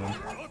for a moment.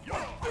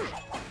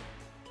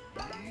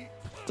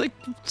 Like,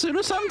 as soon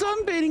as I'm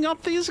done beating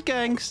up these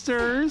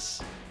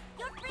gangsters.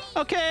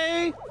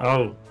 Okay.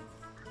 Oh,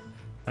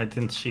 I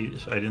didn't see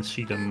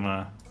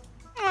them.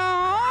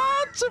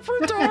 Aww, super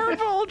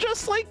adorable,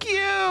 just like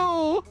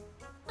you.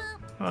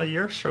 Oh,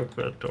 you're so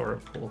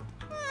adorable.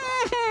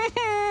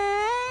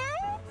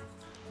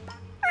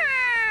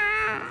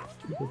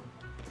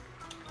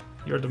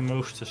 You're the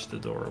mostest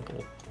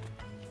adorable.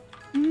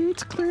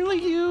 It's clearly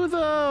you,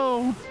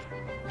 though.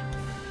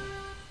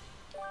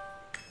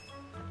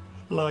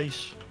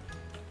 Lies.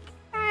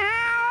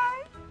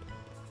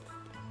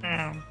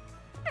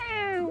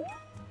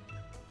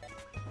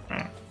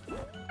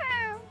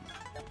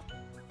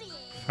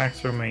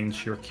 Fact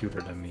remains, you're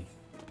cuter than me.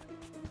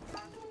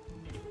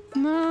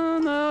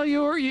 No,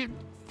 you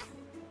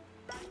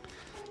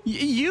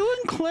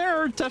and Claire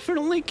are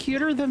definitely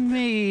cuter than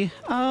me.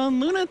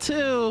 Luna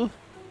too.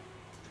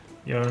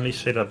 You only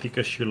say that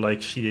because you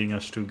like seeing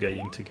us two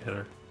getting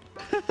together.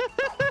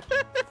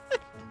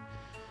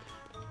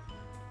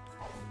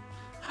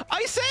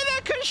 I say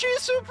that because she's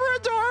super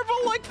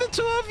adorable like the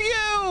two of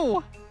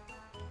you!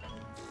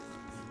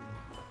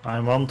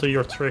 I'm onto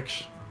your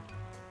tricks.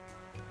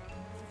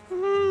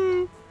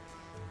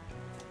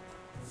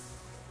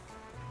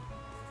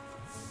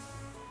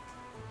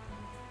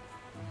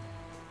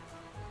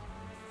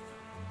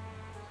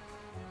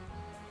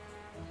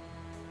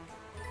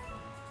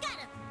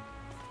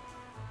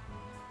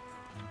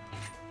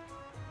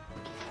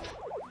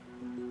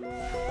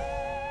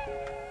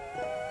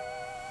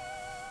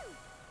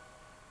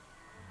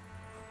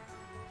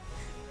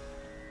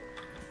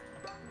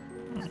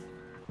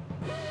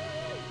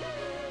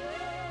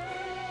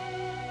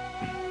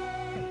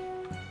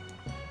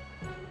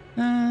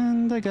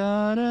 And I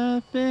got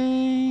a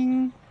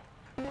thing.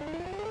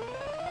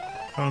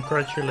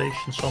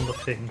 Congratulations on the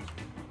thing.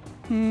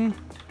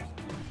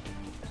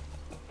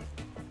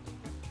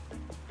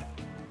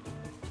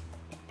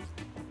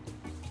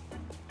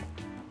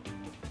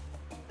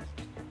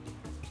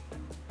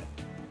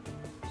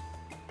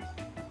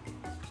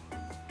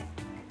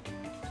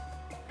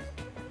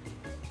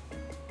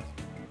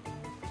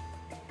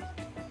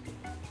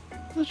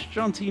 Such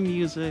jaunty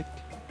music.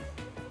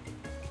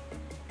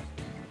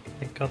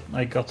 Thank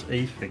I got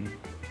a thing.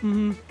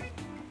 Mm-hmm.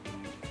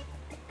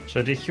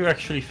 So did you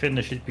actually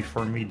finish it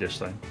before me this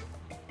time?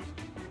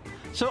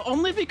 So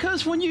only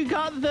because when you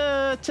got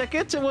the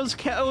tickets, it was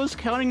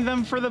counting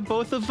them for the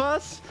both of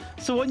us.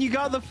 So when you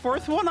got the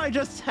fourth one, I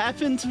just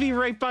happened to be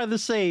right by the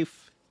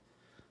safe.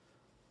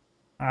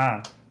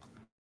 Ah.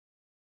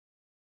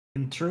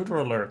 Intruder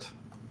alert.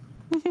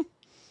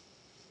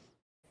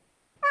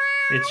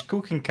 It's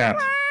Cooking Cat.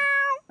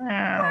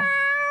 Meow,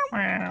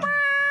 meow,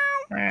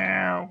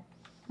 meow,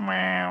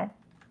 meow.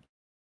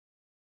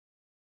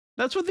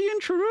 That's what the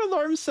intruder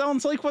alarm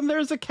sounds like when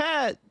there's a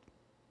cat.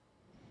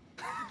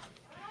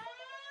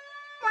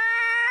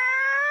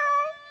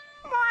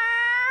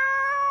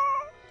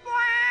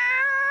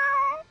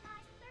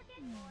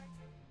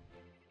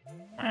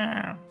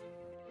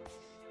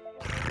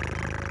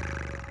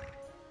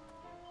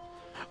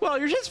 Well,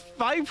 you're just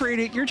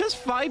vibrating. You're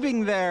just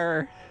vibing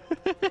there.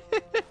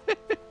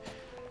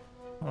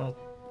 Well,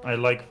 I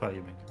like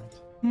vibing, right?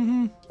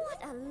 Mm-hmm.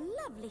 What a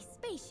lovely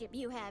spaceship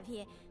you have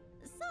here.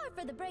 Sorry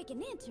for the break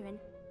and entering.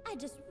 I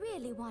just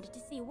really wanted to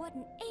see what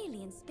an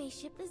alien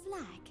spaceship is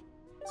like.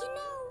 You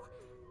know,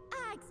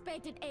 I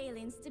expected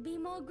aliens to be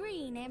more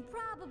green and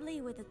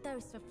probably with a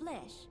thirst for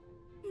flesh.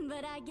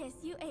 But I guess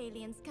you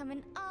aliens come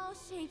in all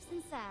shapes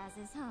and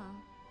sizes, huh?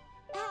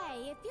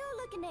 Hey, if you're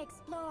looking to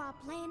explore our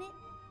planet,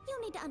 you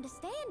need to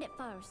understand it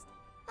first.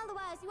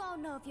 Otherwise, you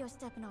won't know if you're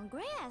stepping on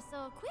grass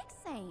or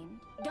quicksand.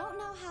 Don't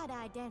know how to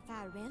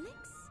identify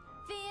relics?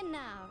 Fear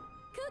not.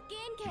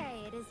 Cooking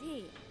Cat is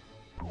here.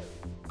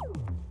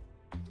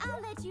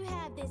 I'll let you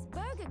have this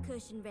burger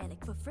cushion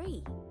relic for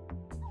free.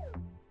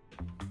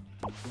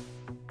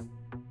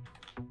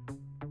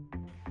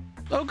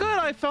 Oh good,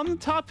 I found the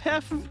top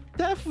half of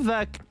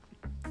that.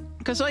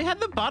 Because I had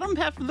the bottom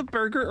half of the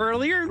burger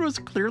earlier and it was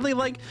clearly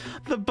like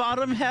the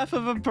bottom half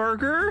of a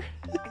burger.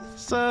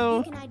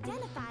 So You can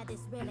identify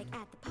this relic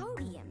at the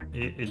podium.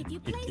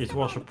 It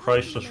was a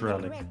priceless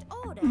relic.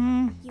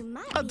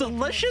 a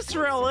delicious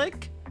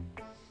relic.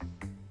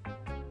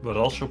 But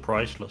also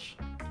priceless.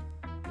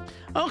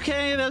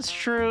 Okay, that's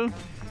true.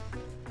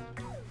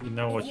 You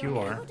know what you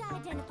are.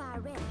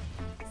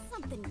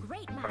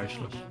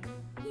 Priceless.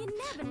 You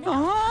never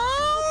know.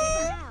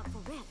 Oh!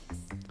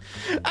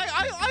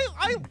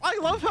 I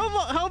love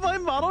how my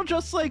model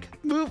just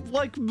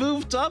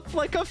moved up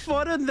like a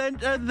foot and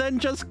then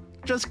just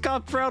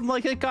got brown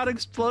like it got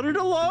exploded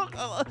even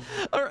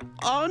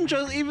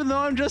though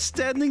I'm just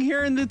standing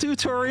here in the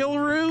tutorial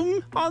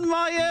room on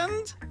my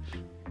end.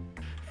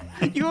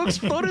 You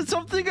exploded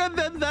something and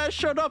then that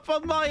showed up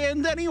on my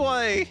end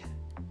anyway.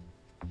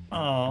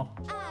 Oh.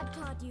 I've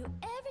taught you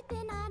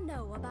everything I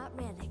know about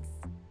relics.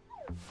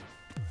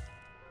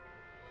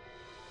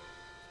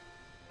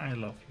 I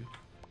love you.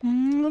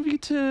 Love you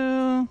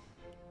too.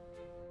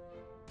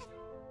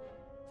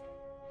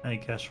 Hey,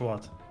 guess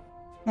what?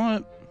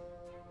 What?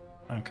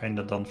 I'm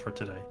kinda done for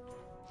today.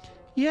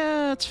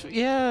 Yeah, that's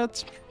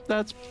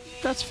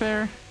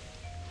fair.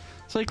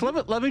 It's like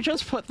let me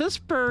just put this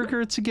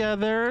burger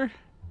together.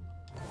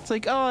 It's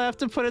like, oh, I have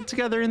to put it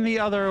together in the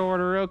other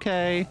order,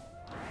 okay.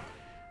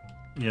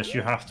 Yes,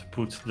 you have to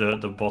put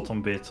the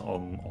bottom bit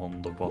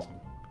on the bottom.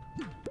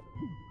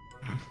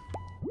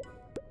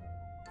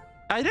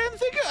 I didn't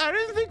think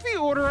the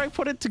order I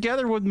put it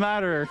together would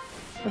matter.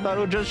 I thought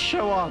it would just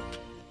show up.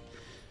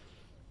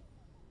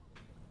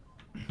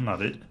 No,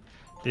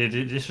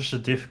 this is a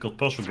difficult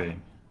puzzle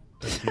game.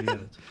 Don't you get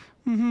it?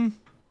 Mm-hmm.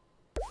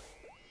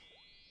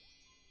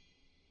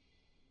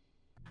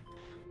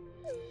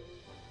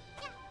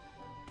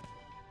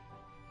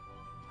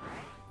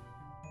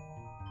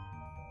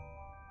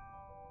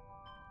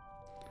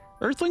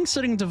 Earthling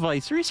sitting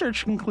device.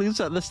 Research concludes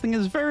that this thing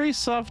is very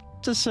soft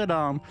to sit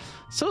on.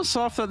 So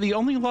soft that the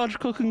only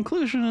logical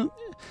conclusion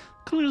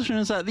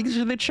is that these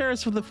are the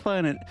chairs of the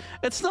planet.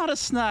 It's not a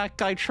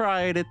snack. I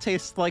tried. It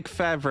tastes like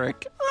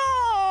fabric.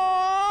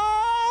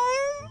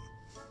 Aww.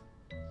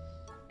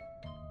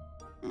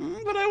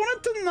 But I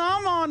wanted to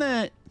nom on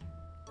it.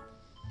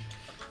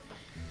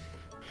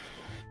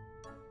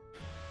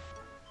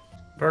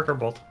 Burger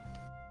bot.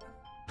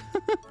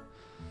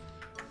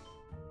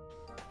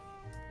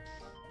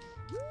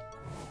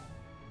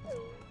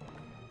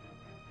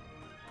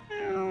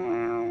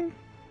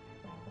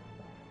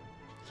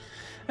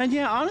 And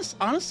yeah,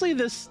 honestly,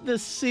 this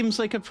seems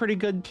like a pretty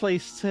good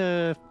place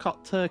to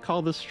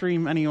call the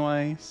stream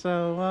anyway.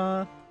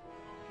 So,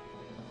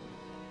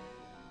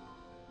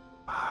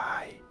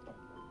 Bye.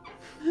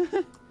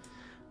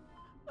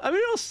 I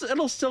mean,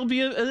 it'll still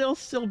be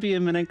a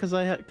minute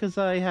because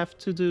I have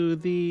to do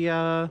the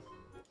I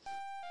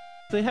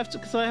have to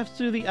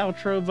do the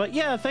outro. But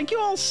yeah, thank you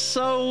all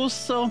so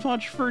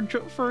much for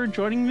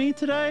joining me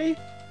today.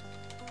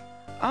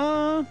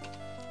 I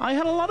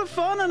had a lot of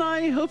fun, and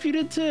I hope you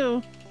did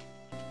too.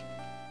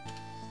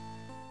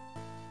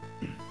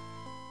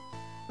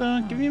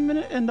 Give me a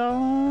minute, and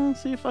I'll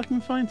see if I can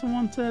find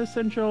someone to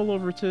send you all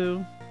over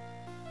to.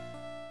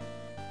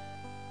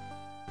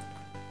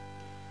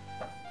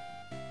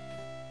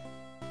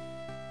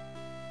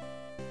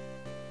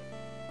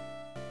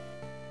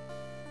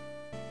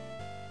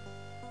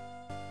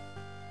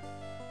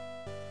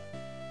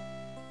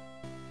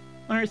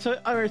 So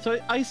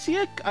I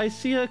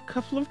see a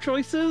couple of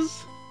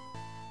choices.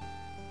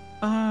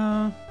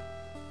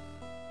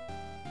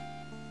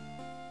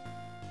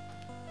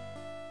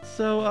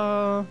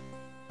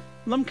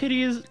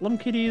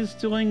 Lumkitty is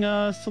doing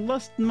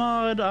Celeste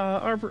mod.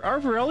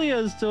 Arborelia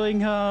is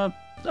doing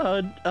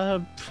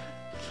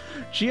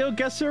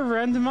GeoGuessr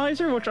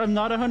randomizer, which I'm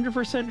not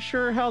 100%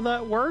 sure how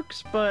that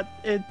works, but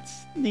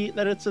it's neat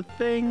that it's a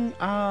thing.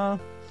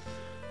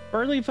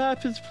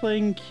 Barleyvap is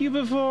playing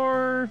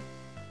Cubivore.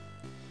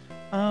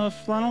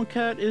 Flannel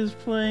Cat is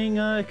playing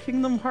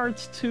Kingdom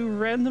Hearts 2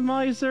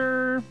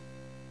 randomizer.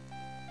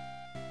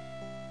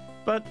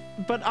 But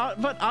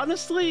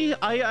honestly,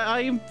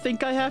 I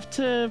think I have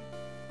to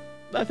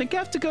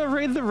go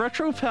raid the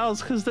Retro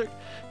Pals because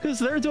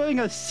they're doing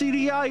a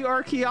CDI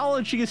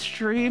archaeology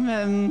stream,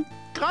 and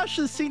gosh,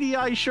 the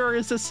CDI sure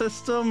is a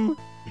system.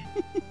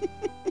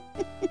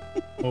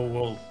 Oh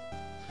well.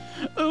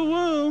 Oh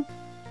well.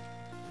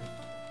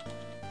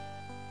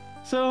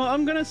 So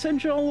I'm gonna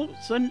send you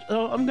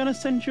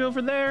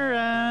over there,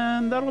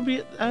 and that'll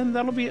be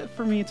it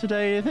for me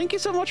today. Thank you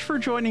so much for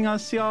joining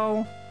us,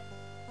 y'all.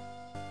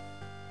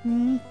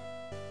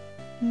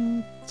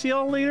 See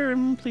y'all later,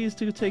 and please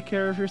do take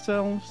care of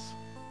yourselves.